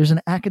now, there's an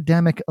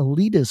academic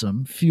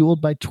elitism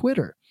fueled by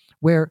Twitter,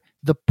 where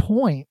the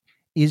point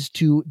is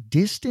to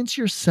distance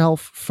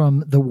yourself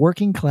from the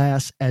working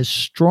class as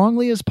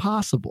strongly as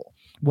possible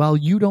while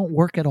you don't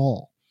work at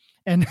all.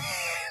 And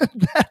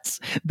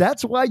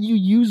that's why you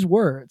use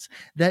words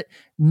that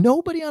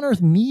nobody on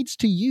earth needs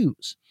to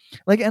use.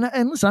 Like, and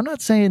listen, I'm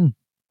not saying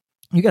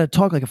you got to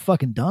talk like a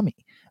fucking dummy,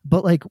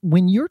 but like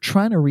when you're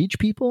trying to reach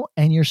people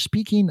and you're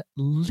speaking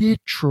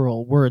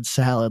literal word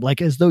salad,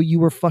 like as though you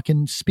were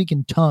fucking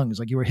speaking tongues,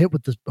 like you were hit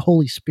with the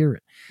Holy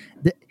Spirit,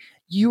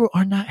 you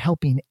are not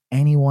helping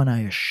anyone,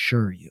 I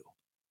assure you.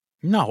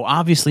 No,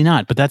 obviously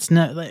not. But that's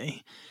not.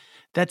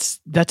 That's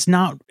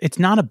not. It's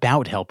not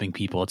about helping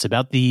people. It's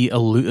about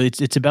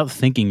it's about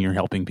thinking you're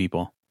helping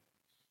people.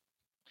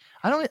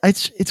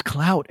 It's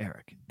clout,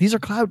 Eric. These are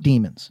clout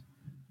demons.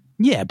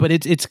 Yeah, but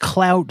it's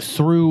clout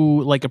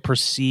through like a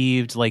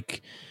perceived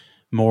like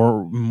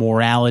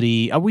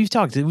morality. We've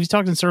talked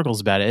in circles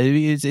about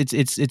it.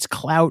 It's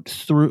clout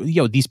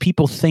through. These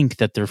people think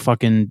that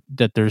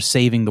they're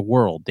saving the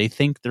world. They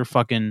think they're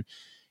fucking.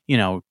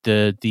 The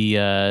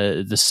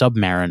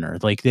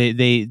Submariner. Like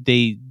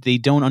they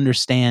don't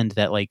understand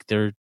that like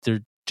they're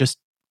just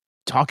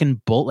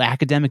talking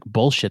academic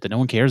bullshit that no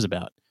one cares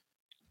about.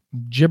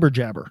 Jibber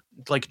jabber.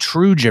 Like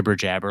true jibber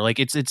jabber. Like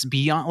it's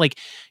beyond like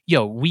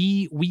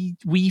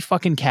we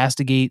fucking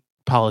castigate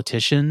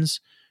politicians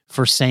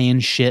for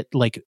saying shit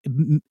like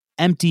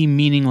empty,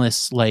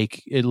 meaningless,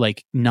 like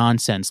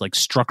nonsense, like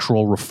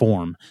structural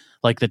reform.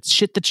 Like that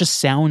shit that just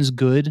sounds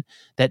good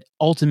that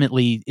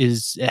ultimately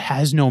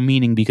has no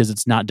meaning because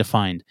it's not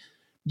defined.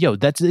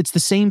 It's the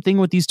same thing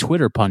with these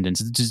Twitter pundits,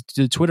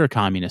 the Twitter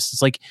communists.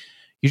 It's like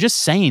you're just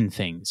saying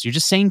things. You're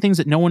just saying things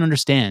that no one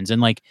understands.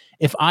 And like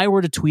if I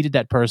were to tweet at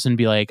that person,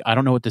 be like, I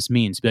don't know what this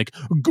means. Be like,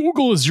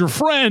 Google is your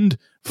friend.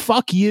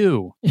 Fuck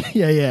you.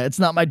 Yeah. It's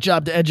not my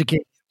job to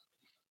educate.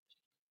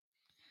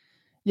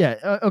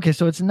 Yeah. Okay.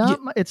 So it's not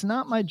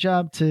my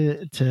job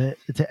to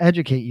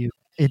educate you.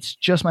 It's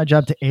just my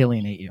job to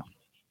alienate you.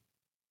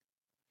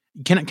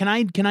 Can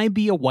I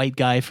be a white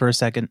guy for a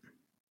second?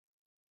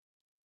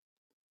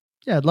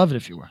 Yeah, I'd love it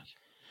if you were.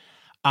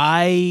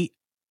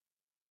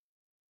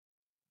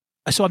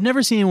 So I've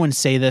never seen anyone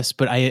say this,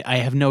 but I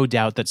have no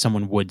doubt that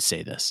someone would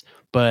say this.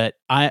 But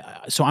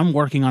I'm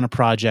working on a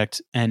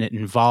project, and it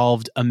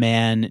involved a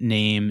man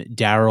named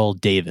Daryl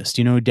Davis.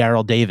 Do you know who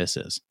Daryl Davis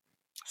is?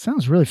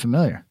 Sounds really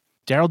familiar.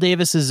 Daryl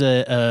Davis is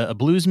a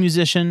blues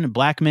musician, a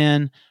black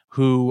man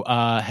who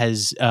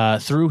has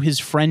through his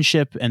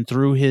friendship and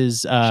through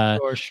his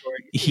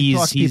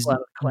he's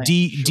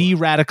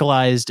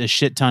de-radicalized a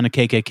shit ton of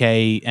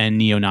KKK and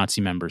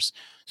neo-Nazi members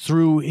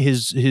through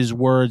his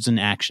words and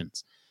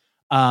actions.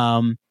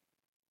 Whenever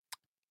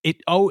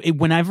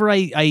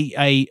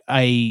I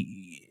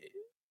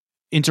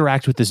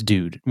interact with this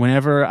dude,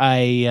 whenever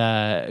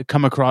I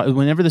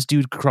whenever this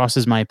dude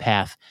crosses my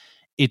path,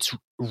 it's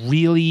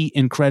really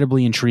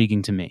incredibly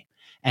intriguing to me.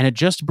 And it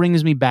just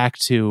brings me back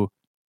to,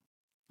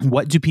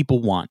 what do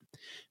people want?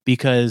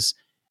 Because,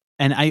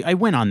 and I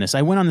went on this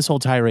whole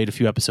tirade a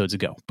few episodes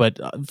ago, but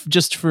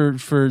just for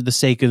the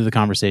sake of the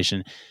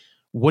conversation,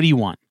 what do you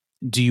want?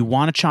 Do you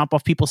want to chop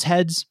off people's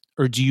heads,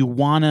 or do you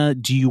want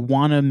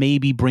to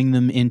maybe bring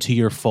them into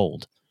your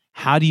fold?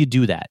 How do you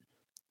do that?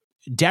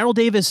 Daryl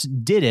Davis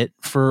did it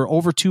for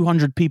over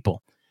 200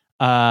 people.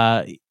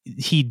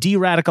 He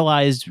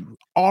de-radicalized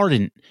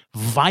ardent,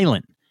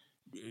 violent,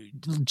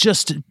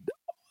 just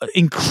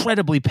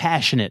incredibly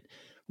passionate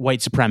white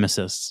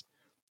supremacists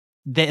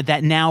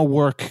that now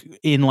work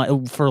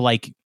for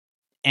like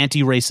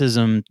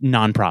anti-racism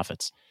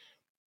nonprofits.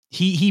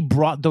 He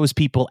brought those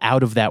people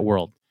out of that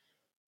world.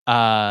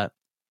 I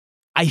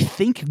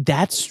think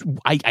that's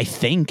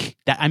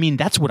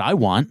what I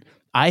want.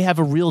 I have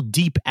a real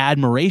deep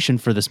admiration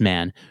for this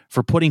man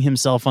for putting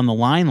himself on the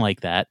line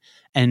like that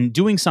and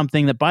doing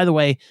something that, by the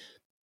way,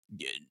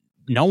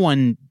 no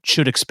one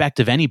should expect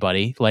of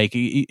anybody. But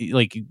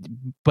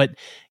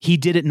he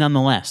did it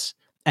nonetheless,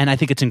 and I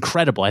think it's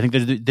incredible. I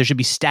think there should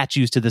be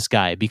statues to this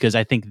guy, because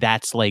I think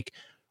that's like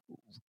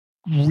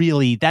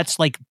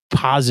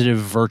positive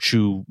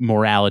virtue,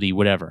 morality,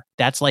 whatever.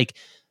 That's like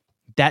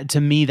that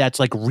to me. That's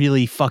like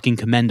really fucking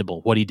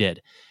commendable what he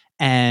did,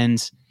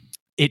 and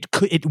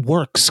it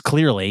works.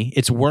 Clearly,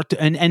 it's worked.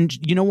 And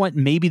you know what?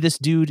 Maybe this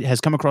dude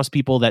has come across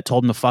people that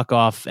told him to fuck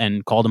off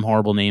and called him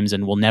horrible names,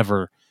 and will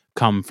never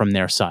come from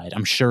their side.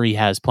 I'm sure he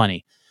has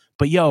plenty,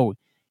 but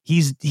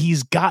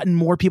he's gotten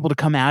more people to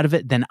come out of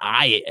it than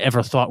I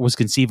ever thought was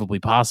conceivably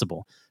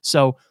possible.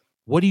 So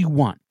what do you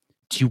want?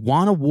 Do you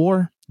want a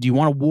war? Do you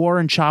want a war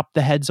and chop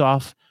the heads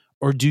off?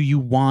 Or do you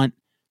want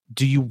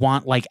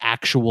like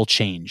actual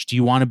change? Do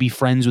you want to be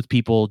friends with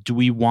people? Do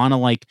we want to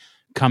like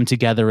come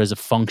together as a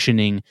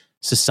functioning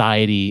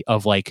society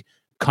of like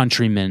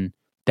countrymen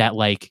that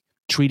like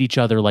treat each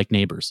other like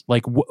neighbors?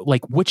 Like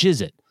which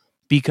is it?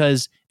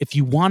 Because if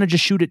you want to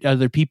just shoot at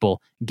other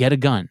people, get a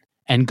gun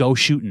and go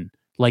shooting.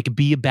 Like,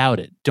 be about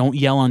it. Don't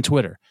yell on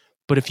Twitter.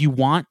 But if you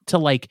want to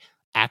like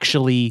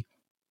actually,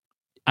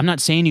 I'm not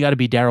saying you got to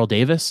be Daryl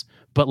Davis,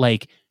 but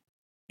like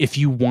if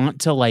you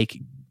want to like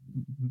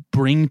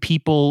bring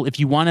people, if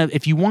you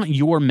want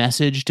your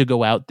message to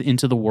go out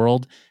into the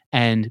world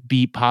and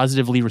be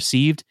positively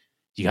received,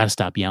 you got to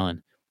stop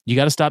yelling. You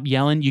got to stop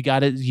yelling. You got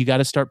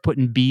to start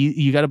putting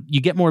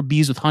you get more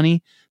bees with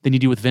honey than you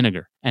do with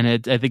vinegar. And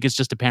I think it's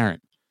just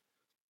apparent.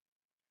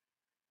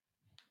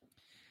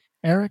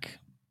 Eric,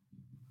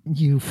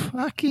 you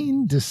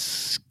fucking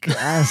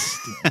disgusting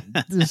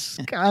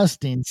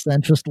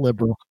centrist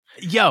liberal.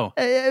 Yo,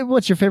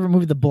 what's your favorite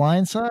movie? The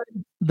Blind Side?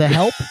 The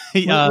Help?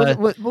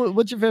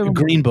 What's your favorite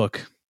Green movie?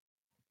 Book.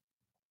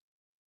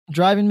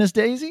 Driving Miss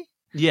Daisy?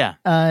 Yeah.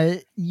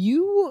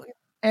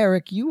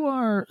 Eric, you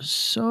are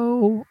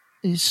so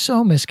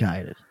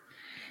misguided.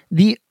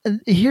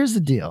 Here's the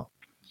deal.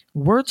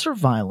 Words are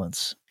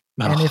violence.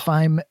 And if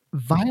I'm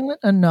violent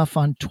enough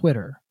on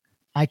Twitter,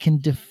 I can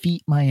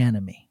defeat my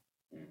enemy.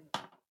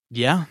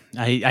 Yeah,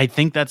 I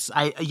think that's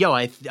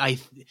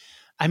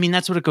I mean,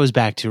 that's what it goes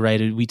back to,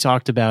 right? We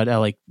talked about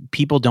like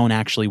people don't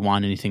actually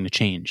want anything to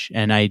change,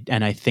 and I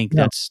think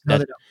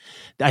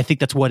I think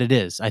that's what it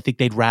is. I think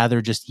they'd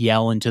rather just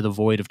yell into the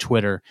void of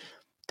Twitter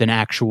than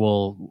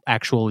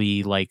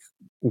actually like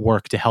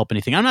work to help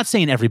anything. I'm not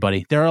saying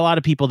everybody. There are a lot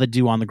of people that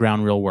do on the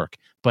ground real work,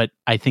 but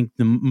I think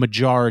the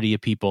majority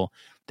of people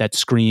that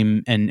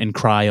scream and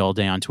cry all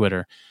day on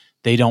Twitter,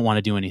 they don't want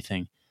to do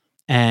anything.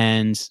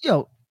 And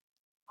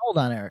hold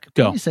on, Eric.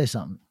 Go. Let me say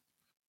something.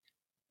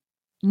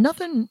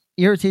 Nothing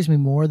irritates me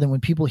more than when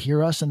people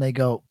hear us and they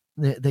go,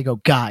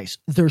 guys,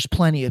 there's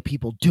plenty of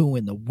people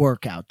doing the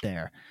work out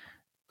there.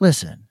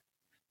 Listen,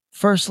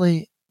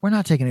 firstly, we're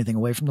not taking anything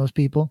away from those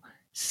people.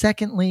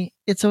 Secondly,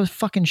 it's a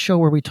fucking show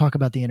where we talk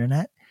about the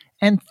internet.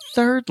 And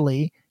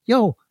thirdly,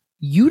 you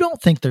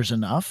don't think there's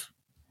enough.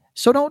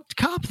 So don't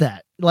cop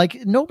that.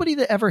 Like, nobody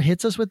that ever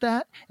hits us with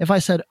that. If I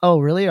said, oh,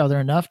 really? Are there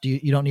enough?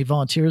 You don't need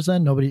volunteers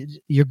then?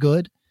 Nobody, you're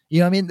good. You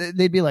know what I mean?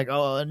 They'd be like,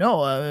 oh,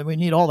 no, we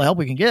need all the help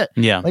we can get.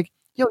 Yeah. Like,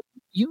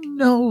 you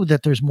know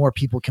that there's more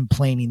people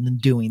complaining than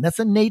doing. That's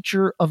the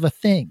nature of a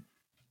thing.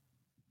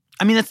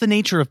 I mean, that's the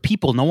nature of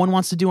people. No one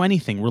wants to do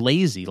anything. We're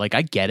lazy. Like,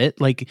 I get it.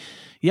 Like,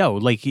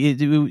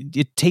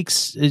 it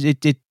takes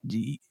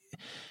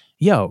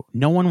no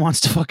one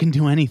wants to fucking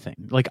do anything.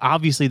 Like,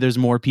 obviously there's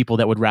more people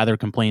that would rather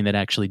complain than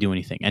actually do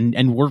anything.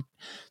 And we're,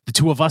 the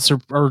two of us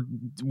are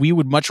we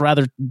would much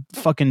rather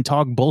fucking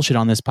talk bullshit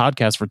on this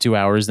podcast for 2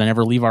 hours than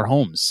ever leave our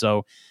homes.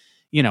 So,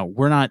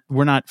 we're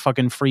not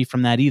fucking free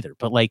from that either.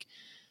 But like,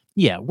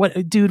 yeah,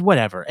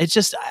 whatever. It's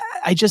just,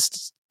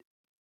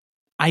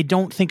 I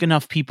don't think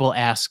enough people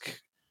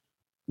ask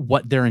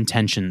what their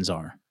intentions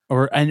are,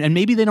 and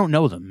maybe they don't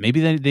know them.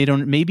 Maybe they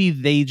don't. Maybe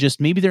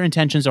their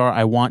intentions are,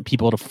 I want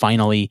people to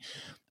finally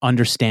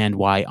understand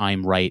why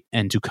I'm right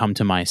and to come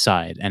to my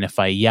side. And if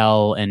I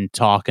yell and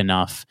talk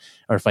enough,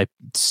 or if I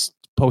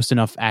post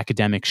enough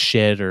academic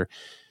shit or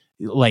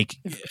like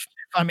if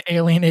I'm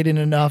alienated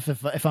enough,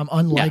 if I'm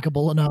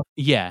unlikable enough.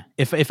 Yeah.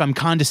 If I'm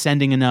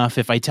condescending enough,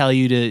 if I tell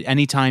you to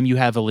anytime you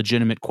have a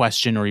legitimate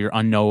question or you're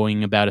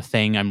unknowing about a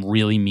thing, I'm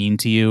really mean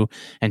to you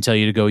and tell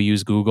you to go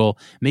use Google,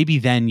 maybe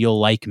then you'll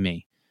like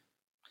me.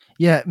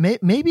 Yeah.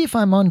 Maybe if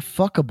I'm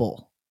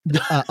unfuckable,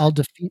 I'll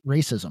defeat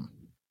racism.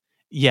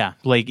 Yeah.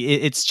 Like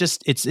it's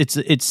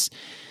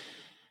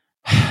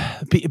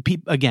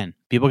again,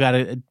 people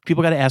gotta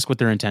ask what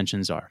their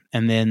intentions are,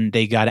 and then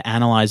they gotta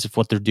analyze if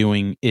what they're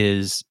doing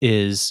is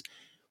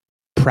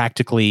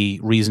practically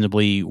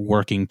reasonably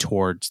working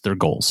towards their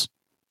goals.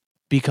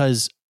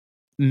 Because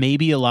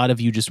maybe a lot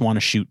of you just want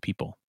to shoot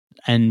people,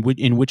 and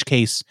in which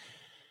case,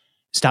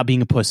 stop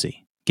being a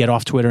pussy. Get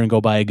off Twitter and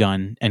go buy a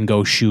gun and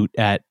go shoot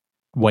at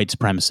white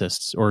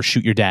supremacists or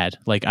shoot your dad.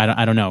 Like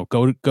I don't know.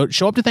 Go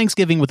show up to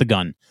Thanksgiving with a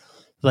gun.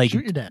 Like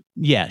shoot your dad.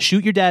 Yeah,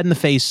 shoot your dad in the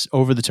face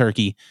over the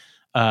turkey.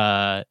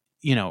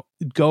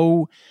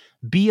 Go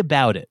be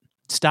about it.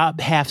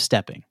 Stop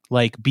half-stepping.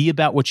 Like, be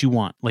about what you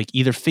want. Like,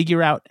 either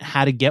figure out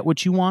how to get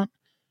what you want,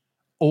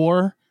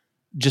 or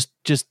just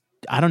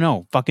I don't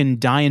know, fucking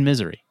die in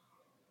misery.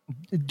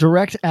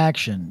 Direct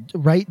action.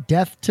 Write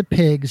death to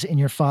pigs in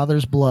your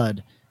father's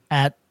blood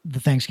at the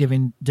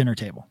Thanksgiving dinner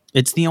table.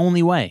 It's the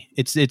only way.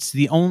 It's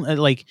the only,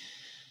 like,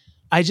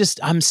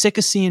 I'm sick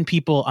of seeing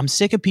people. I'm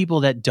sick of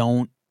people that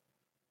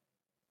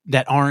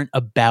aren't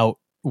about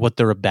what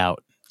they're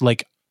about.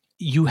 Like,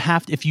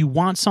 if you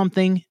want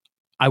something,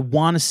 I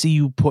want to see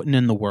you putting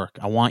in the work.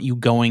 I want you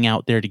going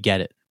out there to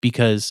get it,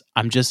 because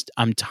I'm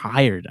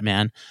tired,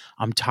 man.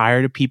 I'm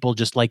tired of people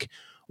just like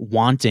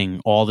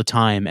wanting all the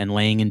time and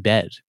laying in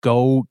bed.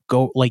 Go,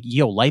 like,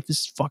 life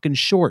is fucking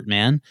short,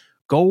 man.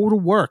 Go to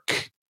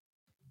work.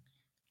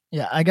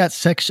 Yeah, I got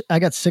 6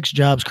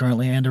 jobs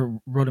currently and I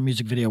wrote a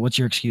music video. What's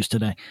your excuse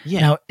today? Yeah.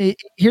 Now,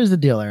 here's the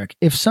deal, Eric.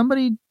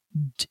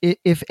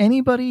 If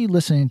anybody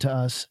listening to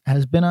us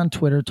has been on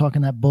Twitter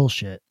talking that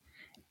bullshit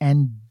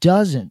and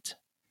doesn't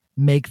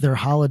make their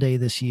holiday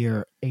this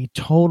year a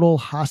total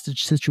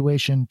hostage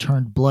situation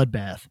turned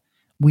bloodbath,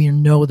 we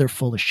know they're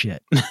full of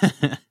shit.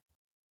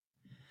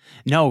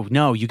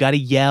 No, you got to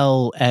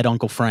yell at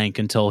Uncle Frank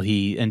until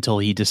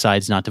he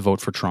decides not to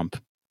vote for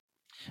Trump.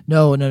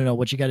 No.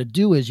 What you got to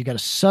do is you got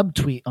to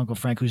subtweet Uncle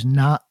Frank, who's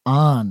not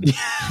on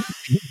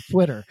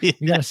Twitter. You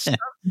got to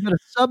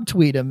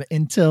subtweet him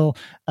until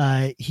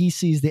he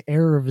sees the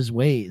error of his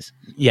ways.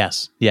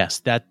 Yes.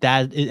 That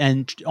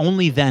and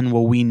only then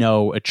will we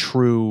know a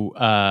true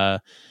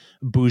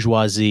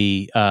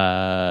bourgeoisie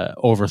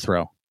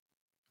overthrow.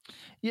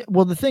 Yeah.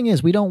 Well, the thing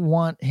is, we don't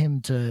want him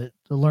to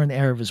learn the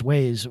error of his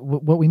ways.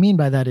 What we mean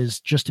by that is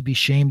just to be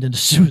shamed into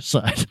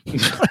suicide.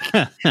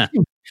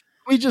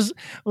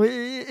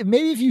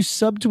 Maybe if you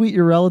subtweet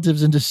your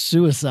relatives into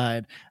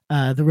suicide,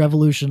 the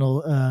revolution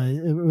will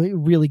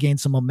really gain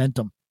some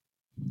momentum.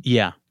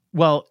 Yeah.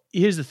 Well,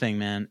 here's the thing,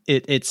 man.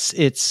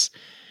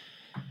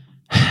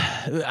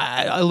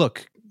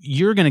 Look,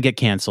 you're going to get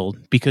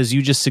canceled because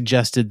you just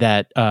suggested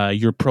that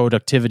your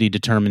productivity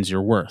determines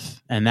your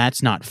worth, and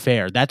that's not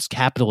fair. That's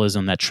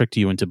capitalism that tricked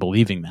you into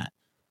believing that.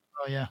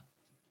 Oh yeah.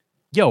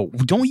 Yo,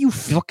 don't you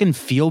fucking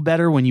feel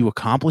better when you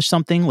accomplish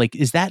something? Like,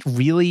 is that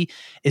really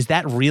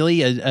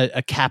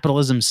a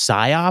capitalism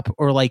psyop?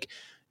 Or like,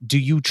 do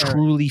you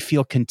truly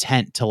feel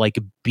content to like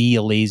be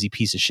a lazy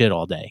piece of shit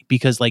all day?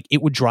 Because like,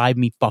 it would drive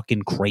me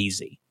fucking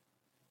crazy.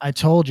 I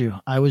told you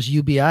I was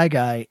UBI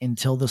guy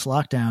until this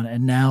lockdown.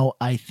 And now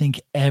I think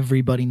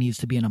everybody needs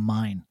to be in a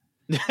mine.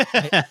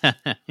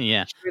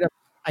 Yeah. Straight up,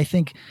 I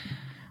think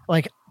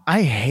like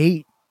I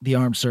hate the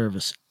armed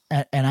service.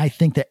 And I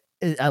think that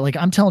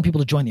I'm telling people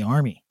to join the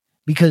army,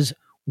 because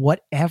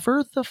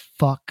whatever the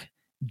fuck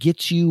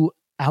gets you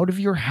out of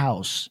your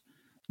house,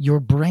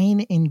 your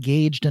brain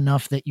engaged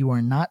enough that you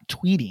are not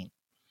tweeting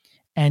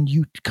and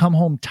you come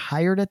home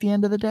tired at the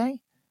end of the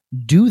day,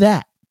 do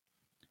that.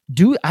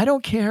 I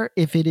don't care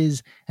if it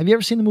is. Have you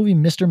ever seen the movie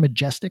Mr.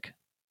 Majestic?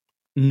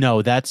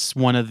 No, that's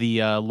one of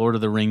the Lord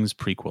of the Rings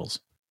prequels.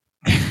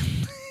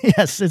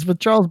 Yes, it's with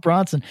Charles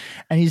Bronson,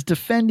 and he's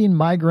defending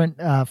migrant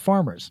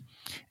farmers.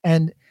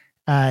 And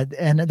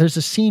there's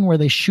a scene where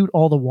they shoot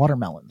all the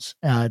watermelons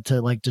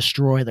to like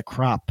destroy the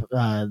crop,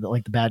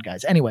 like the bad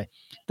guys. Anyway,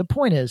 the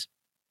point is,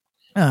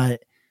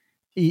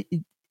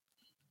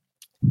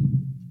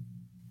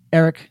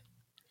 Eric,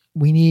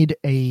 we need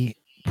a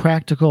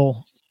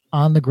practical,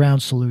 on the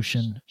ground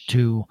solution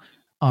to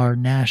our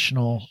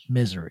national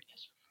misery,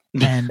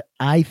 and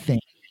I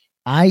think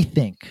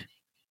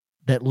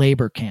that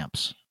labor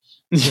camps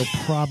will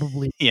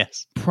probably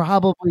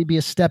be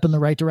a step in the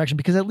right direction,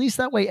 because at least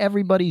that way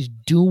everybody's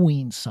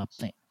doing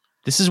something.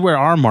 This is where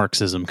our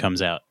Marxism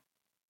comes out.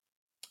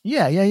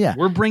 Yeah.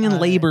 We're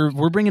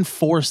bringing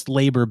forced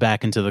labor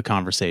back into the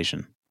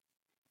conversation.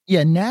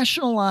 Yeah,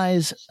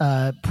 nationalize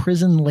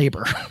prison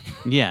labor.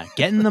 Yeah,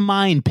 get in the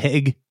mine,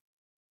 pig.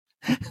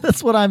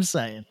 That's what I'm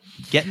saying.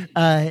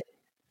 Eric,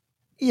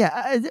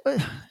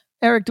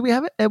 do we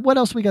have it? What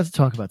else we got to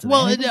talk about today?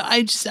 Well,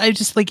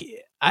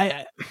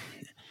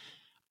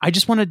 I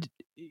just wanted.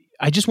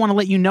 I just want to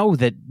let you know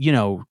that,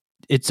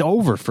 it's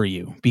over for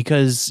you,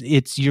 because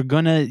you're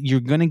gonna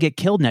get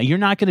killed now. You're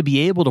not going to be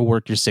able to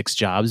work your 6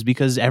 jobs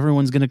because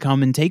everyone's going to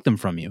come and take them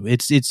from you.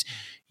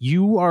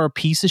 You are a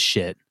piece of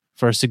shit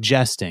for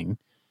suggesting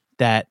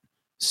that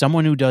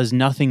someone who does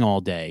nothing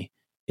all day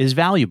is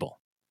valuable.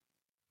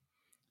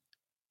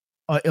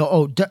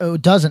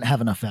 Doesn't have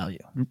enough value.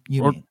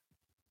 Mean?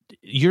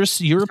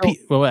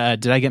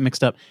 Did I get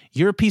mixed up?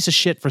 You're a piece of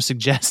shit for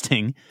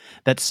suggesting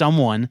that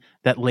someone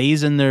that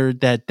lays in their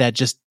that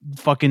just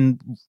fucking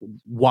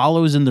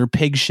wallows in their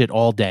pig shit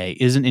all day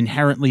isn't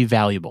inherently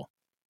valuable.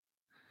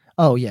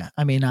 Oh yeah,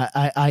 I mean,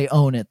 I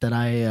own it that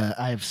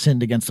I've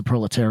sinned against the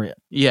proletariat.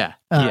 Yeah,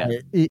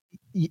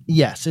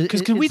 yes.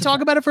 Because can we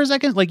talk about it for a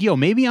second? Like,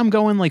 maybe I'm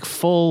going like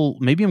full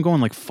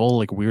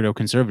weirdo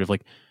conservative.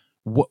 Like,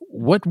 what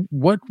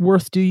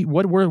worth do you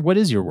what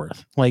is your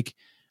worth? Like,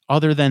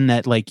 other than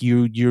that, like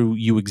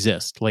you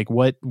exist. Like,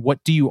 what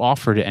do you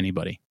offer to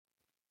anybody?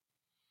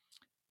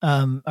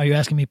 Are you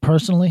asking me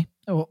personally,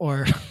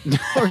 or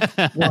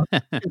well,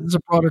 it's a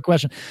broader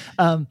question?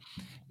 Yeah,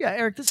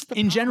 Eric, this is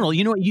in general.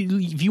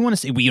 If you want to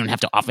say, well, you don't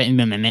have to offer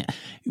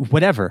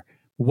whatever.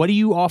 What do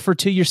you offer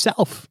to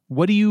yourself?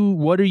 What are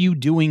you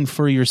doing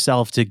for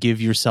yourself to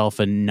give yourself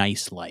a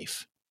nice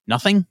life?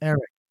 Nothing?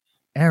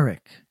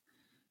 Eric,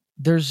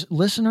 there's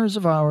listeners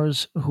of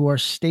ours who are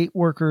state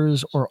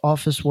workers or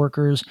office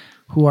workers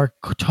who are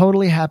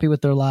totally happy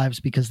with their lives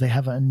because they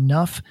have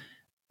enough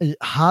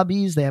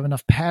hobbies, they have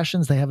enough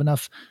passions, they have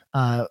enough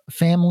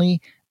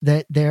family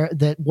that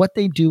what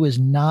they do is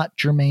not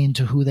germane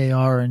to who they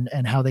are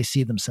and how they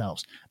see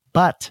themselves.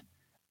 But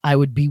I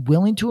would be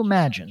willing to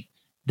imagine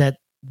that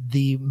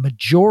the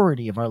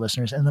majority of our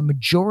listeners and the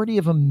majority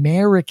of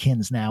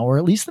Americans now, or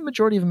at least the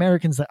majority of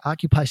Americans that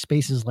occupy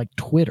spaces like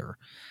Twitter,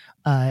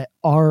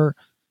 are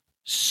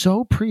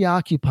so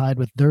preoccupied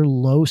with their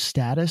low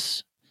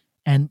status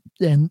and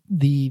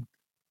the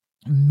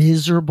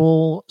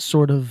miserable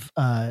sort of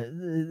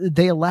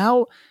they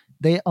allow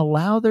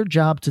their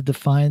job to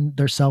define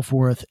their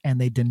self-worth, and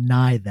they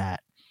deny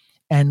that.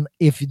 And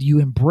if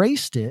you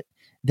embraced it,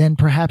 then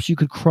perhaps you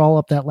could crawl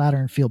up that ladder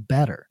and feel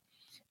better.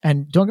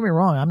 And don't get me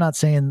wrong, I'm not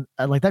saying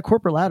like that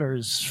corporate ladder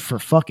is for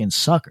fucking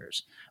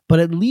suckers, but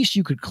at least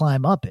you could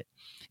climb up it.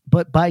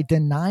 But by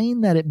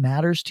denying that it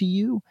matters to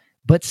you,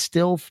 but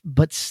still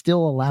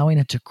allowing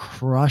it to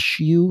crush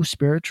you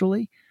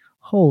spiritually,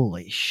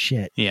 holy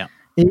shit. Yeah.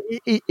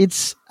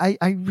 It's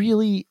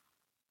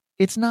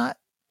not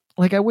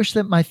like, I wish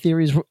that my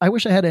theories, I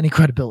wish I had any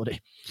credibility.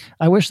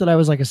 I wish that I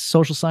was like a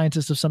social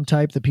scientist of some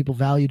type that people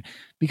valued,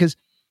 because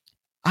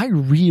I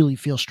really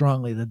feel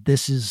strongly that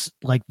this is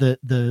like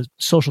the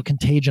social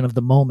contagion of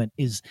the moment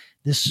is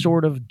this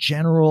sort of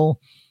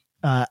general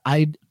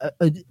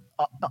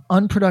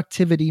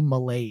unproductivity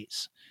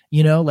malaise,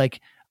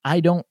 like, I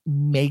don't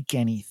make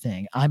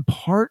anything. I'm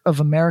part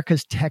of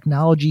America's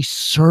technology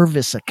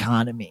service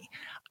economy.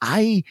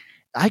 I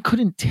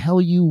couldn't tell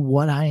you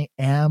what I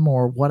am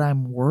or what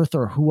I'm worth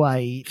or who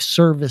I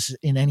service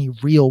in any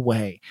real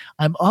way.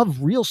 I'm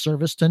of real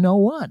service to no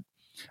one.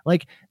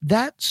 Like,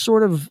 that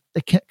sort of,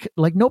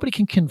 like, nobody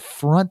can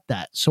confront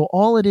that. So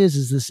all it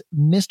is this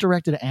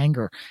misdirected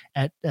anger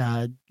at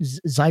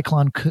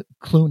Zyklon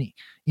Clooney.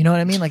 You know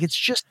what I mean? Like, it's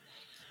just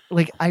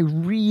like, I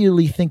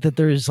really think that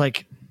there's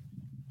like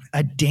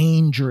a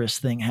dangerous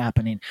thing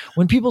happening.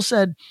 When people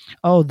said,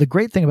 oh, the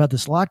great thing about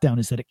this lockdown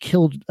is that it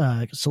killed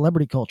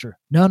celebrity culture.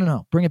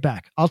 No, bring it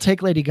back. I'll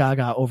take Lady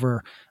Gaga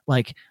over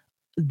like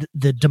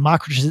the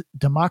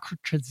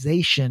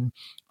democratization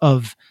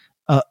of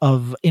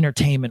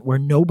entertainment, where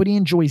nobody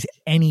enjoys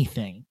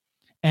anything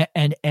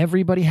and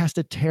everybody has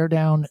to tear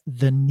down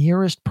the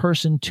nearest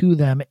person to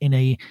them in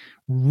a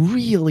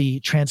really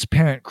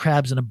transparent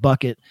crabs in a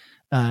bucket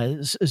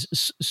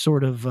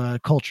sort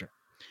of culture.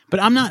 But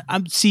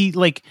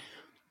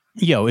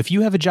if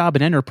you have a job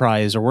in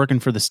enterprise or working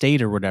for the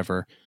state or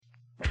whatever.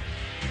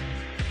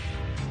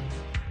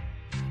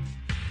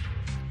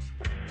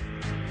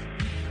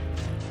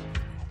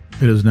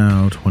 It is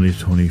now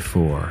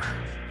 2024,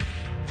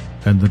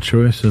 and the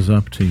choice is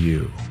up to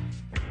you.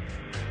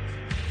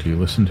 Do you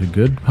listen to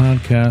good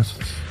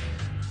podcasts,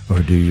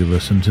 or do you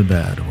listen to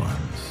bad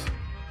ones?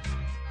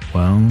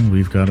 Well,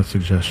 we've got a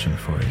suggestion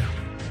for you.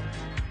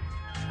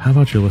 How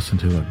about you listen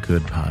to a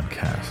good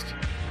podcast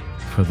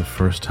for the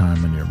first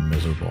time in your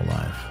miserable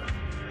life?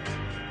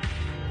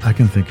 I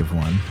can think of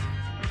one.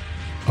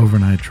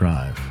 Overnight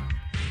Drive.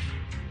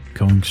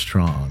 Going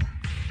strong.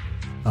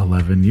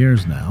 11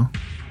 years now.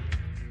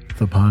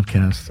 The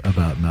podcast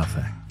about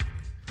nothing.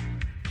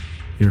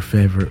 Your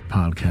favorite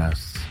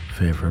podcast's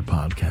favorite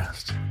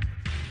podcast.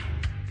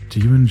 Do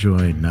you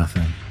enjoy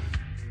nothing?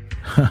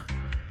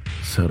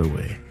 So do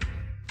we. Why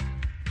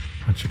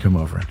don't you come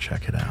over and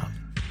check it out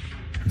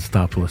and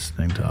stop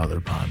listening to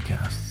other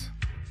podcasts?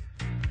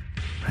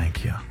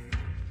 Thank you.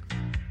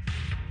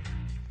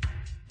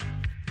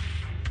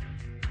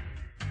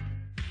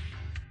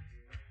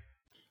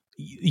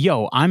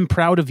 Yo, I'm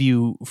proud of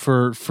you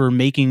for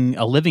making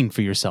a living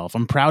for yourself.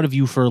 I'm proud of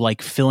you for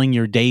like filling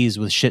your days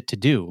with shit to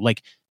do.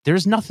 Like,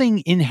 There's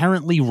nothing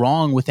inherently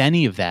wrong with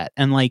any of that.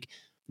 And like,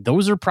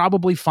 those are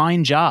probably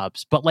fine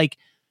jobs, but like,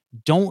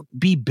 don't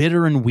be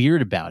bitter and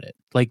weird about it.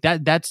 Like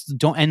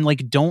don't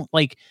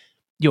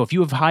if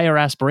you have higher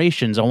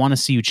aspirations, I want to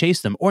see you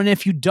chase them. And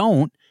if you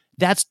don't,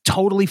 that's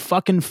totally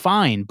fucking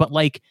fine. But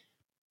like,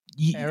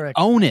 Eric,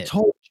 own it.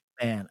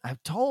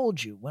 I've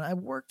told you when I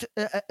worked,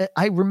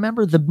 I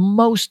remember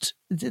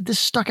this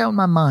stuck out in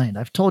my mind.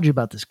 I've told you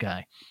about this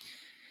guy.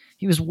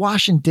 He was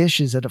washing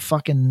dishes at a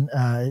fucking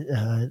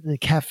the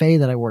cafe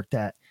that I worked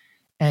at.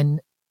 And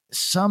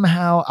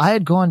somehow I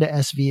had gone to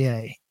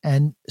SVA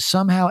and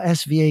somehow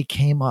SVA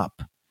came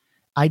up.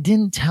 I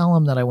didn't tell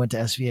him that I went to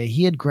SVA.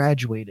 He had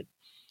graduated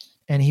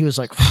and he was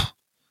like,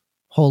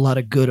 whole lot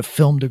of good. A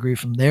film degree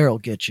from there will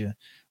get you.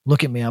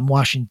 Look at me. I'm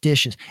washing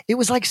dishes. It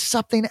was like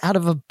something out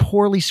of a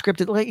poorly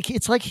scripted, like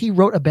it's like he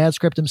wrote a bad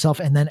script himself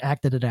and then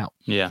acted it out.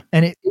 Yeah.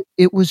 And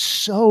it was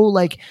so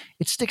like,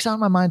 it sticks out in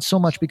my mind so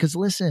much because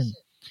listen,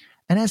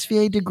 an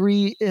SVA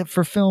degree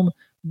for film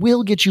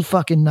will get you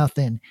fucking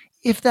nothing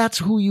if that's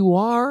who you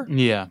are.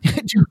 Yeah. Do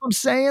you know what I'm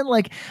saying?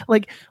 Like,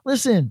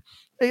 listen,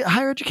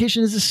 higher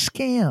education is a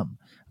scam,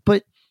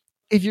 but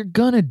if you're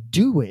gonna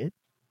do it,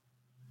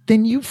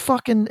 then you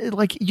fucking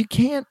like, you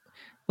can't,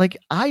 like,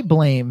 I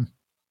blame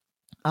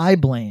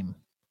the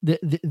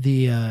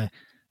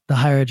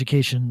higher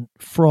education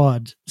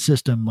fraud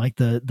system, like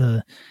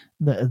the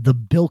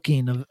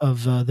bilking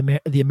of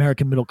the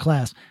American middle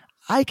class.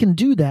 I can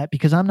do that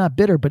because I'm not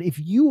bitter. But if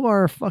you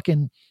are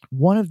fucking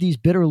one of these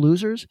bitter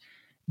losers,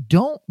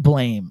 don't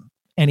blame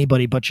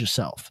anybody but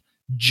yourself.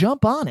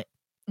 Jump on it.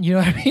 You know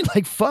what I mean?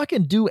 Like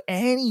fucking do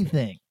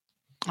anything.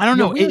 I don't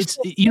know. It's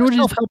you know what it is.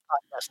 Self-help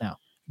podcast now.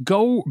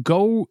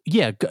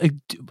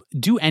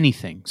 Do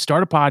anything.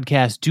 Start a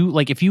podcast. Do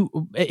like if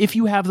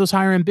you have those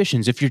higher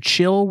ambitions, if you're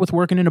chill with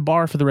working in a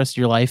bar for the rest of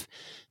your life,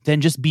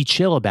 then just be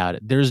chill about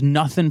it. There's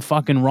nothing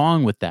fucking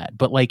wrong with that.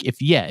 But like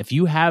if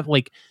you have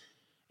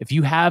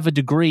a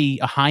degree,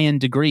 a high-end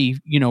degree,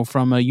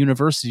 from a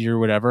university or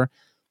whatever,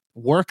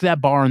 work that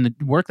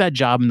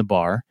job in the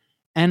bar.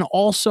 And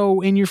also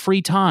in your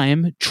free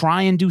time,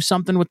 try and do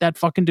something with that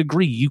fucking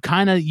degree. You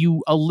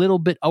a little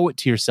bit owe it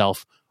to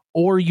yourself,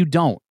 or you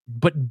don't.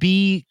 But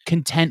be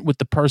content with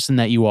the person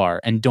that you are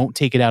and don't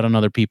take it out on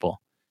other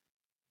people.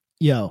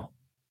 Yo,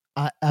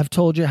 I've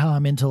told you how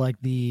I'm into like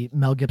the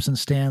Mel Gibson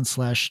stan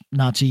 /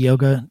 Nazi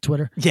yoga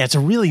Twitter. Yeah, it's a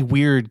really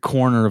weird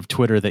corner of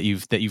Twitter that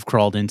you've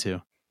crawled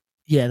into.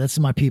 Yeah, that's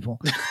my people.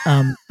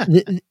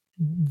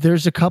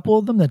 There's a couple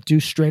of them that do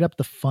straight up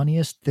the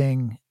funniest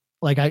thing.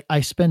 Like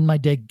I spend my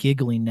day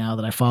giggling now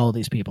that I follow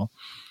these people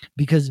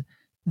because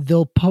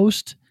they'll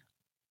post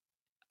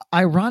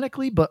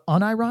ironically, but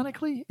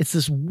unironically. It's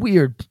this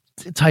weird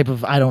type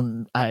of, I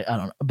don't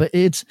know, but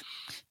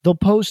they'll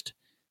post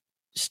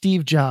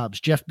Steve Jobs,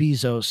 Jeff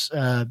Bezos,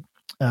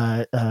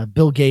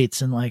 Bill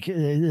Gates, and like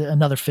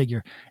another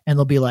figure. And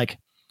they'll be like,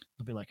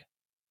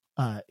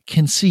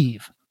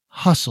 conceive,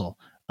 hustle,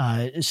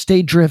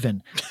 stay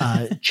driven,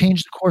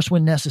 change the course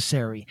when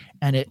necessary,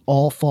 and it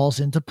all falls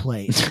into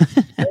place.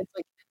 It's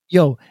like,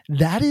 yo,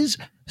 that is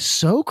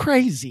so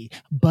crazy,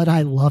 but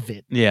I love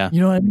it. Yeah.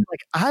 You know what I mean?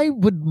 Like I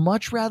would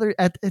much rather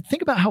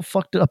think about how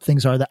fucked up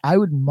things are, that I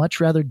would much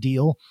rather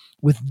deal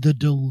with the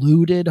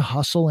deluded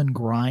hustle and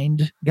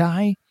grind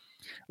guy,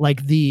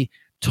 like the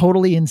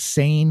totally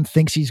insane,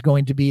 thinks he's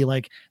going to be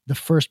like the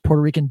first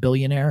Puerto Rican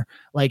billionaire.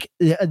 Like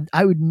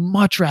I would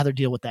much rather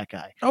deal with that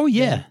guy. Oh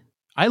yeah.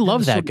 I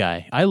love that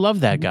guy. I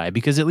love that guy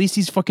because at least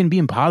he's fucking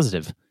being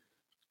positive.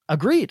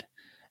 Agreed.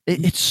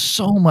 It's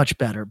so much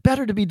better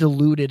to be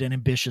deluded and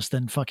ambitious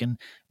than fucking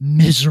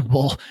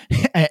miserable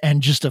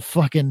and just a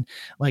fucking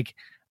like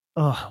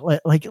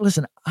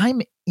listen,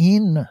 I'm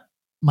in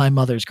my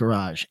mother's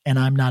garage and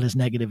I'm not as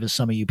negative as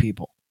some of you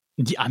people.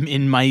 I'm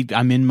in my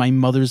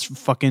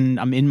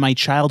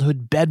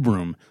childhood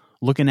bedroom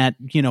looking at,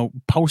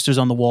 posters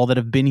on the wall that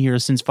have been here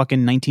since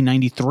fucking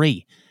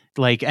 1993.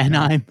 Like,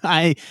 and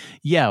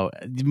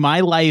my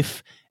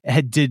life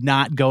did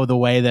not go the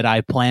way that I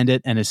planned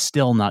it and is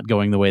still not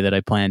going the way that I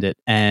planned it.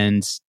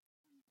 And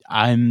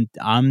I'm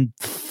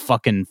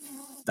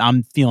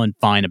feeling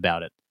fine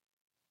about it.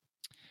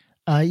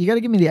 You got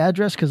to give me the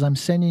address because I'm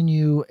sending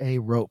you a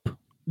rope.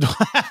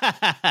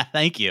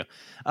 Thank you.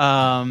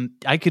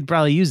 I could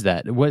probably use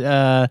that.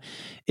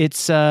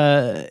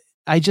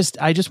 I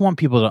just want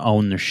people to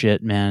own their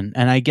shit, man.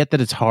 And I get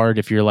that it's hard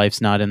if your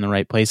life's not in the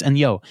right place. And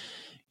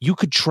you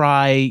could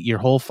try your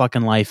whole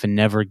fucking life and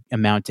never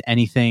amount to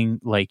anything.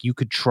 Like you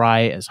could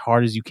try as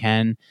hard as you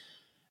can.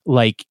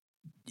 Like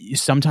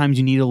sometimes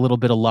you need a little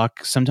bit of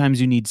luck. Sometimes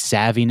you need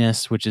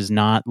savviness, which is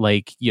not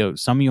like,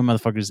 some of you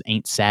motherfuckers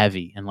ain't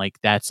savvy. And like,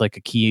 that's like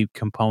a key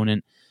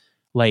component.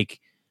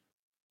 Like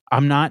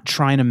I'm not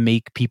trying to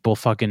make people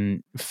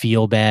fucking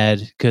feel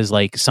bad. Cause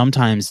like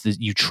sometimes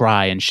you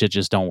try and shit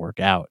just don't work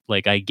out.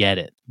 Like I get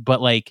it,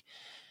 but like,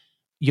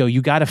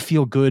 you got to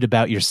feel good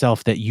about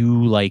yourself that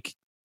you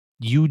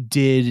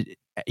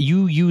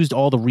used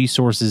all the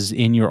resources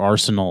in your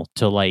arsenal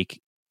to like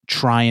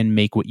try and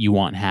make what you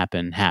want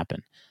happen.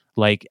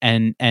 Like,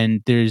 and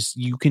there's,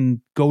 you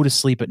can go to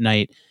sleep at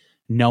night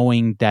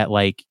knowing that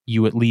like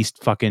you at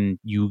least fucking,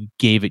 you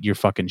gave it your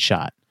fucking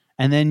shot.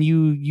 And then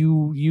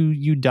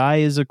you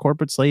die as a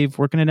corporate slave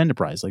working at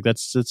Enterprise. Like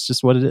that's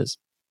just what it is.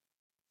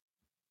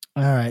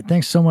 All right.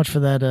 Thanks so much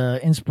for that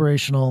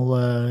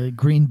inspirational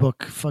Green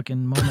Book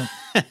fucking moment.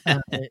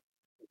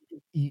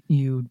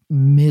 You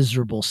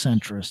miserable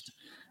centrist.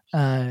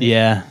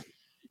 Yeah.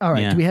 All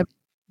right. Yeah.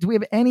 Do we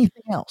have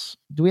anything else?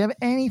 Do we have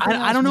anything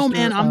else? I don't know,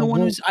 man. I'm the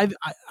one who's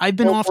I've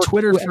been off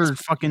Twitter for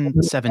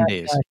fucking 7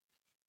 days.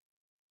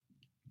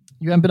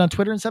 You haven't been on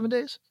Twitter in 7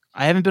 days?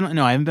 I haven't been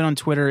on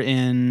Twitter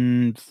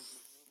in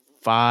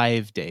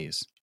 5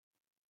 days.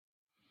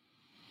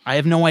 I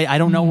have no way. I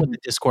don't know what the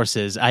discourse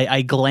is.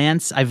 I've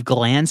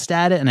glanced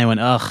at it and I went,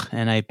 ugh,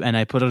 and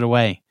I put it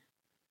away.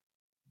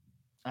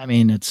 I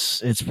mean,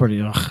 it's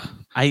pretty ugh.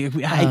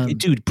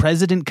 Dude,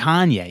 President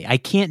Kanye, I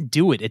can't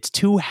do it. It's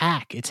too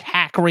hack. It's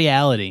hack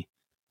reality.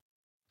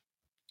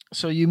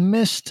 So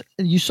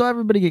you saw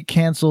everybody get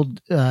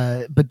canceled,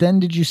 but then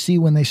did you see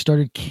when they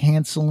started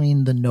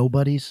canceling the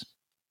nobodies?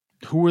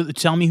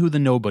 Tell me who the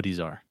nobodies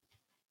are.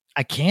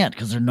 I can't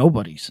because they're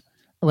nobodies.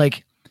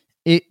 Like,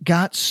 it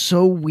got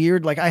so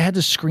weird. Like, I had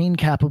to screen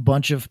cap a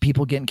bunch of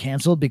people getting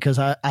canceled because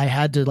I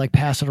had to like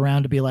pass it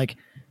around to be like,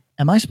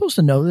 am I supposed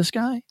to know this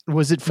guy?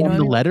 Was it from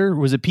the letter?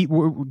 Was it Pete?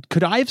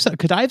 Could I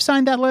have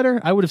signed that letter?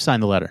 I would have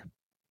signed the letter.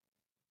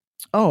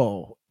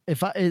 Oh,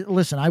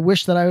 listen, I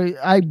wish that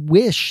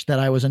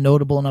I was a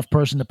notable enough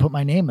person to put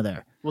my name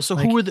there. Well, so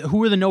like,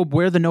 where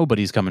are the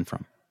nobodies coming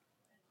from?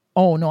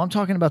 Oh no, I'm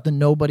talking about the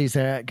nobodies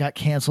that got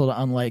canceled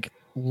on like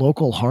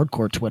local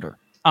hardcore Twitter.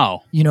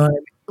 Oh, you know what I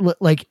mean?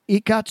 Like,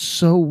 it got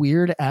so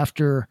weird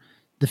after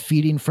the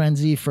feeding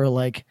frenzy for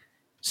like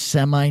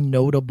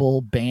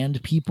semi-notable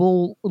band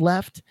people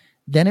left.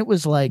 Then it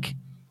was like,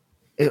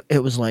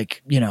 it was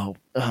like, you know,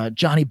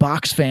 Johnny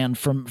Box fan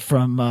from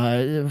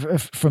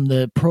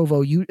the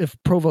Provo,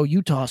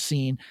 Utah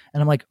scene.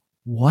 And I'm like,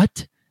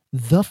 what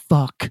the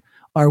fuck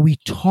are we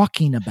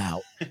talking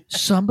about?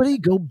 Somebody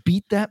go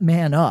beat that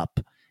man up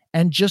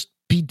and just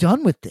be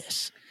done with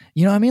this.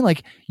 You know what I mean?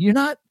 Like, you're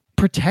not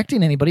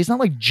protecting anybody. It's not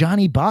like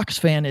Johnny Box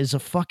fan is a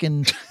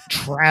fucking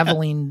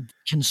traveling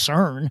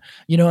concern.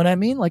 You know what I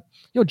mean? Like,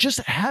 just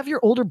have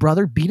your older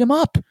brother beat him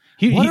up.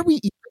 What are we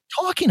even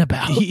talking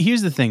about?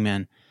 Here's the thing,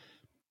 man.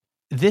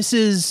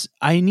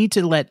 I need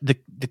to let the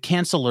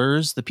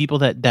cancelers, the people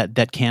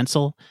that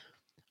cancel,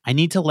 I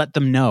need to let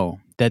them know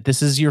that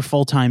this is your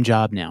full-time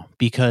job now,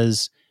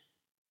 because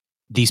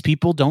these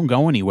people don't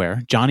go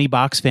anywhere. Johnny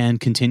Box fan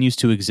continues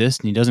to exist,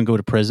 and he doesn't go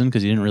to prison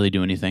because he didn't really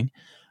do anything.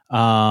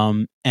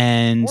 Or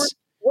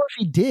if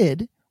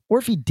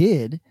he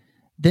did,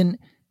 then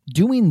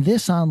doing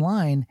this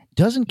online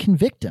doesn't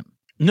convict him.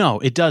 No,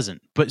 it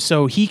doesn't. But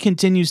so he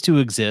continues to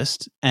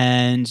exist,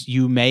 and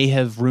you may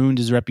have ruined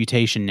his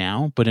reputation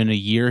now, but in a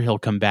year he'll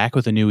come back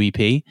with a new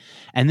EP.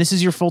 And this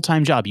is your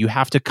full-time job. You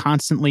have to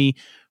constantly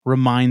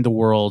remind the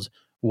world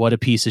what a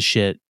piece of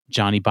shit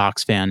Johnny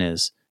Box fan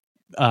is,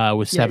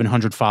 with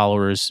 700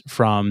 followers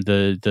from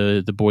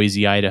the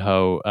Boise,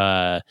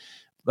 Idaho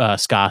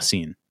ska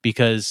scene.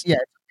 Because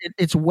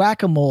it's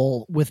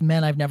whack-a-mole with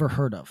men I've never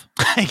heard of.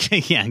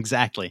 Yeah,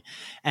 exactly.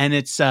 And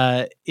this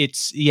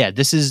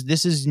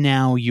is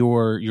now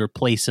your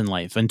place in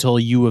life until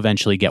you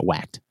eventually get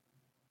whacked.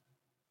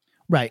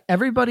 Right.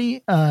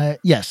 Everybody,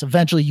 yes,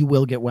 eventually you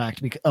will get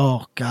whacked because,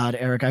 oh God,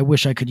 Eric, I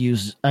wish I could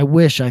use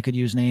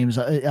names.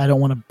 I don't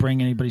want to bring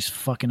anybody's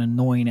fucking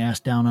annoying ass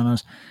down on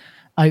us.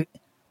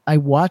 I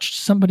watched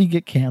somebody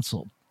get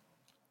canceled.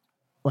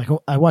 Like,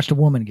 I watched a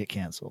woman get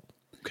canceled.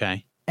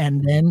 Okay.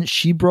 And then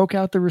she broke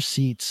out the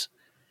receipts,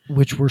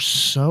 which were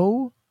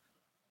so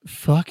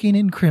fucking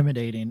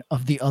incriminating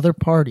of the other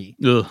party.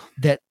 Ugh.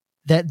 that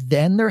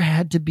then there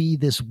had to be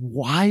this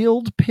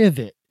wild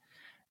pivot.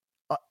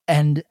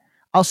 And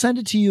I'll send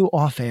it to you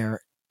off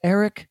air,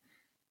 Eric.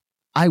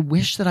 I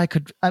wish that I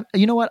could,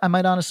 you know what? I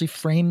might honestly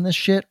frame this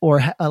shit,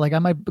 or like I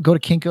might go to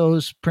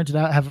Kinko's, print it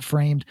out, have it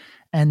framed,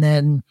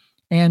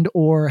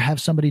 or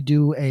have somebody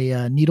do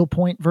a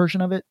needlepoint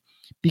version of it,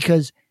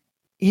 because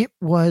it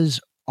was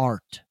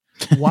art.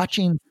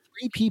 Watching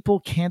three people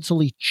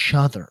cancel each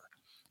other,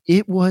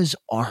 it was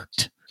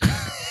art.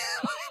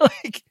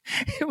 Like,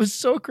 it was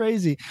so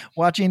crazy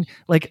watching,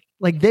 like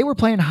they were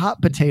playing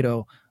hot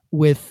potato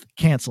with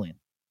canceling.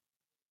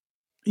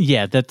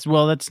 Yeah, that's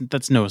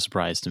no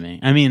surprise to me.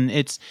 I mean,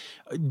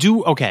 do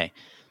you have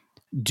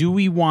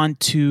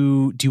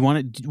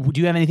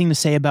anything to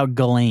say about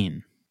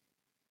Ghislaine?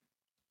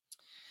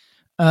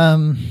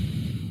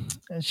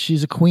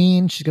 She's a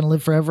queen. She's going to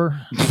live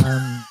forever.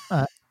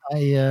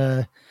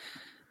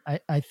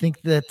 I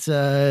think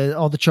that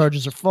all the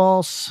charges are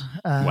false.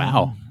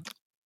 Wow.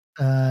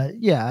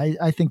 Yeah,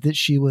 I think that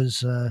she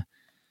was,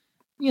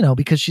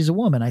 because she's a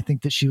woman, I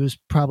think that she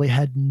probably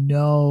had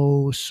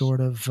no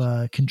sort of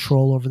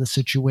control over the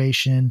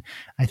situation.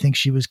 I think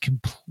she was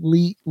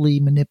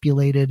completely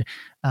manipulated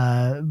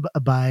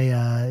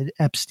by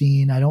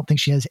Epstein. I don't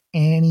think she has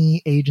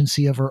any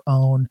agency of her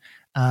own.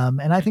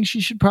 And I think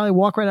she should probably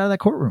walk right out of that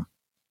courtroom.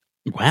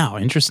 Wow,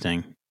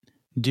 interesting.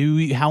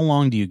 How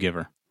long do you give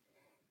her?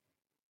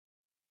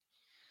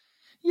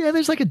 Yeah,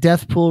 there's like a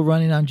death pool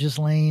running on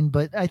Ghislaine,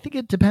 but I think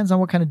it depends on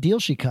what kind of deal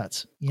she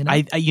cuts. You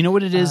know, you know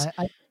what it is.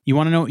 You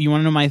want to know? You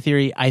want to know my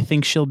theory? I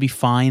think she'll be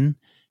fine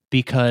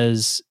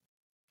because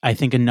I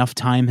think enough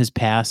time has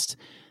passed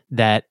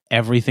that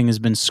everything has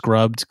been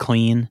scrubbed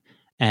clean,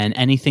 and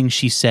anything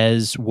she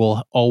says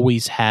will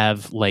always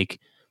have like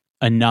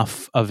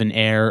enough of an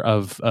air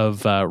of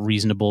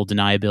reasonable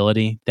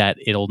deniability that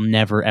it'll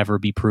never ever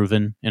be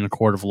proven in a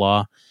court of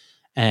law,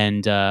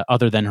 and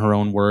other than her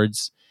own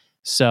words.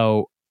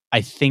 So I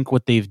think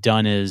what they've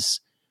done is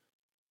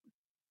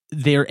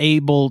they've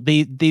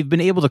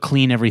been able to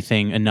clean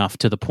everything enough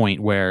to the point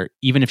where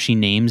even if she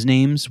names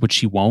names, which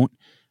she won't,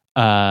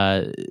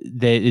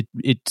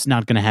 it's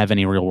not going to have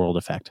any real world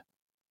effect.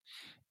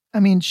 I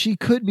mean, she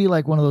could be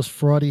like one of those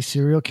fraudy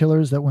serial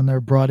killers that when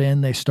they're brought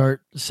in, they start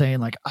saying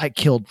like, I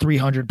killed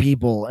 300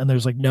 people and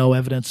there's like no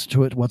evidence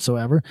to it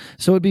whatsoever.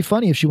 So it'd be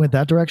funny if she went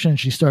that direction and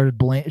she's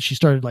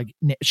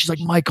like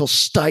Michael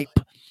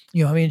Stipe.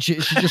 You know what I mean? She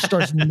just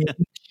starts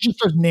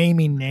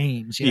naming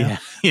names. You know?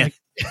 Yeah. Like,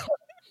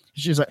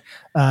 she's like,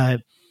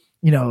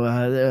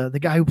 the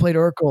guy who played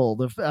Urkel,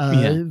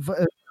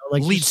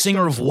 like lead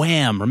singer of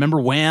Wham.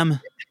 Remember Wham?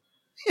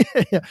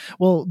 Yeah.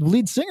 Well, the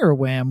lead singer of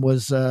Wham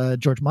was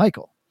George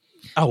Michael.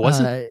 Oh, was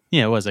it?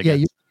 Yeah, it was. I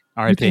guess.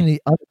 R.I.P.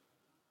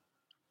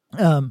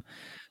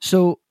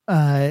 So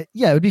it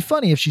would be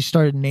funny if she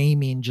started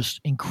naming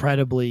just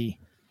incredibly,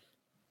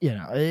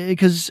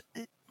 because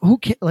who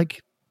can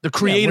like the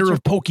creator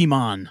of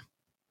Pokemon.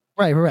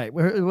 Right. Who's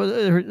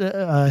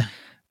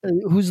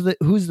the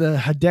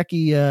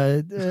Hideki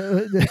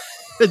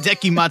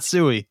Hideki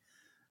Matsui?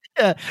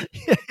 Yeah.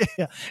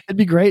 It'd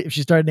be great if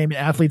she started naming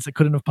athletes that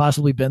couldn't have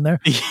possibly been there.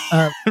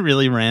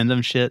 Really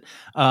random shit.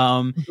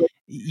 I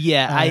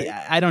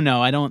don't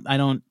know. I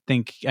don't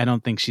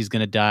think she's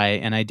gonna die,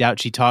 and I doubt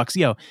she talks.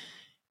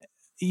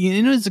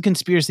 It's a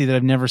conspiracy that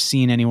I've never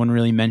seen anyone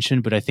really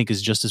mention, but I think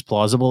is just as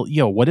plausible.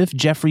 What if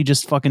Jeffrey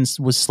just fucking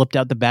was slipped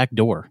out the back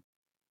door?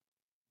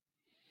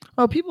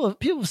 Oh, people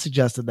have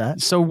suggested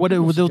that. So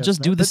they'll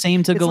just do the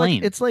same to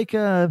Ghislaine. It's like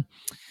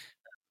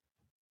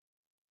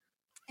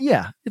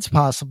yeah, it's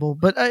possible,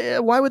 but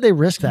why would they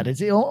risk that?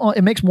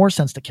 It makes more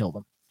sense to kill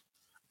them.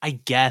 I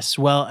guess.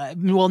 Well,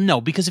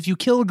 no, because if you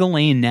kill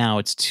Ghislaine now,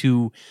 it's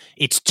too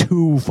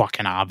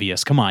fucking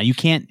obvious. Come on, you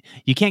can't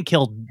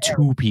kill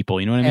two people.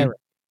 You know what I mean?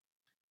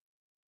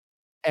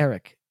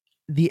 Eric,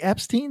 the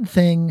Epstein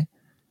thing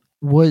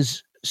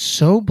was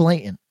so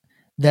blatant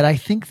that I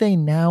think they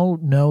now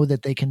know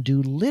that they can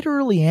do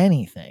literally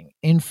anything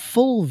in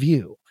full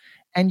view,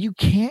 and you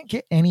can't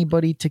get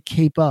anybody to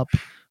cape up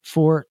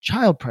for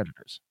child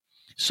predators.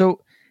 So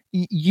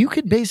you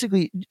could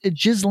basically,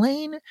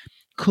 Ghislaine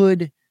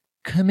could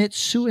commit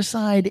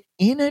suicide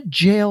in a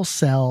jail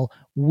cell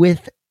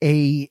with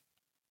a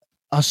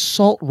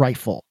assault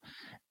rifle,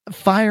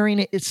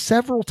 firing it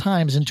several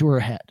times into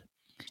her head.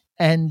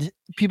 And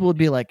people would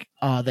be like,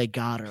 oh, they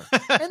got her.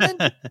 And then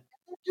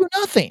do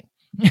nothing.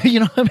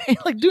 You know what I mean?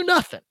 Like, do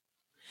nothing.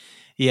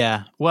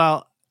 Yeah.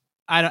 Well,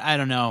 I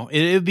don't know.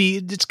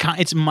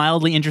 It's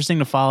mildly interesting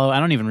to follow. I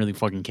don't even really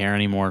fucking care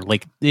anymore.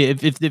 Like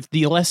if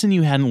the lesson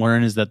you hadn't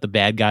learned is that the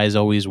bad guys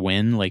always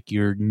win, like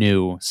you're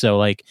new. So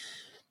like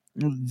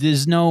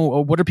there's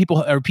no, what are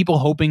people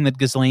hoping that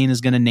Ghislaine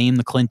is going to name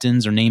the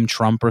Clintons or name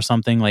Trump or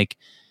something? Like,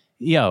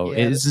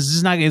 this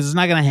is not going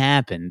to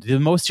happen. The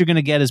most you're going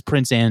to get is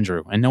Prince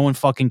Andrew, and no one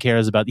fucking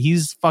cares about,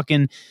 he's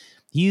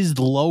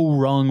low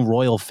rung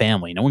royal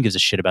family. No one gives a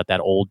shit about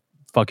that old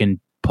fucking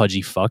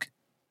pudgy fuck.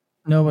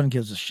 No one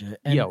gives a shit.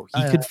 And,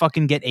 he could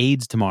fucking get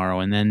AIDS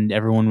tomorrow, and then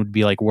everyone would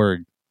be like,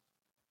 word.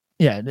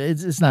 Yeah,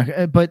 it's not.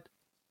 But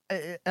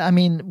I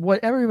mean,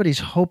 what everybody's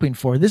hoping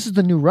for, this is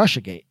the new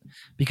Russiagate,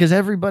 because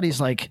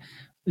everybody's like,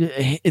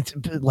 it's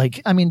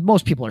like, I mean,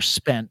 most people are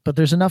spent, but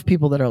there's enough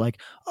people that are like,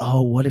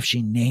 oh, what if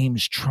she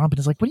names Trump? And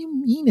it's like, what do you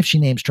mean if she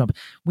names Trump?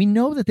 We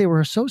know that they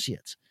were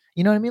associates.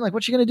 You know what I mean? Like,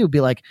 what's she going to do?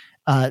 Be like,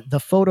 the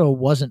photo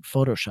wasn't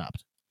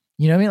photoshopped.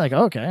 You know what I mean? Like,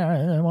 okay, all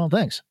right, well,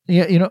 thanks.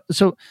 Yeah,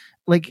 so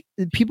like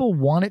people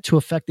want it to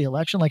affect the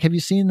election. Like, have you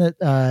seen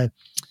that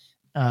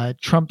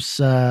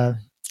Trump's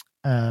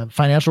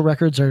financial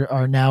records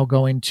are now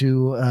going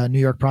to New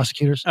York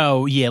prosecutors?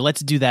 Oh yeah,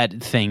 let's do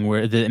that thing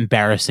where the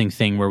embarrassing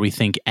thing where we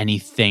think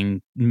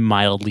anything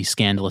mildly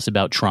scandalous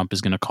about Trump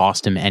is going to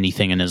cost him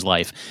anything in his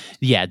life.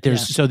 Yeah,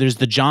 there's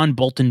the John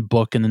Bolton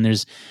book, and then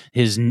there's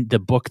the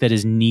book that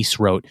his niece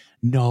wrote.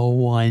 No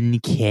one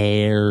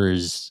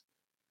cares.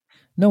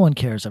 No one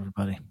cares,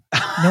 everybody.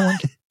 No one.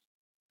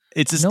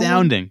 It's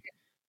astounding.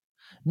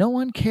 No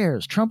one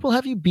cares. Trump will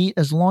have you beat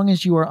as long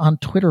as you are on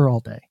Twitter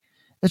all day.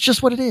 That's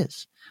just what it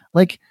is.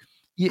 Like,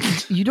 you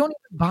don't even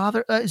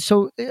bother.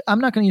 So I'm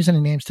not going to use any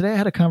names today. I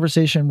had a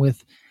conversation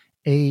with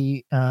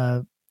a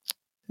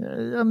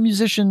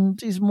musician.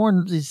 He's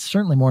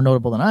certainly more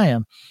notable than I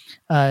am.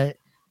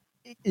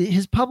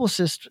 His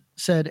publicist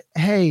said,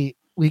 "Hey,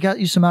 we got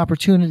you some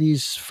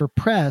opportunities for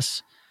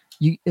press,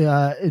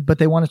 but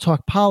they want to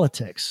talk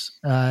politics.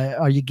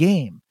 Are you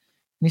game?"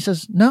 And he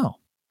says, no.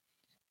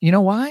 You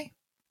know why?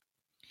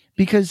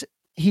 Because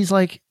he's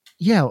like,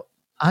 yeah,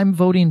 I'm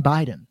voting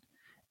Biden.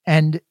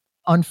 And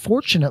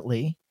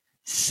unfortunately,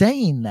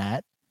 saying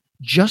that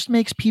just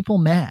makes people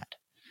mad.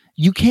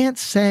 You can't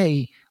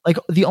say, like,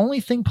 the only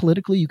thing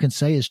politically you can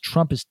say is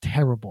Trump is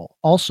terrible.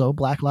 Also,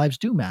 Black lives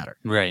do matter.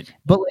 Right.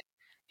 But like,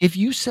 if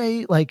you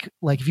say like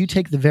if you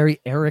take the very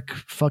Eric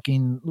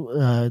fucking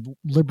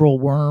liberal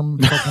worm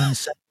fucking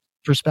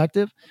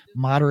perspective,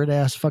 moderate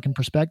ass fucking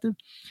perspective,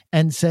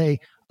 and say,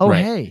 oh,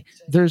 Right. hey,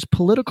 there's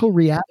political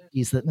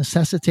realities that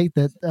necessitate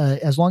that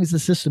as long as the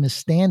system is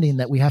standing,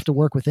 that we have to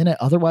work within it.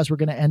 Otherwise, we're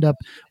going to end up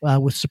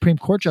with Supreme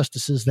Court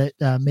justices that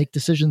make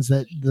decisions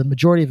that the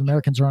majority of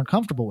Americans are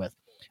uncomfortable with.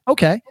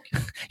 Okay.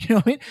 You know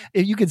what I mean?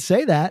 If you could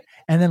say that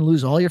and then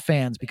lose all your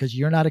fans because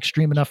you're not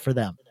extreme enough for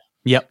them.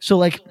 Yep. So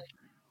like,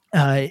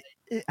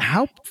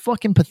 how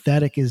fucking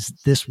pathetic is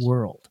this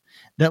world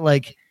that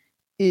like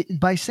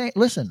by saying,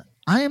 listen,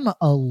 I am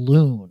a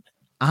loon.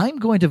 I'm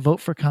going to vote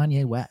for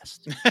Kanye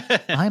West.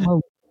 I'm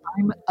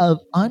a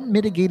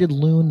unmitigated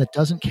loon that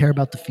doesn't care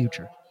about the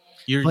future.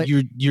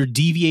 You're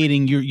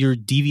deviating. You're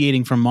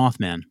deviating from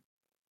Mothman.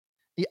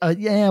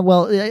 Yeah,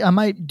 well, I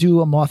might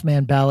do a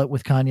Mothman ballot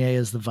with Kanye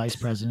as the vice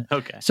president.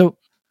 Okay. So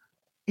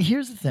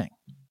here's the thing.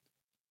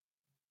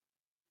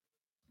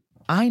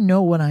 I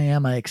know what I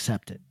am. I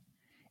accept it.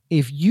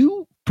 If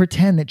you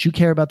pretend that you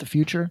care about the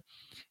future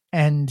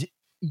and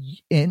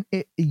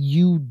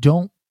you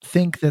don't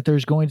think that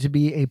there's going to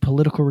be a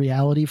political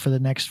reality for the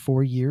next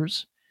 4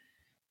 years,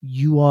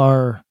 you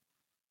are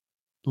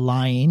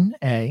lying,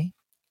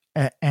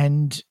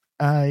 and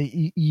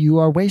you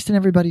are wasting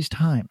everybody's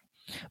time.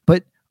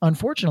 But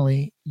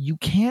unfortunately, you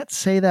can't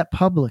say that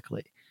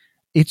publicly.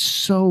 It's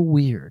so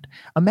weird.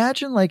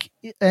 Imagine like,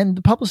 and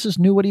the publicist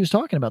knew what he was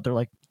talking about. They're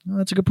like, oh,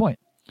 that's a good point.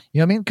 You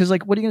know what I mean? Because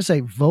like, what are you going to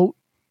say?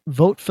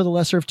 Vote for the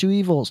lesser of two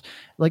evils.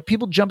 Like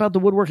people jump out the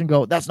woodwork and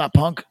go, that's not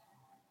punk.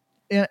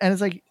 And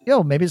it's like,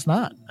 yo, maybe it's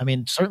not. I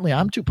mean, certainly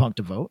I'm too punk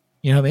to vote.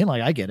 You know what I mean?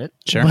 Like I get it.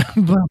 Sure.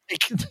 But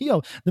like, you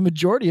know, the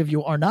majority of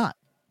you are not.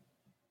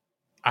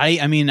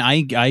 I mean,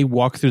 I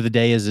walk through the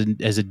day as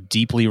a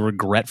deeply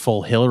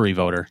regretful Hillary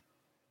voter.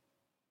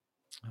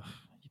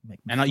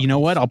 And you know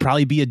what? I'll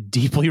probably be a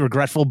deeply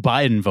regretful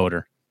Biden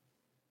voter.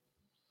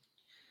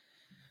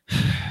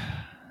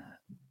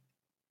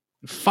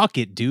 Fuck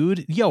it,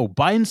 dude. Yo,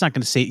 Biden's not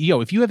going to say, yo,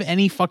 if you have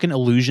any fucking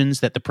illusions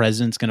that the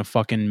president's going to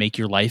fucking make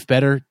your life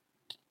better,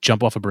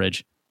 jump off a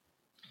bridge.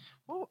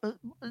 Well,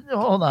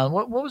 hold on.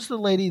 What was the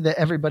lady that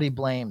everybody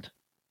blamed?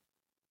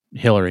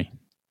 Hillary.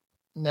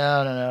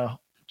 No.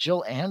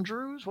 Jill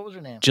Andrews? What was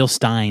her name? Jill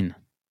Stein.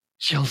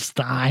 Jill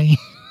Stein.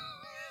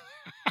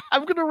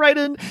 I'm going to write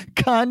in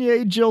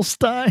Kanye Jill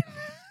Stein.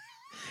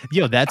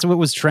 Yo, that's what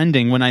was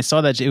trending when I saw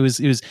that. It was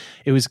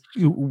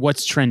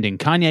what's trending.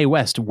 Kanye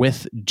West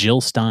with Jill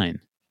Stein.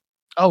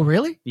 Oh,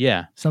 really?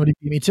 Yeah. Somebody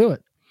beat me to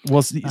it.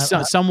 Well,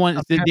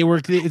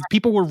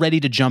 people were ready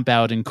to jump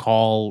out and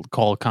call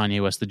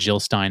Kanye West the Jill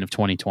Stein of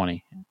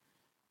 2020.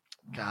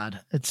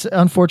 God, it's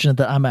unfortunate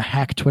that I'm a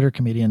hack Twitter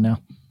comedian now.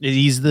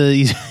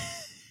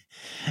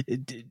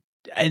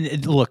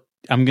 And look,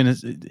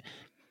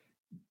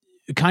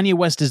 Kanye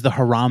West is the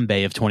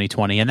Harambe of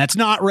 2020, and that's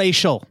not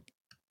racial.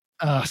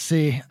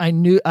 See,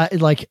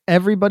 like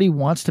everybody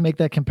wants to make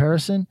that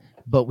comparison,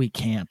 but we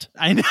can't.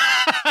 I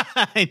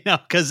know,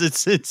 because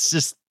it's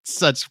just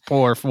such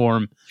poor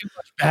form. Too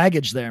much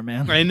baggage there,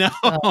 man. I know.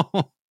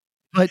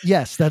 But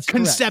yes, that's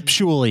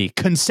conceptually.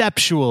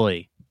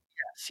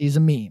 Yes, he's a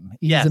meme.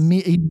 Yes. A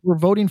meme. We're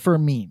voting for a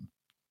meme.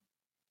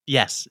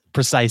 Yes,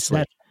 precisely.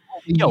 That's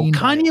Yo,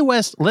 Kanye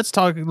West, let's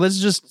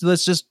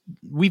just,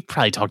 we've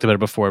probably talked about it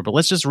before, but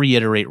let's just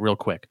reiterate real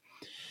quick.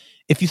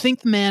 If you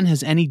think the man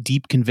has any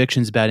deep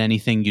convictions about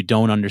anything, you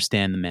don't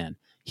understand the man.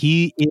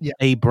 He is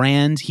a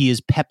brand. He is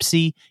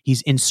Pepsi.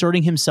 He's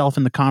inserting himself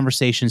in the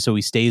conversation so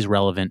he stays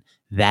relevant.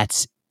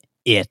 That's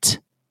it.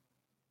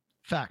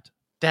 Fact.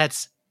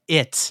 That's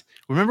it.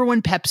 Remember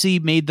when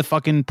Pepsi made the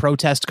fucking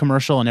protest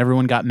commercial and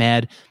everyone got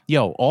mad?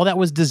 Yo, all that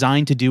was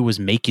designed to do was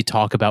make you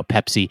talk about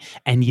Pepsi,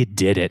 and you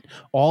did it.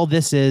 All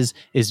this is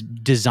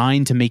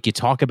designed to make you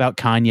talk about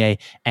Kanye,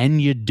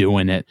 and you're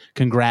doing it.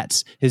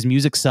 Congrats. His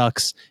music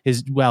sucks.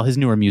 His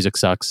newer music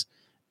sucks.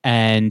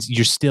 And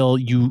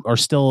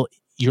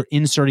you're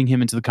inserting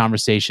him into the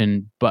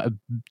conversation, but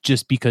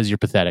just because you're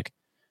pathetic.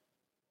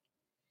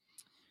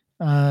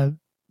 Yeah,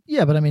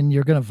 but I mean,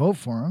 you're going to vote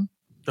for him.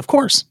 Of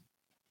course.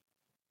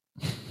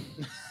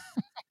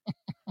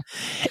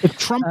 If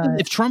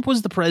Trump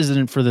was the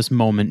president for this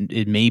moment,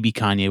 it may be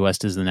Kanye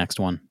West is the next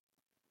one.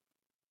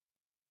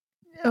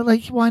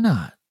 Like, why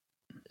not?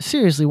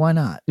 Seriously, why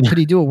not? Could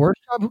he do a worse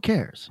job? Who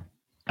cares?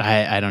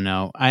 I don't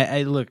know.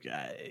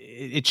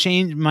 It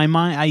changed my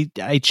mind.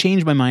 I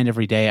change my mind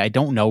every day. I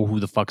don't know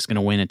who the fuck's going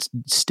to win. It's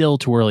still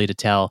too early to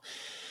tell.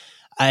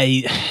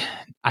 I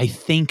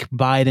think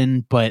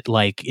Biden, but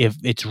like, if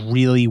it's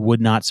really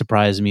would not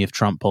surprise me if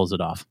Trump pulls it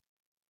off.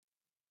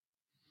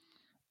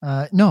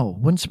 No,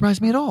 wouldn't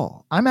surprise me at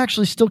all. I'm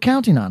actually still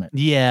counting on it.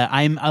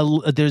 Yeah,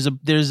 there's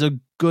a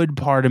good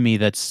part of me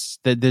there's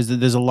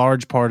a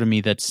large part of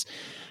me that's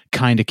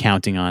kind of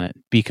counting on it,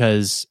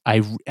 because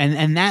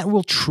and that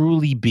will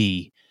truly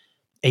be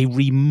a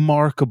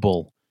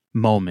remarkable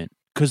moment.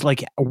 Because,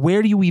 like,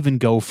 where do you even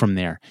go from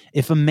there?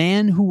 If a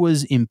man who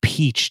was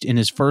impeached in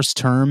his first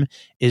term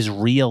is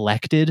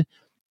reelected,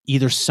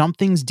 either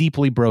something's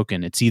deeply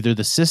broken. It's either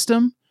the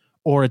system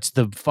or it's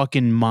the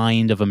fucking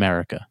mind of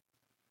America.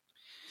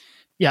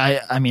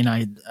 Yeah, I mean,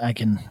 I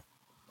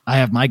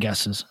have my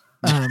guesses.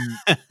 I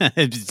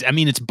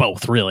mean, it's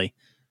both, really.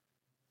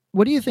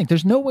 What do you think?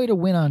 There's no way to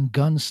win on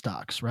gun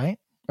stocks, right?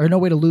 Or no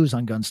way to lose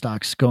on gun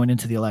stocks going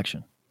into the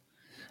election.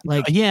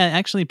 Like, yeah,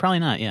 actually, probably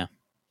not. Yeah.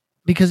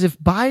 Because if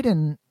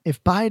Biden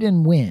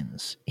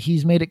wins,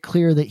 he's made it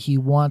clear that he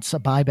wants a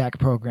buyback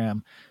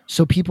program.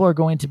 So people are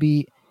going to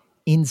be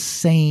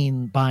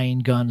insane buying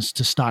guns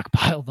to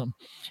stockpile them.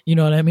 You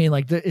know what I mean?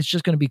 Like, it's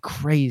just going to be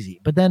crazy.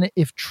 But then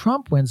if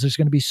Trump wins, there's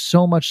going to be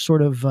so much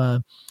sort of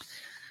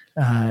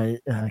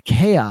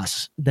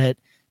chaos that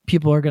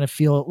people are going to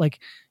feel like,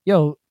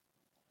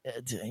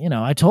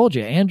 I told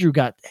you, Andrew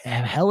got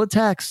hella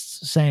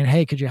texts saying,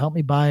 hey, could you help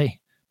me buy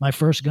my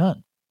first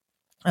gun?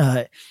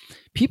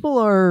 People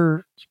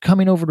are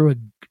coming over to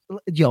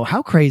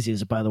how crazy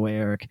is it, by the way,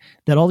 Eric,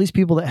 that all these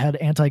people that had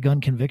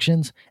anti-gun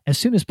convictions, as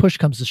soon as push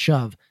comes to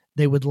shove,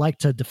 they would like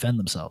to defend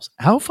themselves.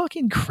 How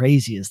fucking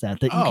crazy is that?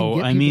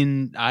 I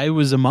mean, I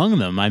was among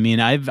them. I mean,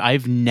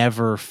 I've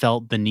never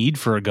felt the need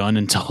for a gun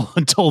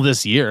until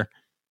this year.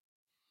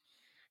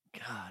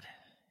 God,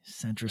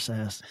 centrist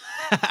ass.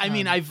 I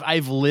mean,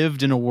 I've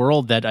lived in a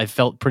world that I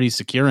felt pretty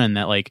secure in,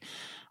 that, like,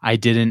 I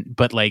didn't,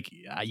 but, like,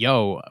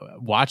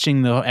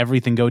 watching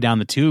everything go down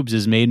the tubes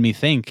has made me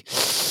think,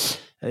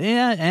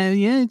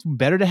 it's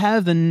better to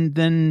have than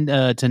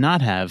to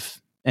not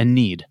have and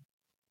need.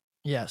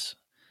 Yes.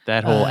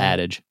 That whole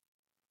adage.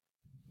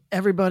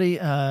 Everybody,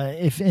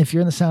 if you're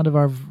in the sound of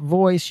our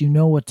voice, you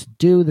know what to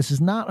do. This is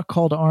not a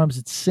call to arms.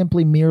 It's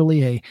simply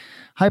merely a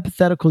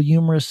hypothetical,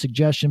 humorous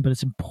suggestion, but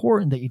it's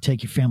important that you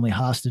take your family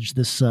hostage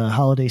this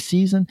holiday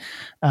season.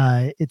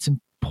 It's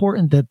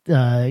important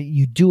that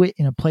you do it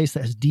in a place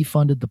that has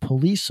defunded the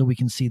police so we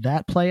can see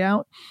that play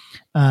out.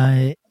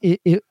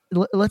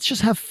 Let's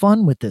just have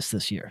fun with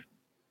this year.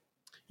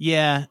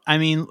 Yeah, I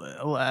mean,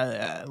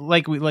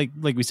 like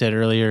we said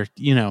earlier,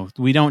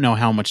 we don't know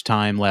how much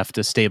time left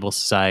a stable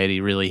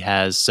society really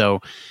has. So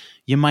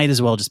you might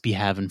as well just be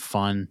having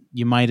fun.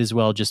 You might as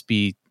well just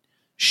be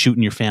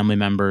shooting your family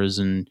members,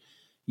 and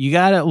you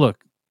gotta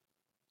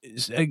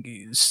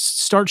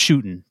start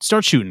shooting.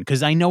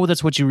 Because I know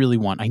that's what you really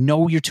want. I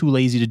know you're too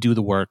lazy to do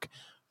the work.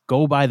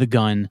 Go buy the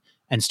gun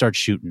and start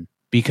shooting,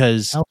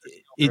 because for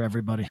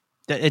everybody.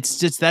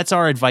 That's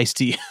our advice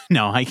to you.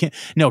 No, I can't.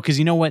 No, because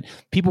you know what?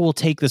 People will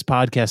take this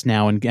podcast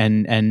now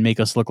and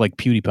make us look like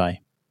PewDiePie.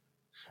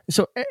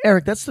 So,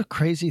 Eric, that's the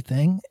crazy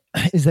thing,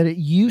 is that it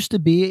used to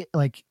be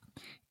like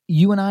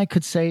you and I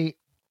could say,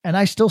 and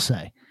I still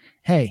say,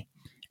 hey,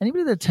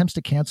 anybody that attempts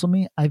to cancel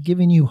me, I've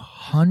given you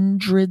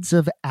hundreds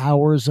of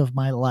hours of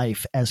my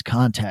life as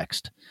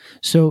context.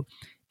 So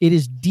it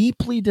is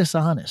deeply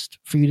dishonest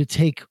for you to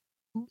take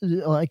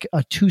like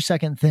a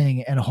 2-second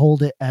thing and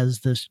hold it as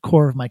the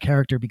core of my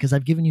character, because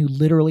I've given you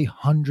literally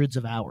hundreds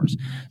of hours.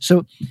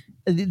 So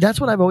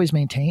that's what I've always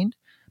maintained,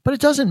 but it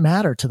doesn't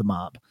matter to the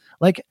mob.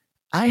 Like,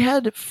 I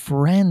had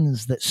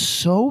friends that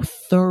so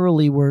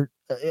thoroughly were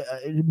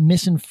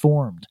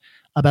misinformed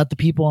about the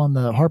people on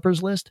the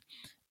Harper's list,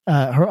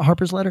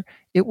 Harper's letter.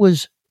 It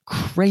was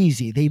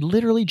crazy. They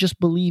literally just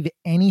believe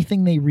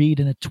anything they read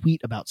in a tweet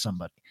about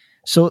somebody.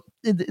 So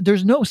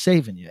there's no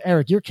saving you.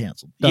 Eric, you're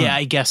canceled. Done. Yeah,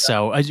 I guess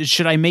so.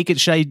 Should I make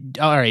it?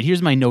 All right,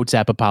 here's my Notes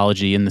app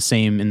apology in the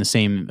same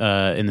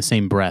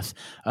breath.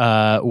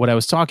 What I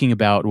was talking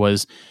about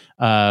was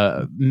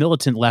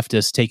militant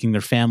leftists taking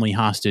their family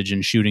hostage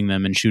and shooting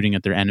them and shooting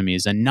at their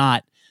enemies, and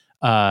not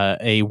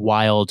a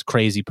wild,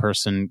 crazy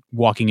person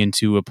walking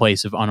into a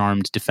place of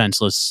unarmed,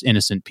 defenseless,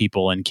 innocent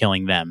people and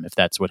killing them, if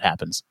that's what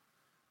happens.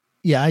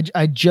 Yeah,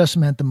 I just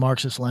meant the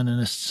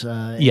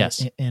Marxist-Leninists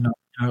yes. in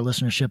our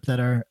listenership that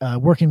are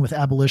working with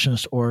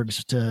abolitionist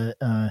orgs to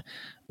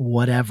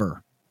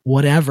whatever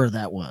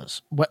that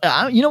was.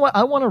 You know what?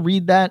 I want to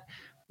read that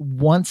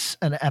once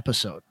an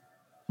episode.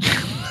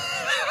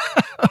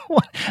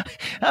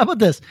 How about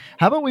this?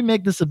 How about we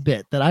make this a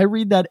bit that I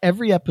read that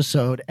every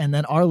episode, and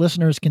then our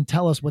listeners can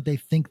tell us what they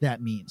think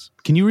that means.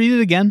 Can you read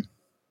it again?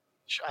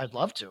 I'd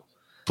love to.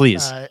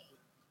 Please.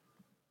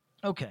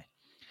 Okay.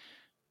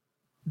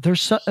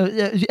 There's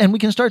and we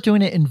can start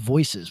doing it in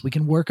voices. We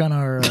can work on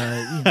our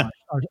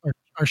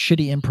our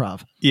shitty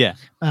improv. Yeah.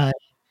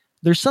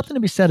 There's something to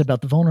be said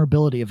about the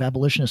vulnerability of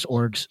abolitionist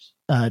orgs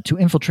to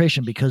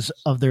infiltration because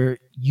of their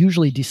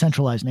usually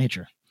decentralized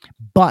nature.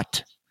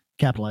 But,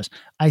 capitalized,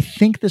 I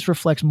think this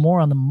reflects more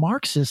on the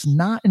Marxists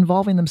not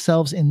involving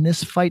themselves in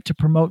this fight to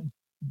promote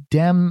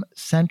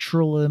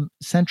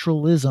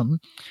centralism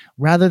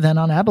rather than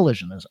on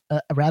abolitionism.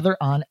 Oh,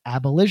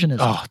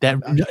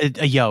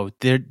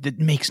 that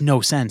makes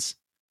no sense.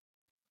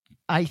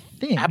 I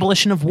think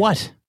abolition of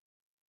what?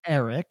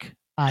 Eric,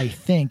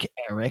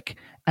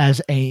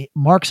 as a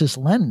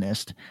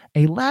Marxist-Leninist,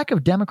 a lack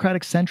of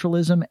democratic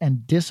centralism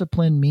and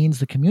discipline means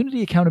the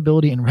community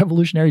accountability and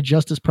revolutionary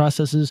justice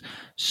processes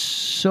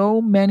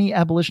so many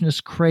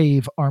abolitionists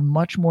crave are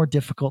much more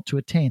difficult to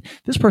attain.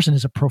 This person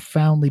is a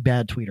profoundly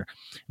bad tweeter.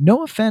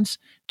 No offense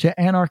to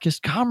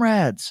anarchist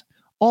comrades,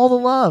 all the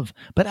love,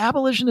 but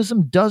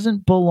abolitionism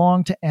doesn't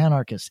belong to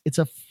anarchists. It's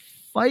a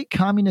fight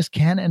communists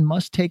can and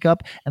must take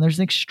up, and there's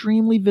an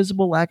extremely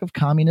visible lack of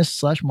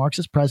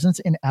communist/Marxist presence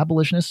in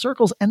abolitionist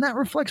circles, and that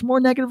reflects more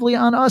negatively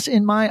on us,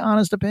 in my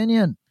honest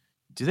opinion.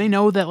 Do they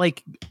know that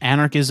like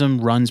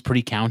anarchism runs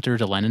pretty counter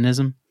to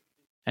Leninism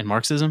and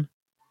Marxism?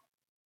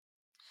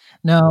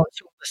 No,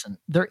 so listen,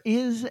 there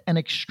is an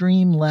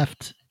extreme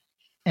left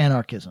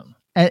anarchism.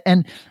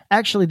 And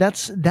actually,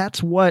 that's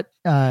what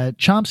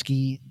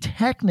Chomsky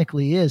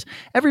technically is.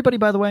 Everybody,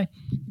 by the way,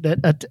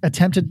 that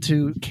attempted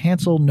to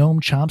cancel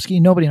Noam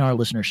Chomsky, nobody in our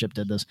listenership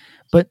did this.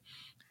 But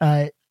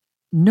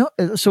no,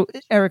 so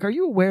Eric, are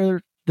you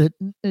aware that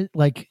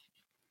like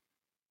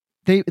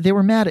they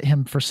were mad at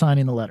him for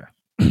signing the letter?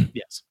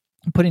 Yes,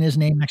 putting his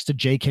name next to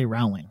J.K.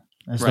 Rowling,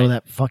 as though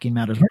that fucking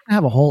matters. We're gonna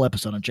have a whole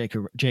episode on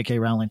J.K.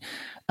 Rowling.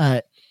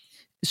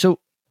 So.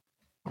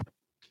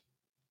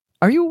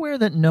 Are you aware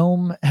that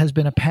Noam has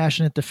been a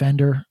passionate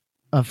defender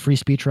of free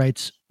speech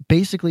rights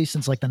basically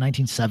since like the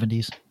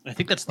 1970s? I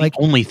think that's the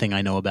only thing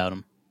I know about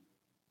him.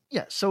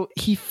 Yeah. So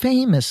he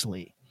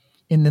famously,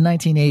 in the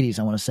 1980s,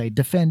 I want to say,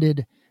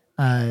 defended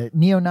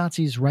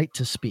neo-Nazis' right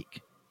to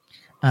speak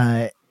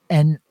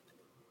and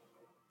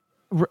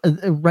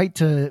right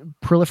to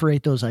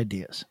proliferate those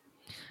ideas.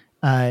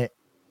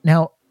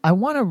 Now, I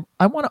want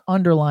to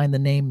underline the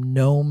name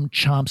Noam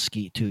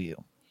Chomsky to you.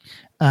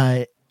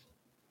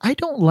 I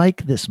don't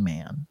like this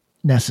man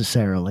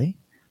necessarily,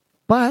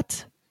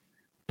 but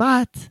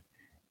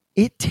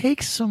it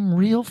takes some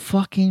real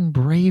fucking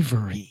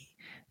bravery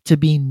to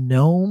be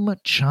Noam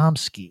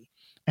Chomsky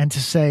and to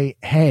say,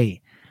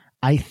 hey,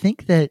 I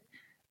think that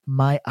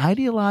my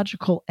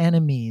ideological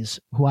enemies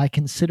who I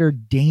consider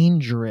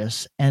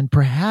dangerous and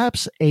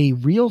perhaps a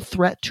real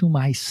threat to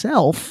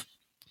myself,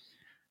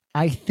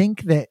 I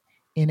think that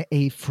in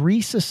a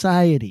free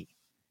society,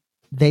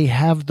 they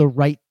have the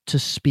right to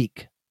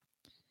speak.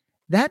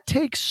 That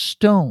takes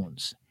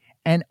stones,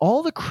 and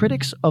all the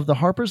critics of the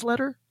Harper's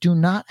letter do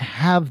not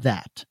have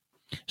that.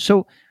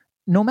 So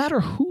no matter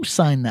who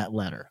signed that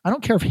letter, I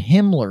don't care if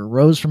Himmler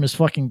rose from his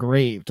fucking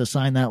grave to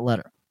sign that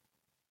letter.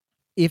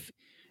 If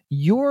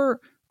your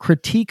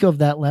critique of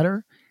that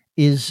letter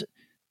is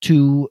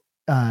to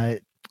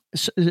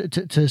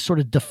sort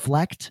of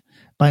deflect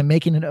by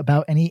making it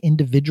about any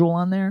individual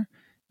on there,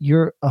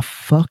 you're a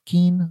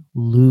fucking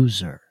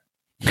loser.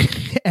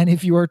 And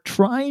if you are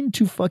trying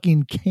to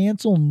fucking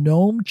cancel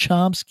Noam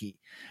Chomsky,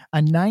 a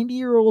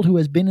 90-year-old who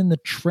has been in the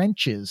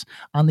trenches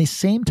on the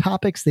same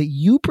topics that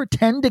you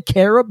pretend to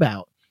care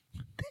about,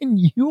 then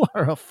you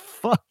are a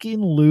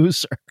fucking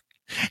loser.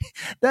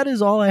 That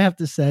is all I have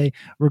to say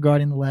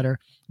regarding the letter.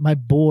 My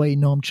boy,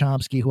 Noam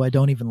Chomsky, who I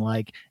don't even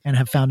like and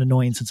have found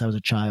annoying since I was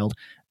a child.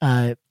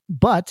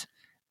 But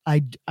I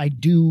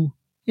do,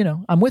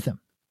 I'm with him.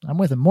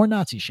 More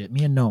Nazi shit,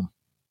 me and Noam.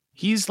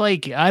 He's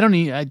like,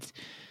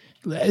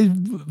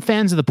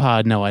 fans of the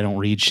pod know I don't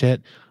read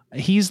shit.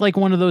 He's like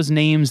one of those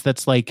names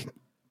that's like,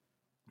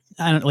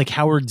 I don't like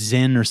Howard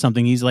Zinn or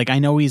something. He's like, I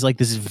know he's like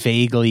this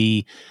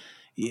vaguely,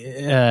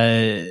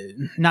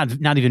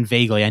 not even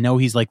vaguely. I know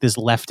he's like this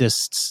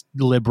leftist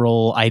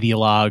liberal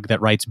ideologue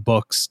that writes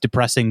books,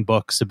 depressing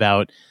books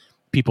about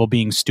people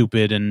being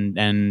stupid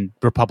and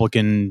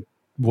Republican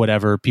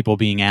whatever, people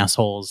being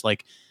assholes.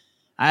 Like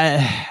I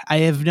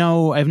have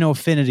no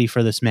affinity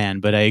for this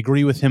man, but I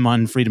agree with him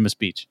on freedom of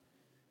speech.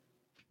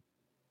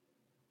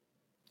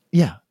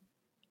 Yeah,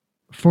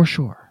 for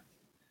sure.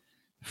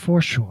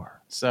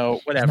 So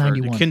whatever.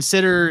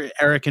 Consider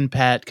Eric and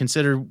Pat.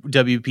 Consider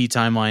WP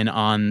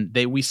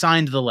Timeline we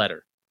signed the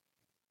letter.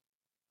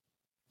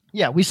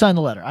 Yeah, we signed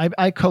the letter.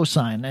 I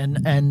co-sign,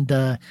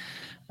 and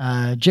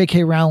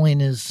J.K. Rowling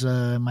is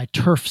my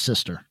TERF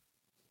sister.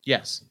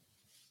 Yes,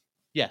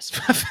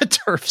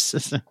 TERF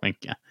sister. Oh my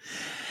God.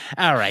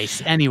 All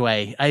right.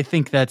 Anyway, I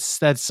think that's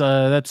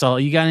all.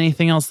 You got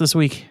anything else this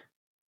week?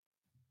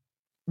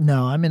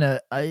 No, I'm in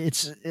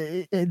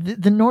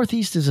the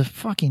Northeast is a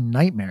fucking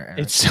nightmare, Eric.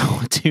 It's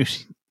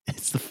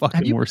the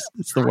fucking worst.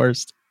 It's the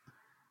worst.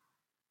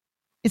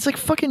 It's like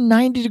fucking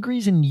 90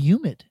 degrees and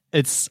humid.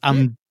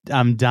 I'm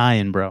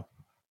dying, bro.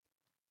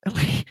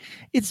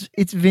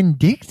 It's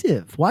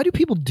vindictive. Why do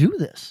people do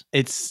this?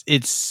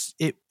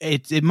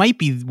 It might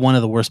be one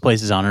of the worst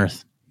places on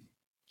earth.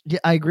 Yeah,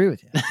 I agree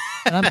with you.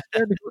 And I'm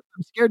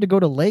scared to go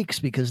to lakes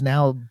because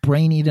now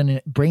brain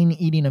eating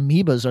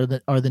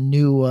amoebas are the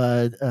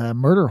new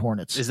murder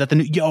hornets. Is that the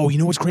new? Yo, you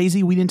know what's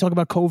crazy? We didn't talk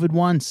about COVID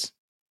once.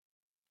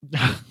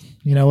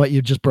 You know what?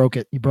 You just broke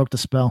it. You broke the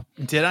spell.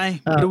 Did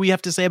I? What do we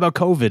have to say about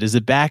COVID? Is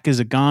it back? Is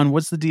it gone?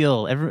 What's the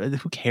deal?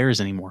 Who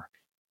cares anymore?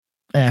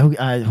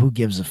 Who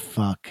gives a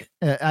fuck?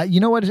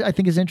 You know what I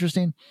think is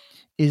interesting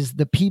is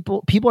the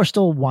people are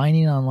still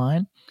whining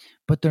online,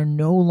 but they're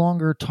no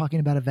longer talking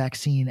about a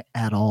vaccine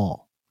at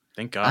all.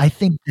 Thank God. I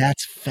think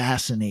that's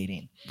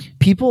fascinating.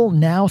 People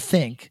now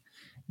think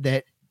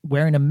that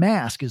wearing a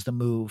mask is the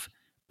move,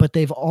 but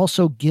they've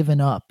also given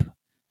up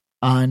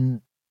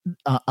on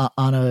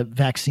a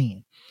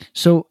vaccine.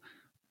 So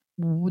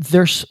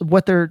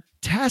what they're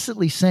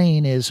tacitly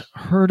saying is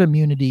herd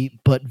immunity,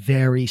 but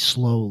very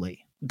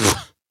slowly.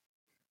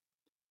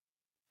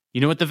 You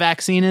know what the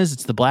vaccine is?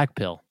 It's the black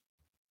pill.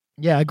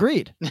 Yeah,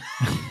 agreed.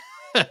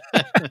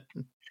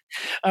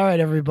 All right,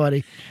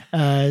 everybody.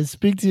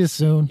 Speak to you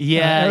soon.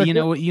 Yeah, you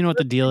know what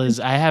the deal is.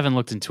 I haven't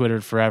looked in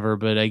Twitter forever,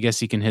 but I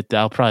guess you can hit that.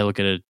 I'll probably look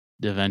at it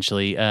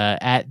eventually.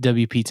 At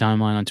WP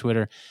Timeline on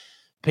Twitter,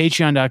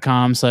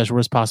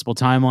 patreon.com/worst possible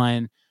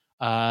timeline.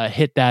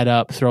 Hit that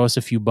up. Throw us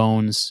a few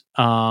bones.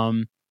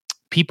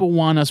 People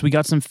want us. We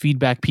got some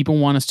feedback. People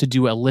want us to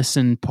do a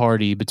listen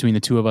party between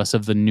the two of us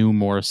of the new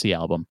Morrissey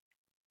album.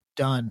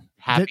 Done.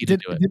 Happy to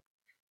do it.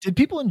 Did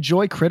people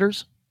enjoy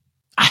Critters?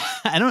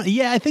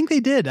 I think they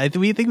did.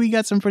 We think we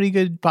got some pretty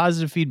good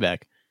positive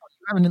feedback.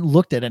 I haven't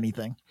looked at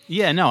anything.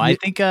 Yeah, no, I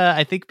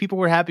think people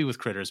were happy with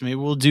Critters. Maybe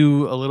we'll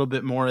do a little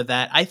bit more of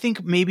that. I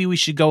think maybe we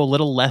should go a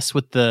little less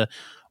with the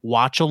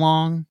watch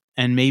along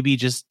and maybe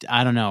just,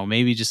 I don't know,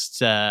 maybe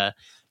just, what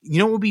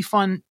would be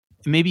fun?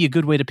 Maybe a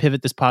good way to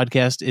pivot this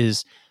podcast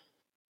is,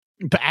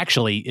 but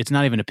actually it's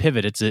not even a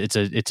pivot. It's a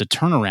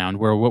turnaround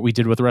where what we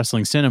did with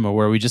Wrestling Cinema,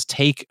 where we just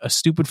take a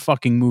stupid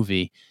fucking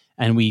movie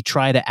and we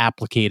try to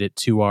applicate it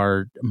to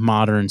our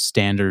modern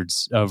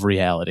standards of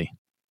reality.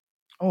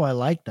 Oh, I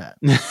like that.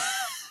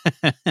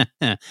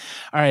 All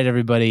right,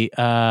 everybody.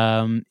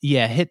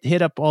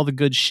 Hit up all the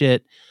good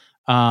shit.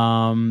 Get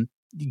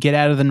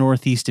out of the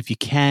Northeast if you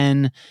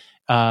can.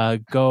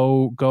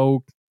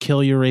 Go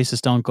kill your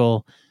racist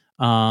uncle.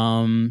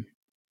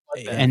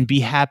 And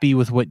be happy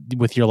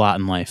with your lot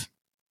in life.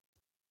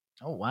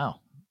 Oh, wow.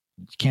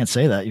 You can't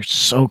say that. You're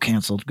so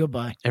canceled.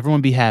 Goodbye.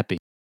 Everyone be happy.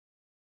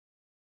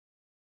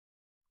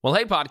 Well,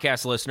 hey,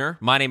 podcast listener.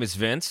 My name is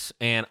Vince,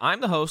 and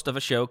I'm the host of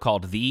a show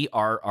called The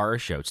RR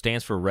Show. It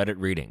stands for Reddit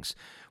Readings.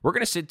 We're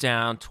going to sit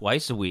down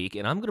twice a week,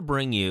 and I'm going to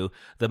bring you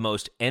the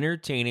most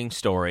entertaining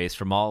stories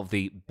from all of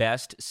the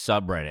best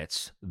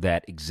subreddits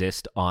that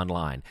exist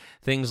online.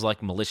 Things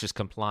like malicious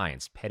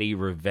compliance, petty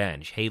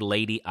revenge, hey,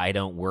 lady, I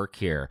don't work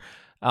here.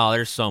 Oh,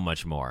 there's so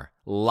much more.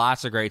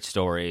 Lots of great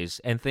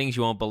stories and things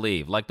you won't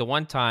believe. Like the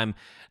one time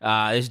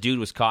this dude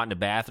was caught in a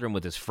bathroom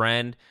with his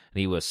friend and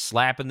he was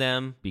slapping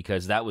them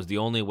because that was the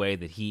only way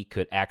that he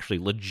could actually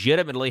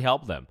legitimately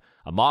help them.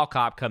 A mall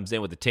cop comes in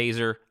with a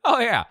taser. Oh,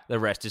 yeah, the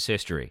rest is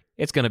history.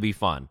 It's going to be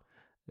fun.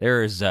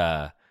 There's,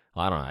 I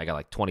don't know, I got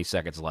like 20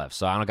 seconds left,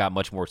 so I don't got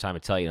much more time to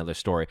tell you another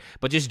story.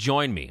 But just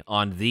join me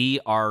on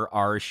The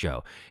RR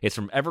Show. It's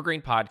from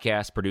Evergreen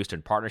Podcast, produced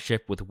in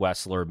partnership with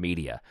Wessler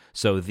Media.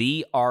 So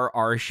The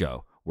RR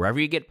Show, wherever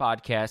you get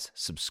podcasts,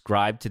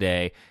 subscribe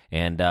today.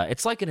 And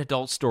it's like an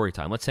adult story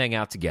time. Let's hang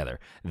out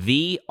together.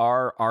 The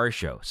RR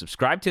Show.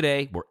 Subscribe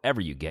today wherever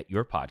you get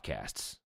your podcasts.